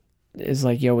Louise is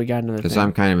like, "Yo, we got another Because thing."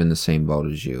 I'm kind of in the same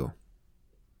boat as you.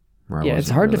 where I Yeah, it's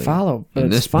wasn't hard to really- follow, but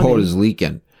And it's this funny. boat is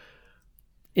leaking.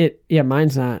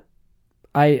 Mine's not.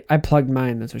 I plugged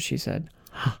mine. That's what she said.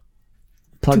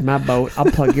 Plug my boat. I'll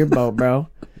plug your boat, bro.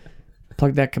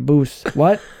 Plug that caboose.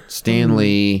 What?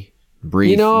 Stanley,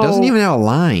 brief. You know- doesn't even have a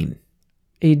line.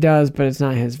 He does, but it's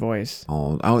not his voice.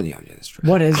 Oh yeah, that's true.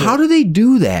 What is How it? do they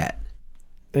do that?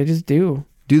 They just do.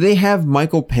 Do they have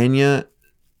Michael Pena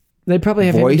They probably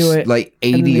have voice, him do it. like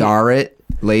and then ADR it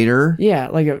later? Yeah,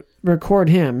 like record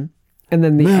him, and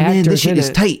then the Man, actors this shit in is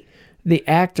it, tight. the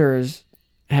actors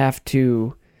have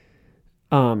to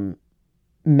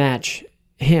match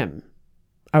him.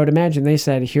 I would imagine they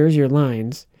said, "Here's your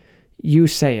lines, you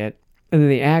say it," and then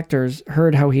the actors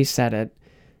heard how he said it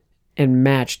and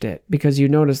matched it, because you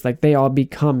notice like they all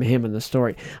become him in the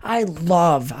story. I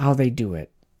love how they do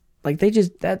it. Like they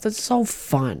just that's so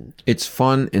fun. It's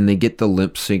fun, and they get the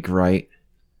lip sync right.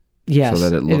 Yes, So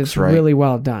that it looks it's right. really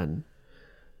well done.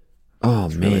 Oh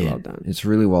man, really well done. It's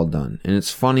really well done, and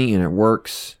it's funny, and it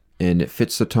works, and it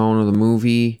fits the tone of the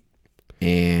movie.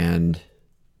 And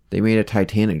they made a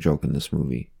Titanic joke in this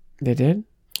movie. They did?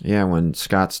 Yeah, when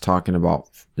Scott's talking about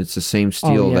it's the same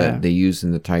steel yeah. that they used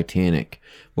in the Titanic.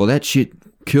 Well, that shit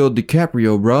killed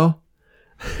DiCaprio, bro.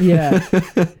 Yeah.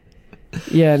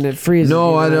 Yeah, and it freezes.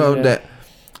 No, you I know yeah. that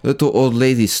little old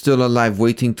lady's still alive,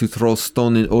 waiting to throw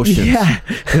stone in oceans. Yeah.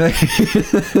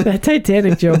 That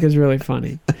Titanic joke is really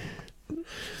funny.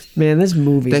 Man, this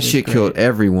movie. That shit killed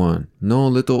everyone. No,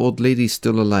 little old lady's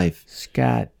still alive.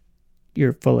 Scott,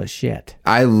 you're full of shit.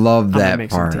 I love gonna that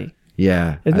make some part. tea.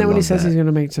 Yeah. Isn't I that what he love says that. he's going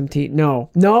to make some tea? No.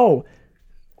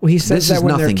 he says This that is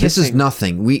when they're nothing. This is kissing.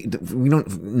 nothing. We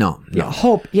don't. No. Yeah,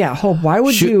 Hope. Why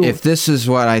would you? If this is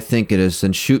what I think it is,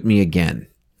 then shoot me again.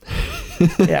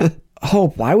 Yeah,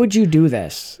 Hope. Why would you do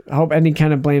this? Hope. And he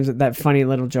kind of blames that funny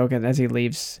little joke as he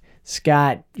leaves.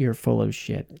 Scott, you're full of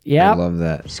shit. Yeah. I love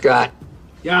that. Scott,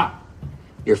 Yeah.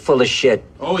 you're full of shit.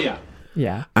 Oh, yeah.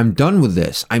 Yeah. I'm done with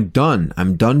this. I'm done.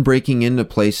 I'm done breaking into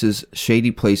places, shady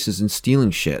places, and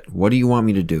stealing shit. What do you want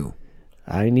me to do?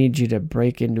 I need you to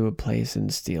break into a place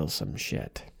and steal some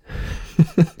shit.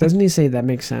 Doesn't he say that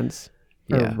makes sense?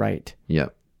 Yeah. Or right.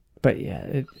 Yep. But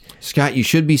yeah. Scott, you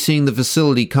should be seeing the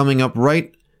facility coming up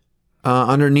right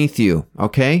underneath you.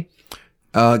 Okay,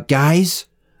 guys.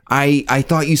 I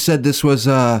thought you said this was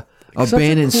a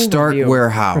abandoned Stark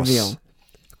warehouse.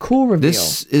 Cool reveal.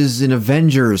 This is an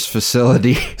Avengers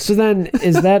facility. So then,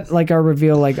 is that like our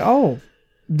reveal? Like, oh,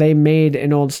 they made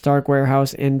an old Stark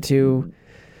warehouse into.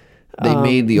 They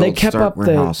made the old Stark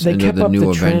warehouse into the new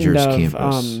Avengers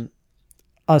campus.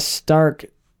 A Stark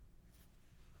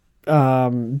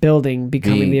building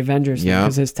becoming the Avengers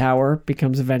because his tower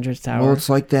becomes Avengers Tower. Well, it's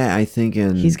like that. I think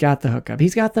he's got the hookup.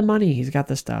 He's got the money. He's got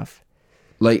the stuff.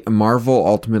 Like Marvel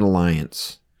Ultimate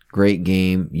Alliance, great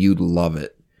game. You'd love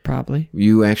it. Probably.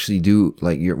 You actually do,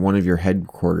 like, one of your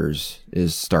headquarters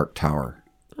is Stark Tower.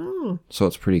 Oh. So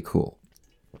it's pretty cool.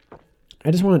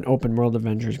 I just want an open world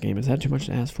Avengers game. Is that too much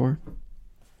to ask for?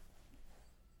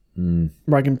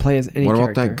 Where I can play as any What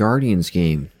character. about that Guardians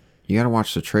game? You got to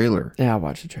watch the trailer. Yeah, I'll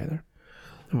watch the trailer.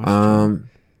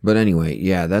 But anyway,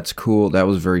 yeah, that's cool. That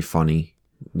was very funny.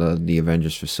 The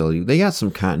Avengers facility. They got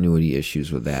some continuity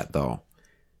issues with that, though.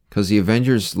 Because the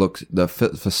Avengers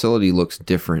facility looks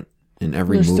different in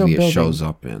every movie it shows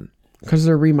up in. Because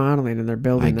they're remodeling and they're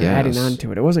building, they're adding guess. on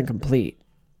to it. It wasn't complete,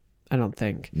 I don't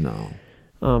think. No.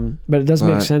 But it does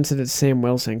make sense that it's Sam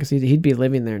Wilson because he'd be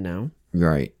living there now.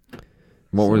 Right.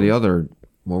 What were the other?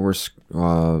 What were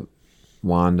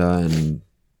Wanda and?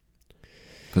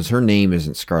 Because her name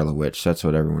isn't Scarlet Witch. That's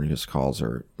what everyone just calls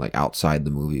her, like outside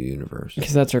the movie universe.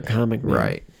 Because that's her comic name.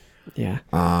 Right. Yeah.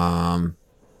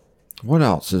 What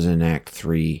else is in Act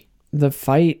 3? The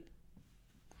fight.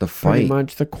 Pretty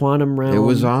much the quantum realm. It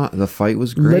was the fight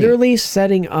was great. Literally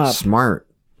setting up. Smart.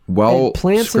 Well, it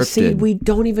plants scripted. a seed we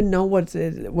don't even know what's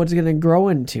going to grow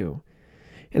into.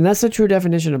 And that's the true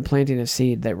definition of planting a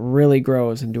seed that really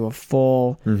grows into a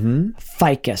full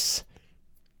ficus.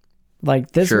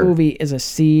 Like, this movie is a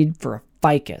seed for a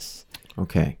ficus.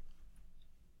 Okay.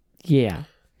 Yeah.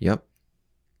 Yep.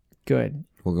 Good.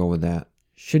 We'll go with that.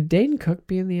 Should Dane Cook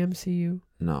be in the MCU?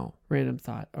 No. Random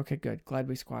thought. Okay, good. Glad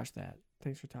we squashed that.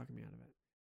 Thanks for talking me out of it.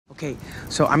 Okay,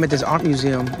 so I'm at this art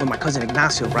museum with my cousin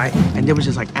Ignacio, right? And there was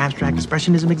this like abstract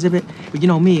expressionism exhibit. But you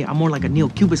know me, I'm more like a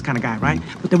neo-cubist kind of guy, right?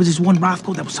 But there was this one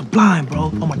Rothko that was sublime,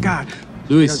 bro. Oh my God.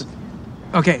 Luis.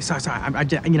 Okay, sorry. I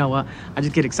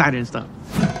just get excited and stuff.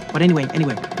 But anyway,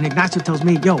 and Ignacio tells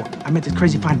me, yo, I met this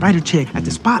crazy fine writer chick at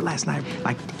the spot last night.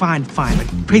 Like, fine,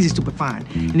 like crazy stupid fine.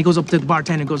 And he goes up to the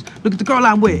bartender and goes, look at the girl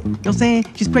I'm with. You know what I'm saying?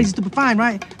 She's crazy stupid fine,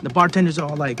 right? And the bartender's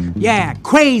all like, yeah,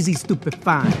 crazy stupid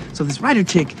fine. So this writer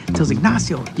chick tells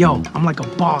Ignacio, yo, I'm like a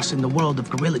boss in the world of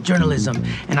guerrilla journalism,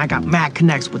 and I got mad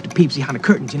connects with the peeps behind the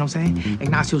curtains, you know what I'm saying?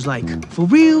 Ignacio's like, for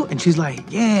real? And she's like,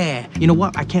 yeah. You know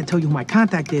what? I can't tell you who my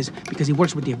contact is because he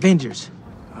works with the Avengers.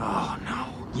 Oh, no.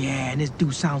 Yeah, and this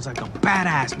dude sounds like a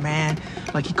badass, man.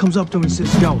 Like, he comes up to him and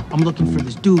says, yo, I'm looking for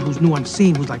this dude who's new on the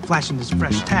scene, who's like flashing this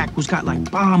fresh tack, who's got like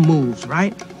bomb moves,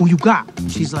 right? Who you got?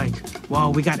 She's like,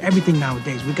 well, we got everything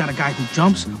nowadays. We got a guy who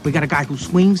jumps, we got a guy who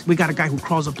swings, we got a guy who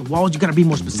crawls up the walls. You gotta be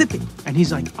more specific. And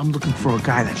he's like, I'm looking for a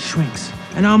guy that shrinks.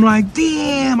 And I'm like,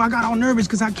 damn, I got all nervous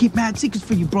because I keep mad secrets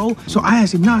for you, bro. So I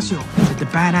asked Ignacio, did the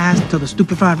badass tell the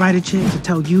stupefied writer chick to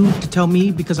tell you, to tell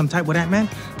me, because I'm tight with that man,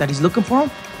 that he's looking for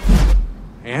him?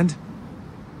 And?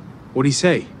 What'd he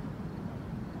say?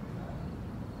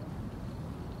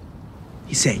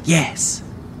 He said yes.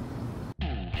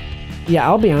 Yeah,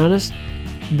 I'll be honest.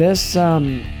 This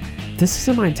is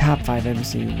in my top 5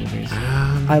 MCU movies.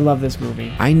 I love this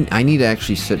movie. I need to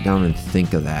actually sit down and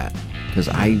think of that because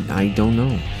I don't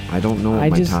know. I don't know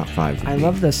what my top 5 would be. I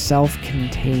love the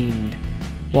self-contained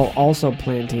while also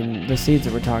planting the seeds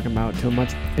that we're talking about to a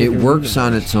much bigger It works universe.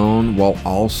 on its own while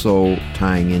also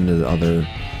tying into the other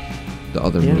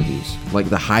movies, like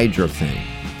the Hydra thing.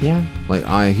 Yeah. Like,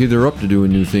 I hear they're up to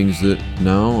doing new things that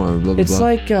now or blah blah It's blah.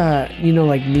 like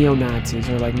like neo-Nazis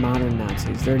or like modern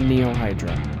Nazis. They're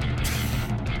neo-Hydra.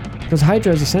 Because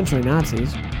Hydra is essentially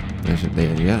Nazis.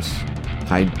 Yes.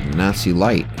 Nazi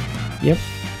light.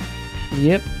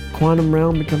 Yep. Quantum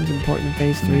realm becomes important in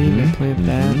Phase 3. They plant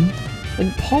that.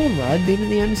 And Paul Rudd being in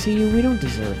the MCU, we don't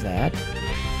deserve that.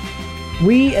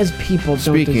 We as people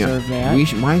don't deserve that.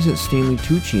 Why isn't Stanley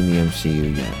Tucci in the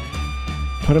MCU yet?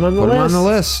 Put him on the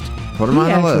list. Put him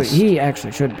on the list. He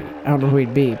actually should be. I don't know who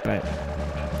he'd be, but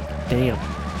damn.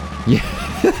 Yeah.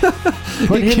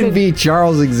 He can be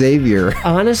Charles Xavier.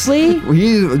 Honestly?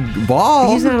 He's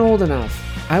bald. He's not old enough.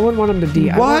 I wouldn't want him to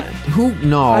What? Who?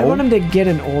 No. I want him to get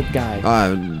an old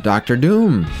guy. Dr.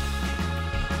 Doom.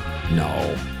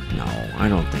 No, I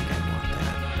don't think I want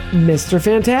that. Mr.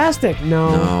 Fantastic.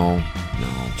 No.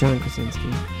 John Krasinski.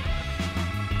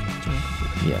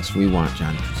 Yes, we want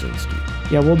John Krasinski.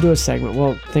 Yeah, we'll do a segment.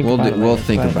 We'll think about it. We'll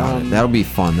think about it. That'll be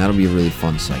fun. That'll be a really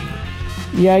fun segment.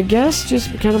 Yeah, I guess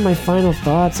just kind of my final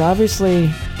thoughts.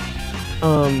 Obviously,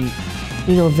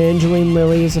 Evangeline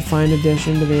Lilly is a fine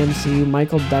addition to the MCU.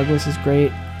 Michael Douglas is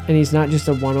great, and he's not just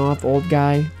a one-off old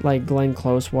guy like Glenn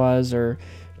Close was or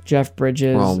Jeff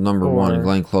Bridges. Well, number one,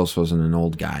 Glenn Close wasn't an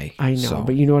old guy. I know,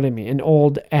 but you know what I mean. An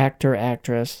old actor,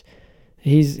 actress.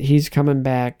 He's coming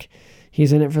back.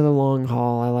 He's in it for the long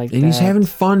haul. I like that. And he's having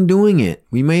fun doing it.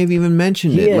 We may have even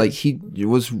mentioned it. Like, he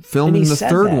was filming the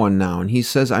third one now, and he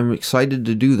says, I'm excited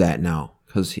to do that now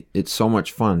because it's so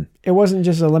much fun. It wasn't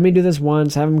just let me do this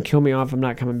once, have him kill me off, I'm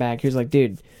not coming back. He was like,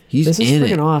 dude, this is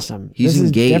freaking awesome. He's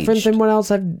engaged. Is different than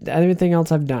everything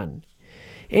else I've done.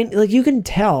 And, like, you can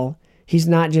tell he's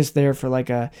not just there for, like,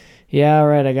 all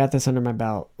right, I got this under my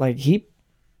belt. Like,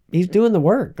 he's doing the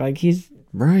work. Like, he's...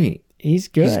 Right. He's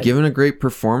good. He's given a great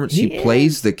performance. He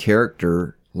plays the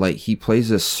character like he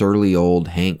plays a surly old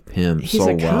Hank Pym so well.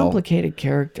 He's a complicated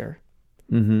character.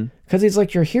 Mm-hmm. Because he's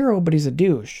like your hero, but he's a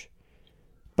douche.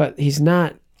 But he's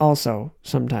not also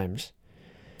sometimes.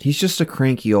 He's just a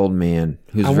cranky old man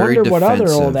who's very defensive. I wonder what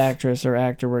other old actress or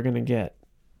actor we're going to get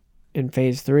in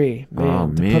Phase 3.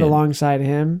 Man, to put alongside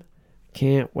him,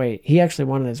 can't wait. He actually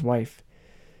wanted his wife.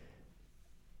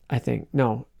 I think.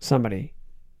 No, somebody.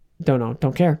 Don't know.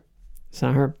 Don't care. It's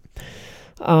not her.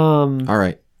 All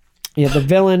right. Yeah, the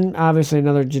villain, obviously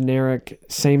another generic,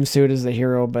 same suit as the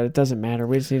hero, but it doesn't matter.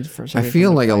 We just need I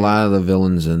feel like a lot of the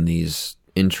villains in these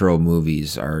intro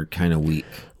movies are kind of weak.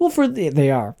 Well,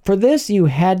 they are. For this, you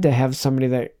had to have somebody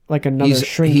that, like another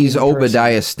shrinking He's person.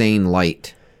 Obadiah Stane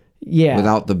light. Yeah.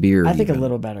 Without the beard. I think a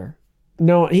little better.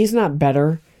 No, he's not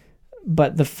better,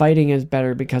 but the fighting is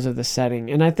better because of the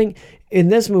setting. And I think in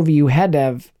this movie, you had to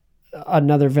have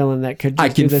another villain that could just I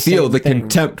can do the feel same the thing.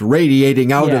 contempt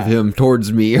radiating out of him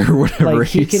towards me or whatever like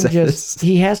he says.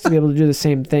 He has to be able to do the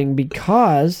same thing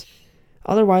because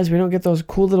otherwise we don't get those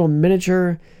cool little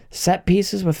miniature set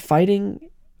pieces with fighting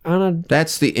on a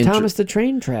Thomas the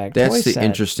Train track. That's the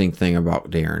interesting thing about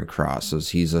Darren Cross is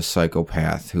he's a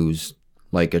psychopath who's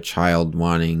like a child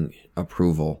wanting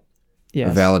approval,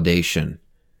 validation.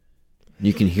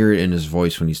 You can hear it in his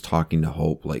voice when he's talking to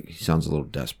Hope. Like he sounds a little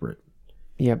desperate.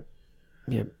 Yep.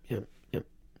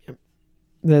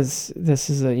 This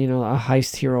is a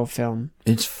heist hero film.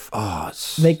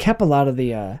 They kept a lot of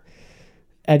the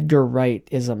Edgar Wright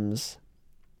isms.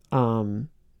 They toned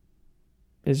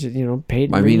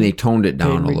it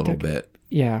down a little bit.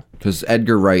 Yeah. Because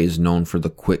Edgar Wright is known for the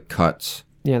quick cuts.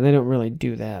 Yeah, they don't really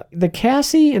do that. The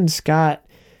Cassie and Scott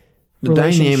the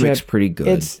dynamic's pretty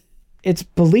good. It's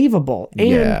believable.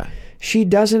 And she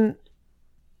doesn't.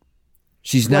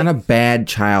 She's not a bad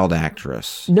child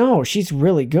actress. No, she's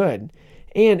really good.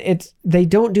 And they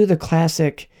don't do the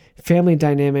classic family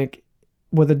dynamic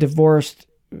with a divorced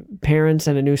parents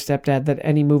and a new stepdad that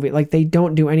any movie, like they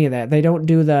don't do any of that. They don't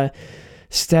do the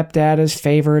stepdad is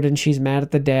favored and she's mad at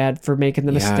the dad for making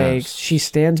the mistakes. She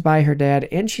stands by her dad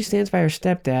and she stands by her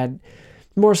stepdad,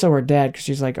 more so her dad, because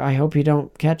she's like, I hope you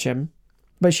don't catch him.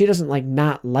 But she doesn't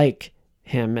not like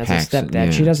him as a stepdad.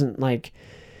 Yeah. She doesn't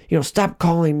stop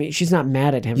calling me. She's not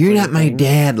mad at him. You're not my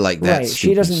dad like that. Right.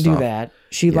 She doesn't do that.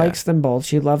 She likes them both.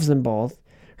 She loves them both.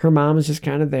 Her mom is just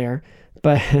kind of there.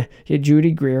 But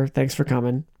Judy Greer, thanks for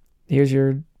coming. Here's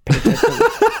your paycheck.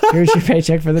 Here's your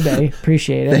paycheck for the day.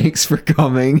 Appreciate it. Thanks for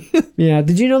coming. Yeah.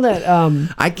 Did you know that?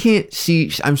 I can't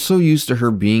see. I'm so used to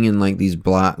her being in these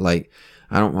not blasé,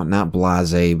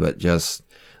 but just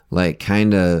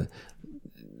kind of.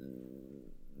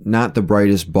 Not the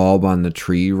brightest bulb on the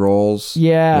tree roles.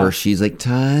 Yeah. Where she's like,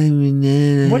 time and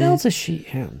then. What else is she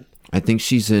in? I think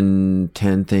she's in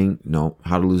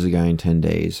How to Lose a Guy in 10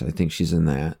 Days. I think she's in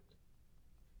that.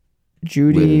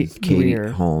 Judy with Kate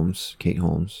Greer. Holmes. Kate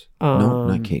Holmes. No,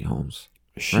 not Kate Holmes.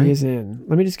 She's in.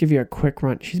 Let me just give you a quick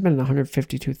run. She's been in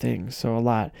 152 things, so a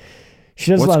lot. She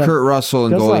does What's a lot Kurt Russell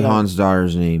and Goldie Hawn's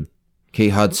daughter's name? Kate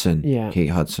Hudson. Yeah. Kate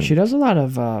Hudson. She does a lot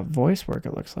of voice work,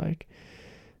 it looks like.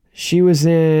 She was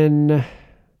in,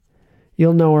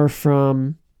 you'll know her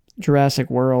from Jurassic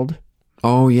World.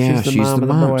 Oh yeah, she's the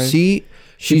mom. See,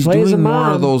 she's doing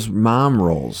more of those mom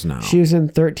roles now. She was in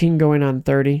 13 Going on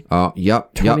 30. Oh,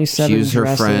 yep. She was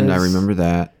her friend. I remember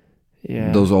that.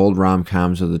 Yeah. Those old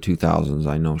rom-coms of the 2000s,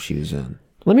 I know she was in.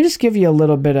 Let me just give you a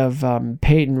little bit of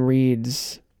Peyton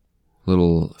Reed's...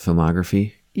 Little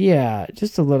filmography? Yeah,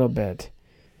 just a little bit.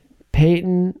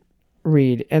 Peyton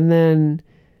Reed. And then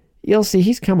you'll see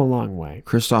he's come a long way.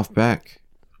 Christoph Beck,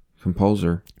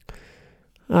 composer.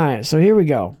 All right, so here we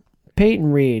go.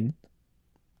 Peyton Reed.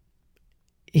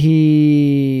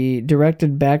 He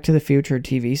directed Back to the Future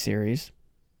TV series,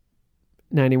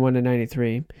 91 to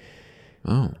 93.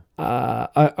 Oh.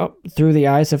 Through the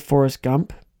Eyes of Forrest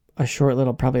Gump, a short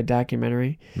little, probably a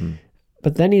documentary.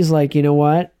 But then he's like, you know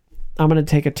what? I'm going to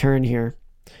take a turn here.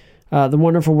 The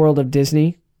Wonderful World of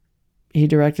Disney. He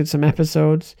directed some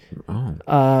episodes.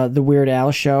 Oh. The Weird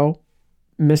Al Show.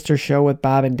 Mr. Show with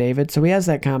Bob and David. So he has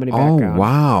that comedy background. Oh,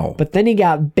 wow. But then he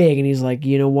got big and he's like,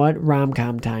 you know what?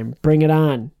 Rom-com time. Bring it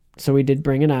on. So he did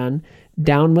Bring It On.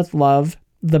 Down with Love.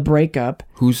 The Breakup.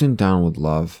 Who's in Down with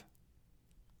Love?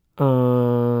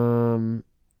 Ewan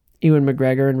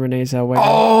McGregor and Renee Zellweger.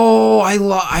 Oh,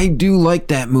 I do like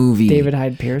that movie. David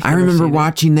Hyde Pierce. I remember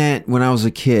watching that when I was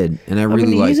a kid, and I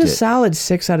really liked it. He's a solid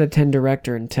 6 out of 10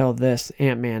 director until this,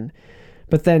 Ant-Man.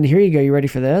 But then, here you go. You ready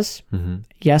for this? Mm-hmm.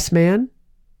 Yes Man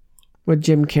with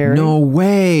Jim Carrey. No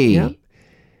way. Yep.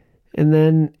 And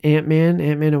then Ant-Man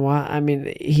and what? I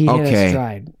mean, he hit a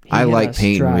stride. I like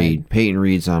Peyton Reed. Peyton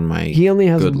Reed's on my He only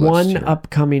has good one list here.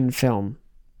 Upcoming film.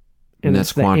 And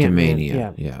that's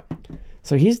Quantumania. Yeah.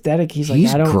 So he's dedicated.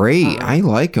 He's great. I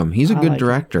like him. He's a good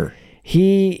director.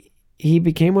 He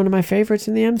became one of my favorites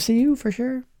in the MCU for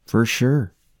sure. For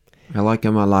sure. I like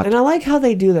him a lot. And I like how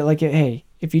they do that. Like, hey,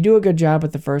 if you do a good job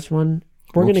with the first one,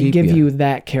 we're going to give you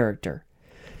that character.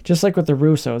 Just like with the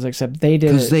Russos, except they did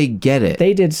it. Because they get it.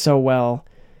 They did so well.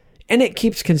 And it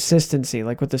keeps consistency,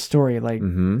 like with the story, like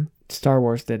Star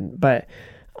Wars didn't. But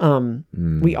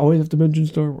we always have to mention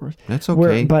Star Wars. That's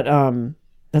okay. But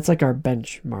that's like our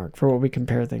benchmark for what we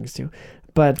compare things to.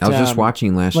 But I was just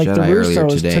watching Last like Jedi the earlier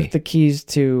Russos today. took the keys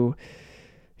to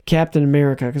Captain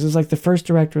America because it's like the first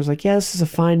director was like, yeah, this is a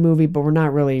fine movie, but we're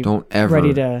not really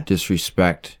ready to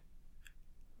disrespect.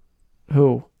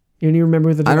 Who? You don't even remember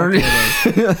who the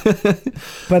director was.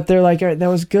 But they're like, all right, that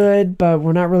was good, but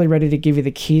we're not really ready to give you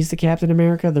the keys to Captain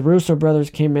America. The Russo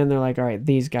brothers came in. They're like, all right,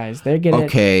 these guys, they get it.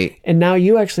 Okay. And now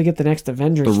you actually get the next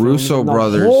Avengers. The Russo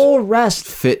brothers whole rest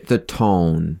fit the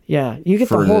tone. Yeah, you get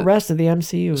the whole rest of the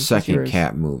MCU. Second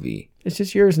Cap movie. It's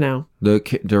just yours now. The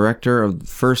director of the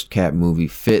first Cap movie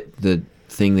fit the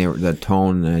thing, the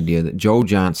tone and idea that Joe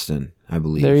Johnston, I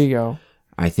believe. There you go.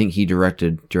 I think he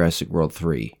directed Jurassic World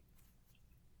 3.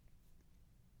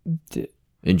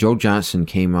 And Joe Johnston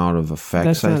came out of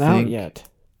Effects, That's not I think. out yet.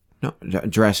 No,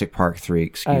 Jurassic Park 3,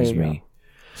 excuse me.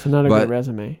 So not a good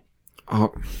resume.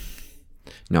 Oh,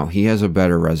 no, he has a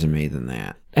better resume than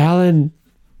that. Alan.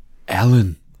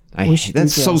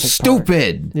 That's so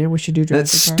stupid. Park. Yeah, we should do Jurassic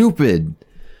That's Park. stupid.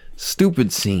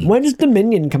 Stupid scene. When does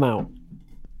Dominion come out?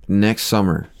 Next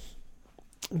summer.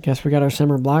 I guess we got our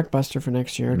summer blockbuster for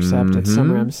next year, except it's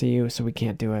summer MCU, so we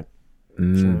can't do it.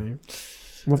 Sorry.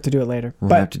 We'll have to do it later. We'll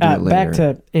have to do it later. Back to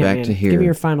Ant-Man. Back to here. Give me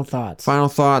your final thoughts. Final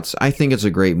thoughts. I think it's a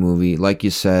great movie. Like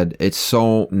you said, it's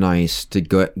so nice to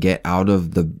get out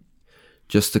of the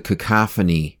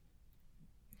cacophony,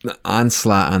 the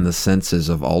onslaught on the senses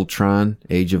of Ultron,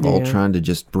 Age of Ultron, to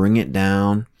just bring it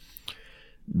down,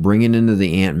 bring it into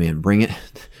the Ant-Man,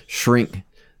 shrink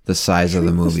the size of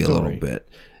the movie a little bit,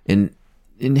 and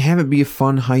have it be a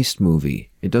fun heist movie.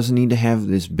 It doesn't need to have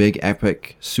this big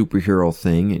epic superhero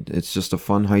thing. It's just a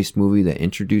fun heist movie that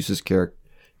introduces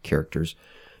characters,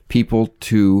 people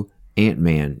to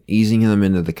Ant-Man, easing them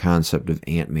into the concept of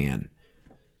Ant-Man.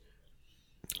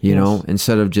 You know,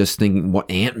 instead of just thinking, what,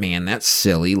 Ant-Man? That's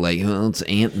silly. Like, oh, it's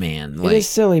Ant-Man. Like, it is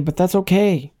silly, but that's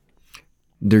okay.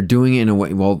 They're doing it in a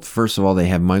way. Well, first of all, they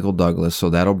have Michael Douglas, so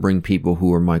that'll bring people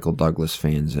who are Michael Douglas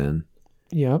fans in.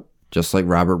 Yep. Just like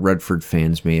Robert Redford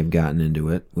fans may have gotten into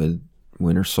it with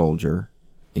Winter Soldier,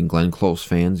 and Glenn Close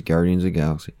fans, Guardians of the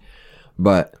Galaxy.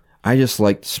 But I just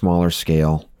like the smaller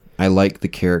scale. I like the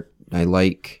character. I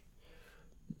like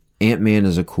Ant-Man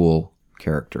is a cool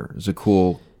character. It's a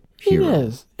cool hero. It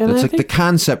is. And it's like the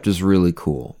concept is really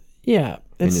cool. Yeah.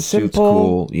 It's simple. It's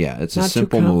cool. Yeah, it's a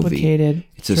simple movie.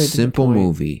 It's a simple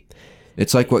movie.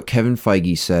 It's like what Kevin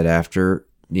Feige said after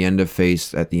the end of phase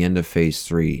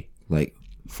 3. Like,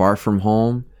 Far From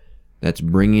Home, that's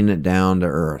bringing it down to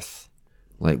earth.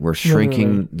 Like, we're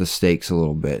shrinking the stakes a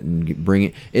little bit and bring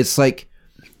it. It's like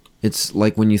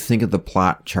when you think of the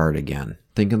plot chart again.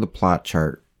 Think of the plot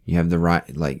chart. You have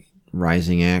the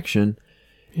rising action,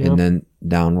 Yep. and then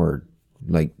downward.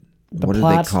 Like, what do they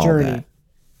plot's call journey. that?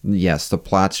 Yes, the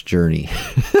plot's journey.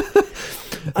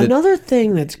 Another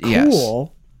thing that's Yes.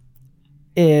 cool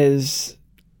is,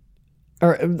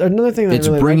 or another thing that It's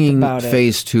I really bringing liked about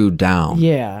phase 2 down.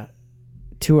 yeah,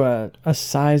 to a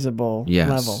sizable Yes.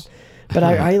 level. But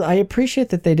I appreciate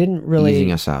that they didn't really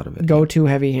Easing us out of it. go too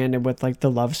heavy-handed with like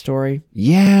the love story.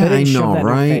 Yeah, They I didn't shove know, that in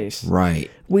our right? face.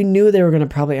 Right. We knew they were going to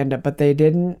probably end up, but they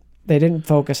didn't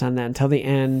focus on that until the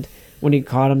end when he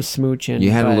caught him smooching.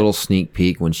 You had a but- little sneak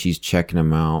peek when she's checking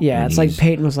him out. Yeah, and it's like he's-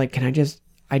 Peyton was like,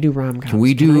 I do rom-coms. Can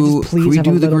we I do? just Can we please have a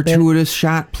do the little bit?" gratuitous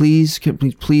shot, please? Can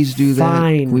we please do that?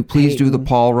 Fine, Can we please do the Peyton.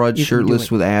 Paul Rudd You can do shirtless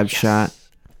it. with abs Yes. shot?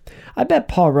 I bet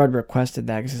Paul Rudd requested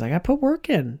that because he's like, I put work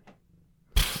in.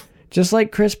 Just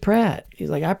like Chris Pratt. He's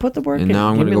like, I put the work And in. now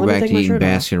I'm Give going to me- go let me back take to my eating shirt off.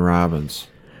 Baskin Robbins.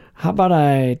 How about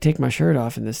I take my shirt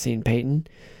off in this scene, Peyton?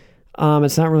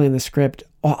 It's not really in the script.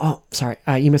 Oh, sorry.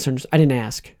 You misunderstood. I didn't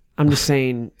ask. I'm just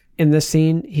saying, in this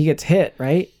scene, he gets hit,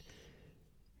 right?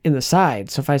 In the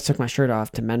side. So if I took my shirt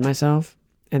off to mend myself,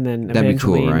 and then That'd be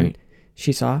cool, Evangeline, right?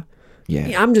 she saw.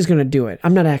 Yeah. I'm just going to do it.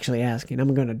 I'm not actually asking.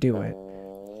 I'm going to do it.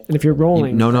 And if you're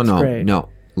rolling, No. that's great.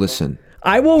 Listen,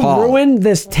 I will Paul. ruin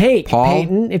this take, Paul.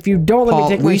 Peyton, if you don't let Paul,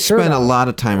 me take my we shirt spent a off. lot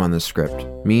of time on this script.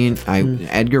 Me and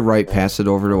Edgar Wright passed it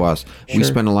over to us. We Sure.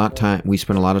 spent a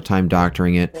lot of time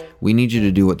doctoring it. We need you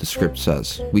to do what the script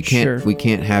says. We can't Sure. we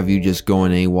can't have you just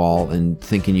going AWOL and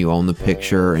thinking you own the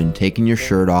picture and taking your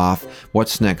shirt off.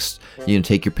 What's next? You gonna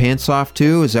take your pants off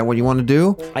too? Is that what you want to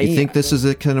do? You think this is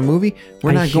the kind of movie?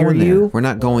 We're I not hear going there. you. We're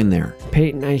not going there.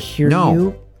 Peyton, I hear No.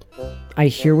 you. I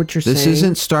hear what you're This saying.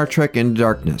 isn't Star Trek Into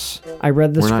Darkness. I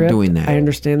read the We're not script. doing that. I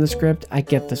understand the script. I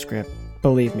get the script.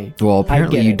 Believe me. Well, I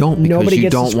apparently get you it. don't because Nobody you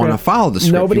gets the don't want to script. follow the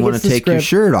script. Nobody You want gets to the take your script.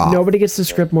 shirt off. Nobody gets the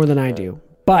script more than I do.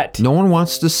 But No one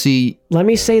wants to see. let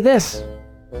me say this.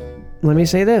 Let me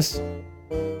say this.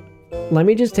 Let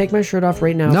me just take my shirt off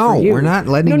right now. No, for you. we're not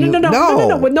letting no, you- No,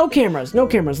 no. with no cameras. No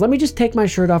cameras. Let me just take my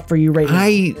shirt off for you right now.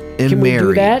 I am Can we do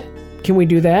married. that? Can we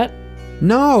do that?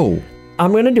 No.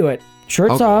 I'm gonna do it.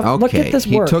 Shirts off. Okay. Look at this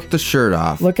He work. took the shirt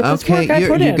off. Look at this okay, work I you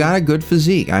put in. got a good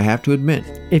physique, I have to admit.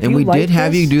 If and you we like did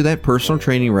have this- you do that personal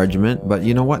training regimen, but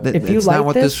you know what? If you That's like not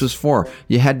what this- this was for.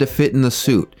 You had to fit in the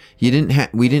suit. You didn't.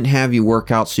 We didn't have you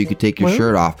work out so you could take your Well-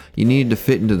 shirt off. You needed to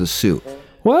fit into the suit.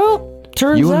 Well,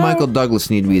 turns You and out. Michael Douglas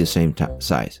need to be the same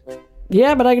size.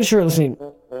 Yeah, but I get a shirtless scene.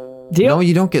 Deal. No,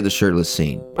 you don't get the shirtless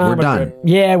scene. We're but done. good.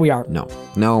 Yeah, we are. No,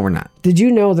 we're not. Did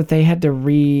you know that they had to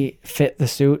refit the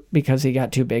suit because he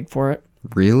got too big for it?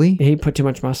 Really? He put too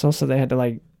much muscle, so they had to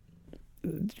I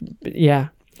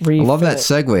love that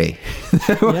segue.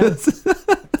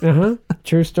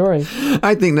 True story.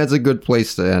 I think that's a good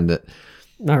place to end it.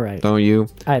 All right. Don't you?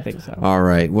 I think so. All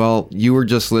right. Well, you were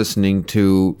just listening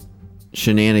to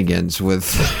Shenanigans with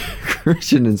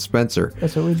Christian and Spencer.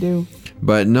 That's what we do.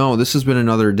 But no, this has been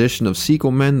another edition of Sequel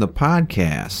Men, the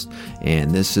podcast. And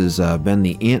this has been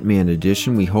the Ant-Man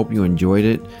edition. We hope you enjoyed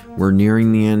it. We're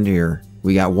nearing the end here.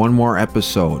 We got one more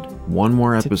episode. tie it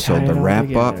to all wrap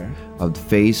up together. of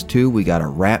phase 2. We got a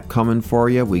wrap coming for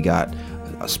you. We got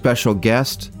a special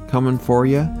guest coming for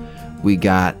you. We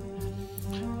got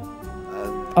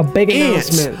A big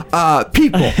ants, announcement.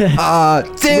 people, We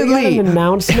got Stanley. an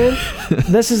announcement.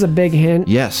 This is a big hint.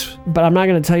 Yes. But I'm not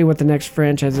going to tell you what the next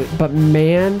franchise is. But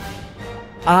man,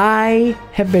 I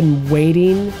have been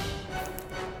waiting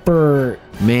for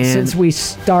since we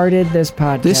started this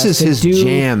podcast. This is to his do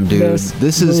jam, dude.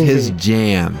 This is his movie.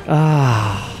 jam.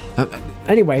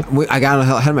 Anyway, I got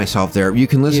ahead of myself there. You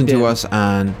can listen You to did. us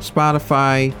on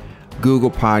Spotify,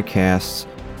 Google Podcasts,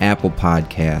 Apple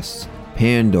Podcasts,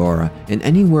 Pandora, and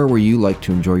anywhere where you like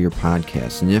to enjoy your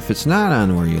podcasts. And if it's not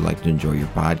on where you like to enjoy your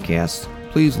podcasts,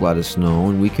 please let us know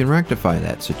and we can rectify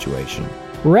that situation.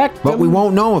 wrecked But we them.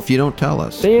 won't know if you don't tell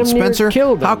us. Damn near Spencer,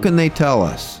 killed how them. can they tell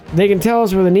us? They can tell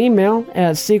us with an email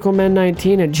at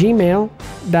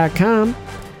sequelmen19@gmail.com.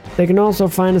 They can also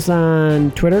find us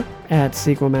on Twitter at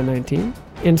sequelmen19,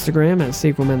 Instagram at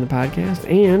sequelmen the podcast,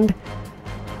 and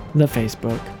the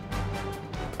Facebook.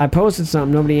 I posted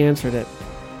something, nobody answered it.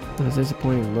 That was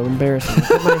disappointing, a little embarrassing.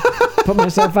 Put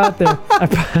myself out there.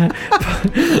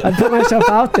 I put myself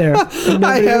out there. and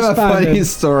I nobody have a responded. funny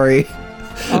story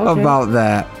about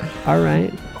that. All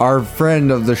right. Our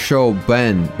friend of the show,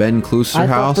 Ben I thought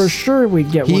Klusterhouse, for sure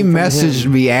we'd get he one from messaged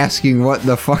him. me asking what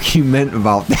the fuck you meant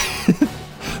about that.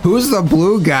 Who's the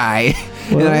blue guy?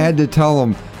 And Well- I had to tell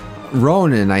him,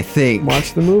 Ronan, I think.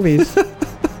 Watch the movies.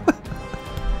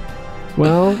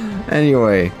 Well,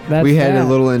 Anyway, That's we had a that.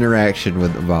 little interaction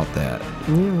with about that.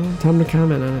 yeah, well, tell him to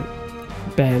comment on it.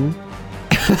 Ben.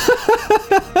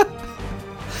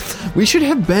 We should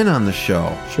have Ben on the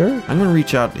show. Sure. I'm going to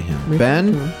reach out to him.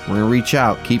 Ben, we're going to reach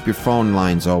out. Keep your phone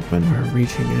lines open. We're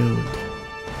reaching out.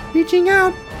 Reaching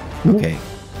out. Okay.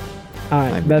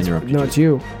 It's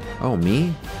you. Oh,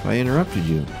 me? I interrupted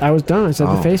you. I was done. I said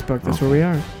the Facebook. That's where we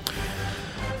are.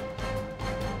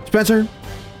 Spencer,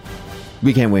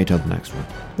 we can't wait till the next one.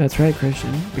 That's right,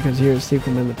 Christian. Because here's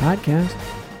Sequel Men, the podcast.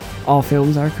 All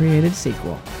films are created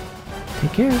sequel.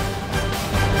 Take care.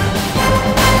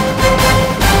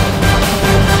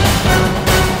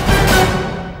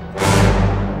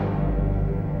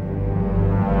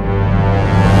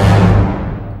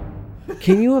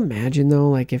 Can you imagine,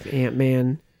 though, like if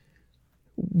Ant-Man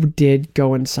did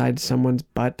go inside someone's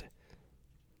butt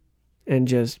and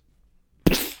just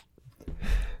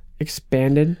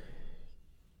expanded?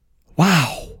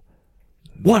 Wow.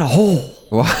 What a hole.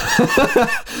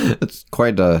 It's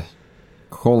quite a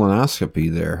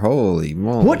colonoscopy there. Holy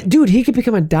moly. What? Dude, he could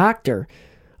become a doctor.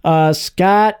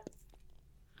 Scott.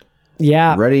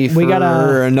 Yeah. Ready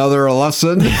for another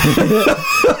lesson?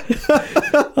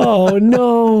 Oh,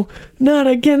 no. Not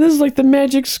again. This is like the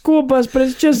magic school bus, but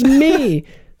it's just me.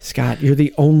 Scott, you're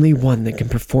the only one that can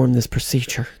perform this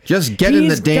procedure. Just get in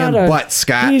the damn butt,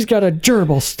 Scott. He's got a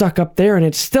gerbil stuck up there, and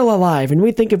it's still alive. And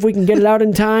we think if we can get it out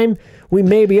in time, we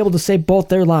may be able to save both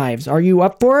their lives. Are you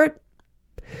up for it?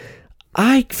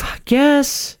 Fuck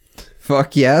yes.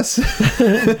 Fuck yes?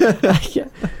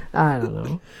 I don't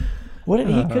know.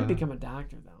 He could become a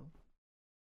doctor.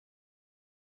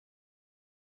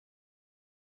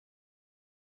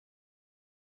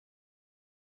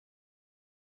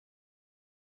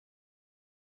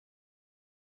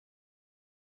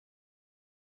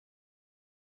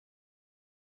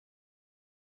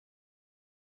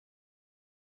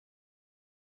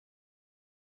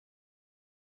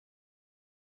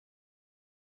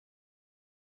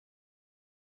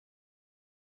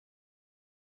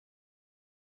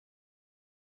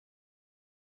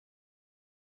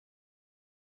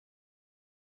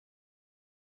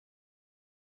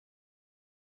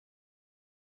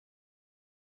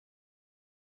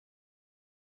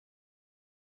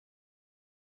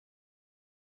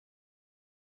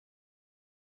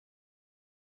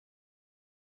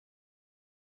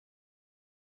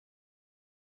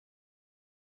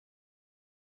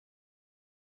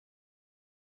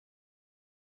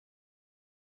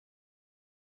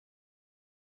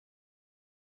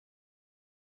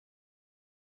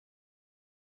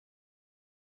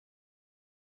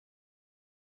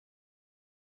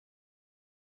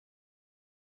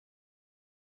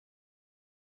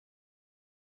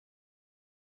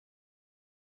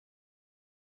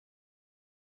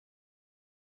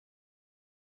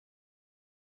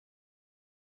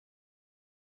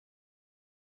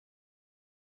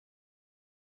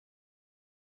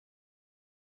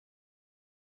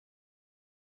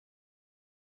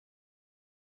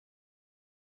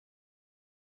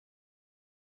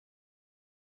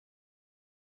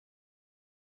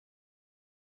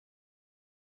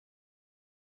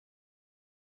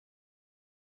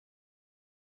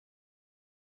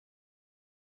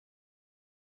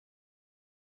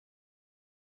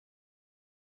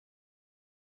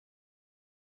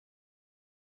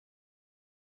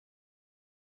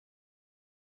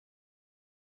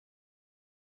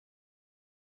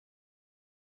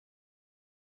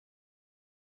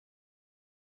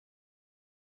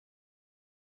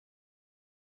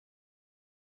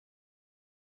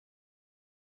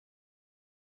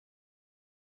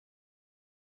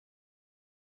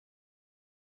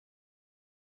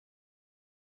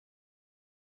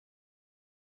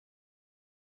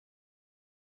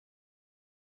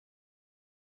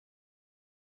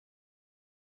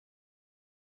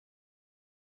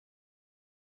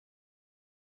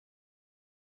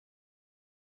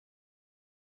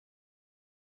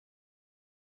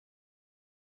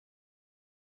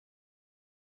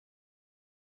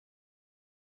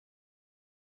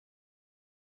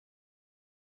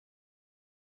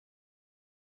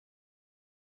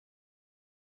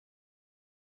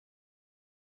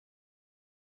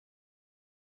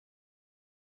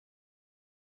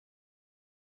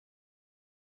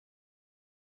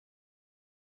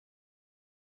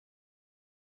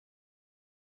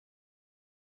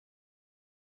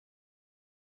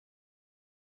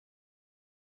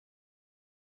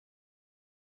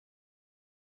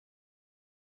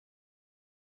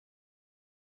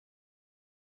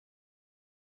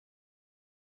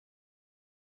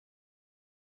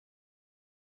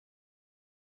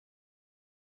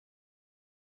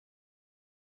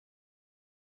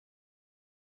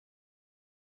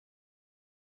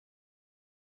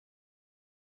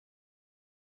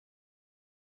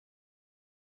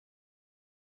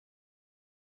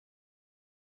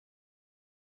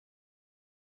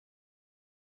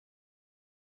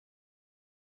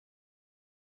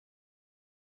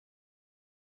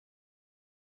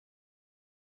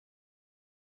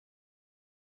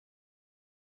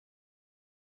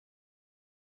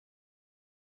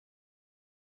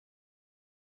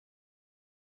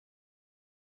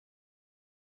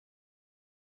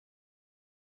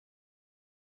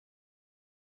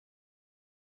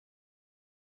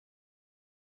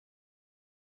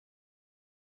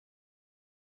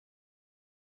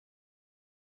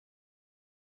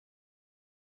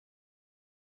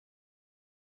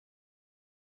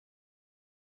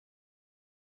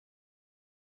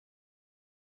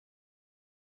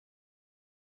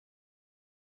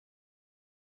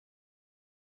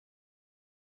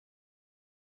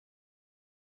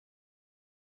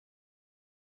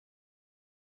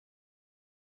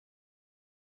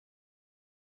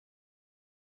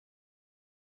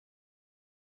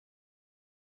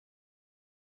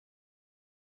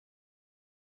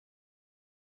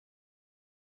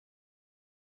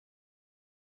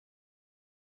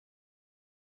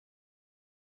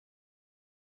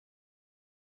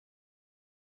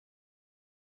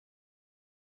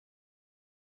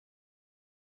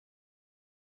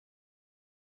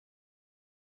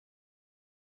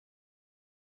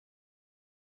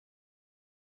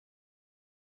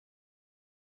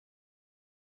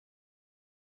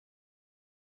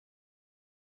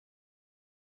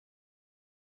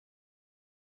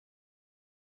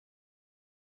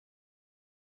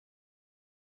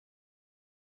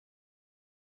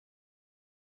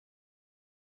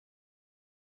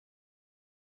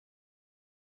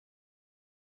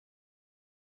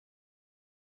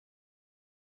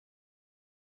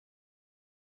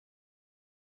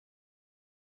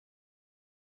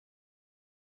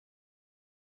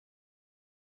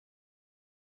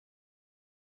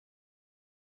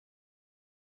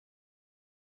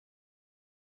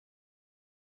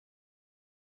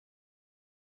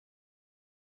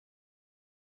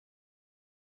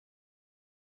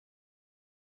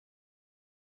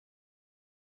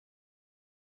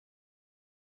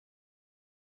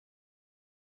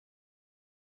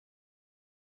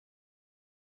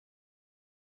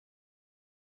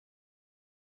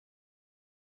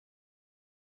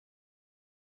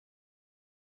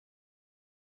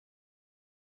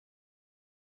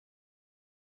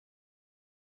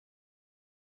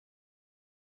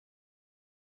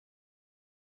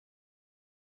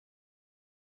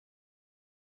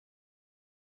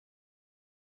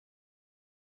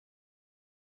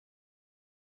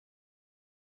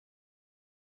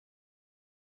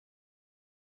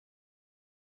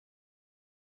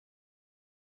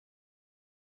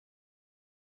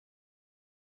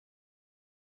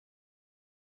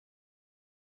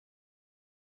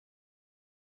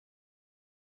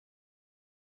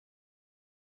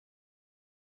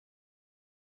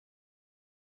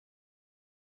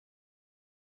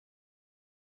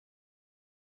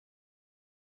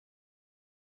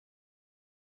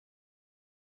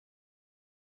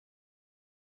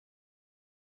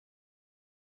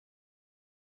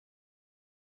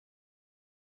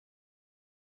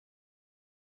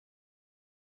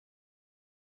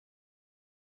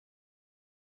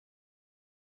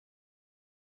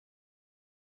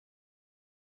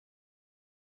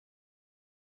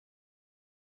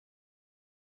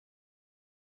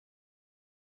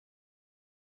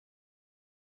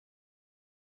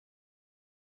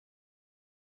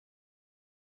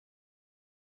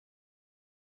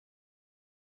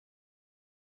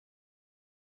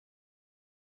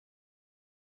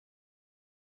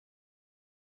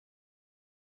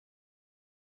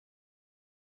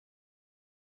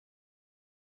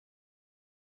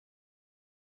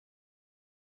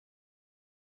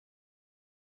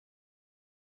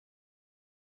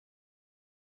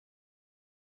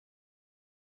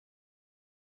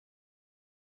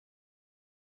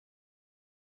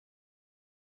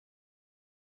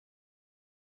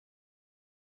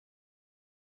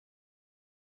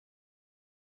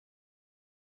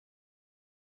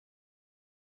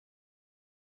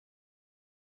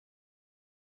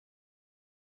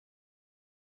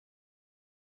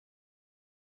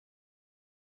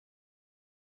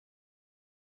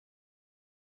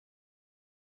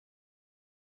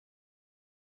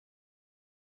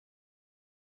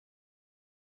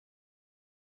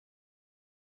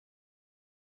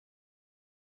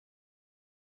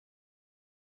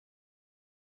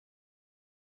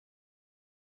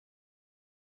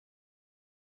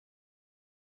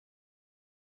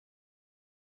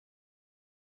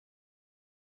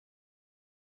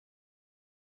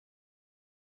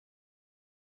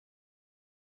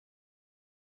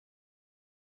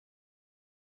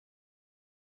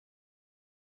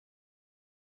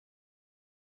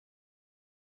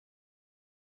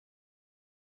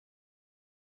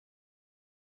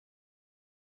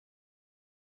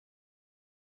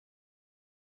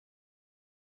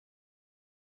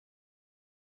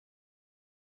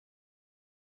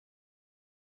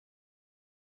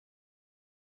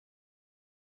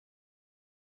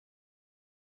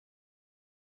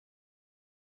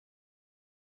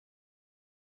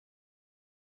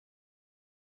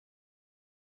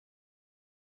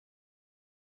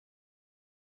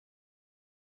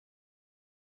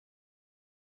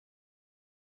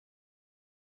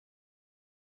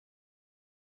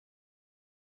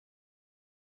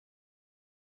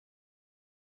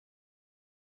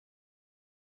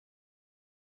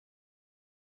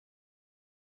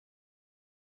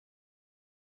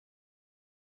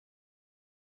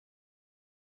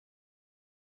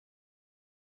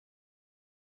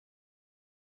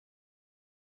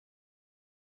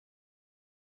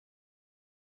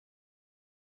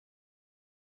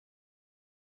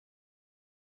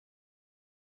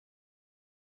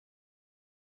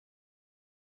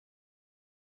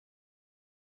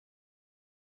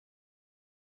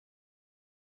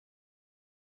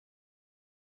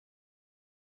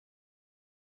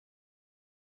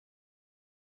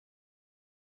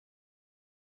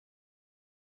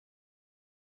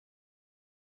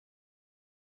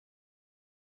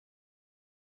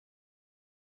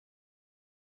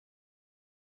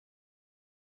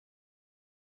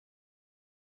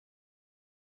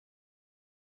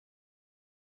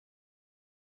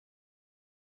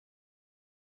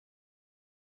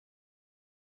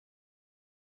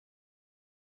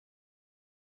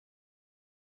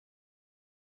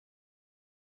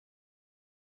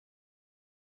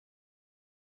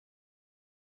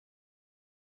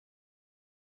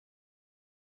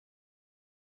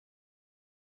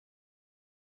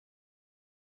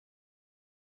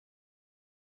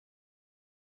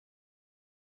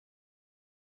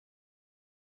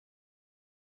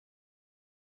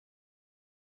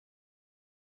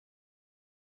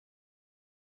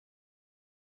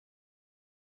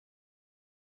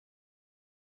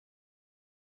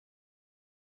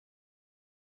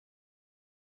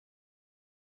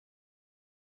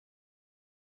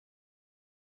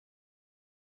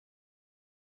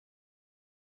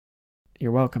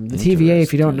 You're welcome. The TVA,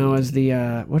 if you don't know, is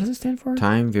the what does it stand for?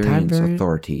 Time Variance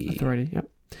Authority. Yep.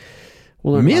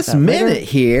 We'll learn Miss about that later. Minute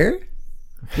here.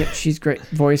 Yep, she's great.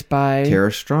 Voiced by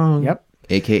Tara Strong. Yep.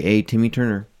 AKA Timmy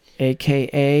Turner.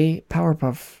 AKA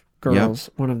Powerpuff Girls.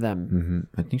 One of them.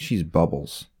 I think she's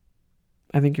Bubbles.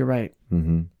 I think you're right.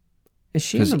 Is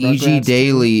she in Because the E.G. Rugrats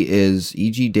Daily is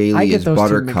I get those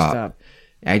two mixed Buttercup. up.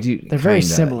 I do. They're very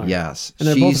similar. Yes, And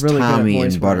they're she's both really Tommy good at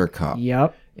voice and work. Buttercup.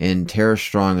 Yep. And Tara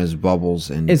Strong is Bubbles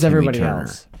and Is Timmy everybody Turner.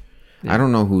 else. I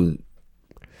don't know who.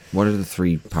 What are the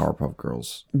three Powerpuff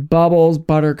Girls? Bubbles,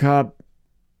 Buttercup.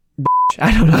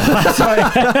 I don't know.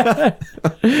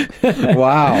 Sorry.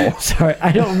 Wow. Sorry,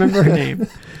 I don't remember her name.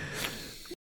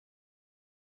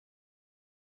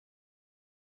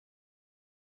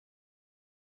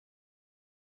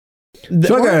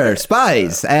 Sugar,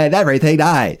 spice, and everything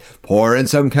nice. Pour in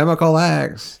some chemical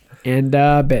X. And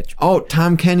bitch. Oh,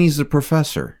 Tom Kenny's the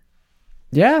professor.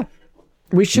 Yeah.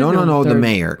 We should No, know the third.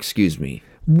 mayor. Excuse me.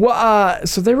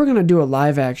 So they were going to do a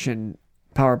live action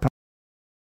Powerpuff